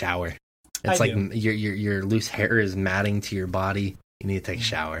to take a shower. It's I like do. your loose hair is matting to your body. You need to take a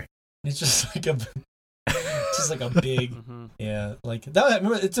shower. It's just like a big, like that. I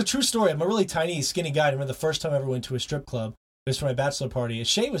remember, it's a true story. I'm a really tiny, skinny guy. I remember the first time I ever went to a strip club. It was for my bachelor party.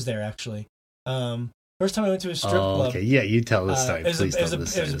 Shay was there actually. First time I went to a strip club. Okay, yeah, you tell this story. Please tell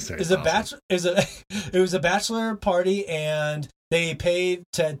this story. It was a bachelor party, and they paid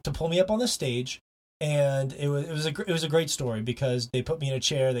to pull me up on the stage. And it was a great story because they put me in a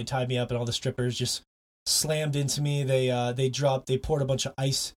chair, they tied me up, and all the strippers just slammed into me. They poured a bunch of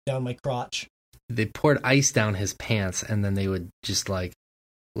ice down my crotch. They poured ice down his pants, and then they would just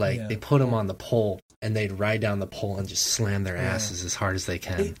they put him on the pole, and they'd ride down the pole and just slam their asses as hard as they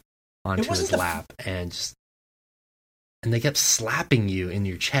can onto his lap, and they kept slapping you in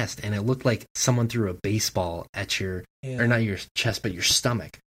your chest, and it looked like someone threw a baseball at or not your chest, but your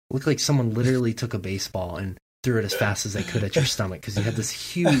stomach. It looked like someone literally took a baseball and threw it as fast as they could at your stomach, because you had this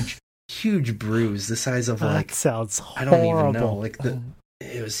huge bruise the size of that sounds horrible. I don't even know,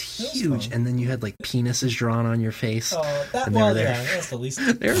 it was huge, and then you had like penises drawn on your face. Oh, that's the least.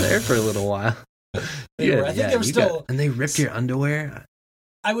 They were there for a little while. I think they were still. And they ripped your underwear.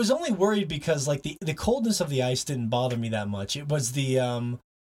 I was only worried because like the coldness of the ice didn't bother me that much. It was the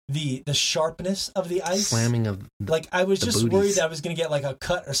sharpness of the ice, slamming of I was just booties. worried that I was going to get like a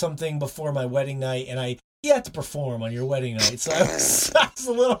cut or something before my wedding night, and you have to perform on your wedding night, so I was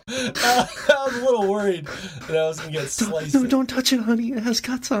a little worried that I was going to get sliced. No, don't touch it, honey. It has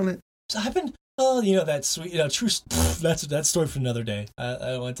cuts on it. So I've been, that sweet, true. That's story for another day. I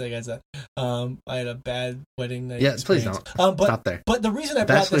don't want to tell you guys that. I had a bad wedding night. Yeah, experience. please don't. Stop there. But the reason I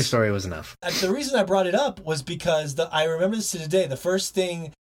brought this story was enough. The reason I brought it up was because I remember this to today. The first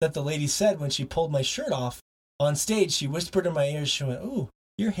thing that the lady said when she pulled my shirt off on stage, she whispered in my ear. She went, "Ooh,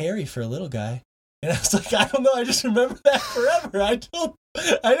 you're hairy for a little guy." And I was like, I don't know. I just remember that forever. I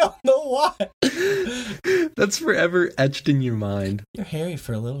don't know why. That's forever etched in your mind. You're hairy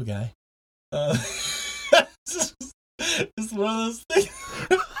for a little guy. It's one of those things.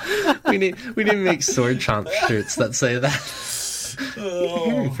 we need to make sword chomp shirts that say that.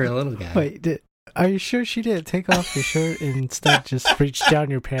 You're hairy for a little guy. Wait, are you sure she didn't take off your shirt and instead just reach down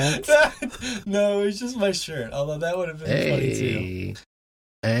your pants? No, it was just my shirt. Although that would have been funny too.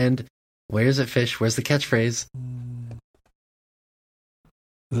 And where's it, Fish? Where's the catchphrase?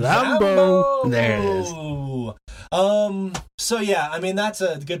 Lambo! There it is. So yeah, I mean, that's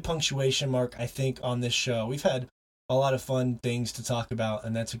a good punctuation mark, I think, on this show. We've had a lot of fun things to talk about,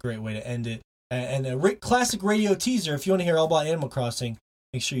 and that's a great way to end it. And a classic radio teaser, if you want to hear all about Animal Crossing,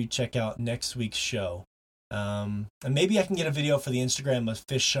 make sure you check out next week's show. And maybe I can get a video for the Instagram of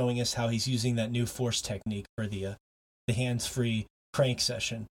Fish showing us how he's using that new force technique for the hands-free crank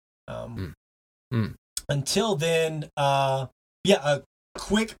session. Until then, a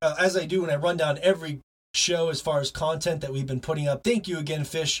quick, as I do when I run down every show as far as content that we've been putting up. Thank you again,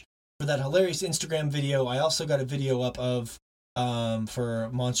 Fish, for that hilarious Instagram video. I also got a video up of for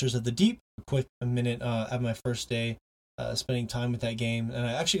Monsters of the Deep. A quick minute of my first day spending time with that game, and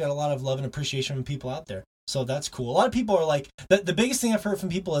I actually got a lot of love and appreciation from people out there. So that's cool. A lot of people are like, the biggest thing I've heard from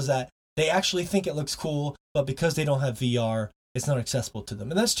people is that they actually think it looks cool, but because they don't have VR, it's not accessible to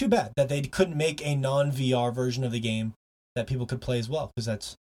them. And that's too bad that they couldn't make a non-VR version of the game that people could play as well, because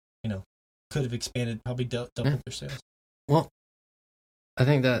that's, could have expanded, probably doubled their sales. Well, I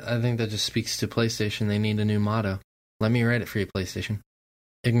think that just speaks to PlayStation. They need a new motto. Let me write it for you, PlayStation.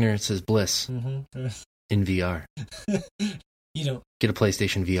 Ignorance is bliss in VR. You don't get a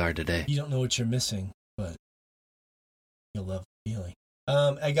PlayStation VR today. You don't know what you're missing, but you'll love the feeling.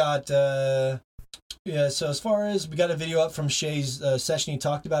 I got yeah. So as far as we got a video up from Shay's session he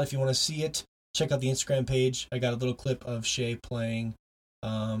talked about. If you want to see it, check out the Instagram page. I got a little clip of Shay playing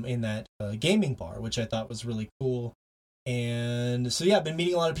in that gaming bar, which I thought was really cool. And so yeah, I've been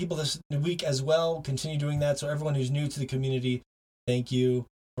meeting a lot of people this week as well. Continue doing that. So everyone who's new to the community, thank you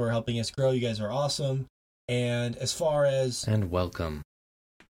for helping us grow. You guys are awesome. And as far as... And welcome.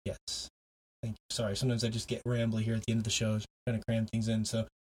 Yes. Thank you. Sorry, sometimes I just get rambly here at the end of the show, trying to cram things in. So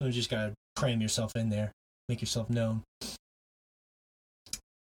you just got to cram yourself in there. Make yourself known.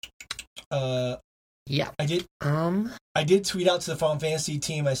 Yeah. I did tweet out to the Final Fantasy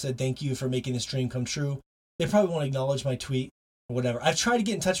team. I said, thank you for making this dream come true. They probably won't acknowledge my tweet or whatever. I've tried to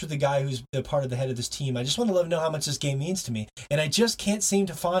get in touch with the guy who's the part of the head of this team. I just want to let him know how much this game means to me. And I just can't seem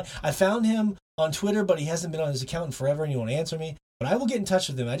to find... I found him on Twitter, but he hasn't been on his account in forever and he won't answer me. But I will get in touch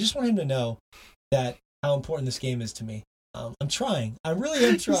with him. I just want him to know that how important this game is to me. I'm trying. I really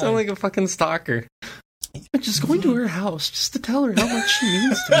am trying. You sound like a fucking stalker. I'm just going to her house just to tell her how much she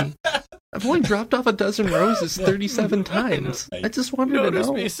means to me. I've only dropped off a dozen roses 37 times. I just wanted to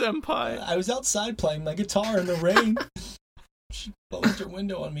know. Me, senpai. I was outside playing my guitar in the rain. She closed her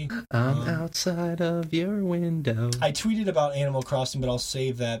window on me. I'm outside of your window. I tweeted about Animal Crossing, but I'll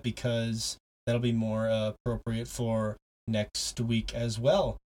save that because that'll be more appropriate for next week as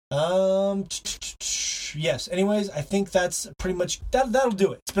well. Yes. Anyways, I think that's pretty much that'll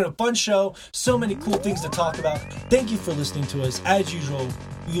do it. It's been a fun show. So many cool things to talk about. Thank you for listening to us. As usual,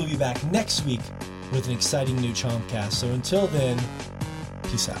 we will be back next week with an exciting new Chompcast. So until then,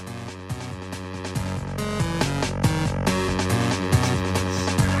 peace out.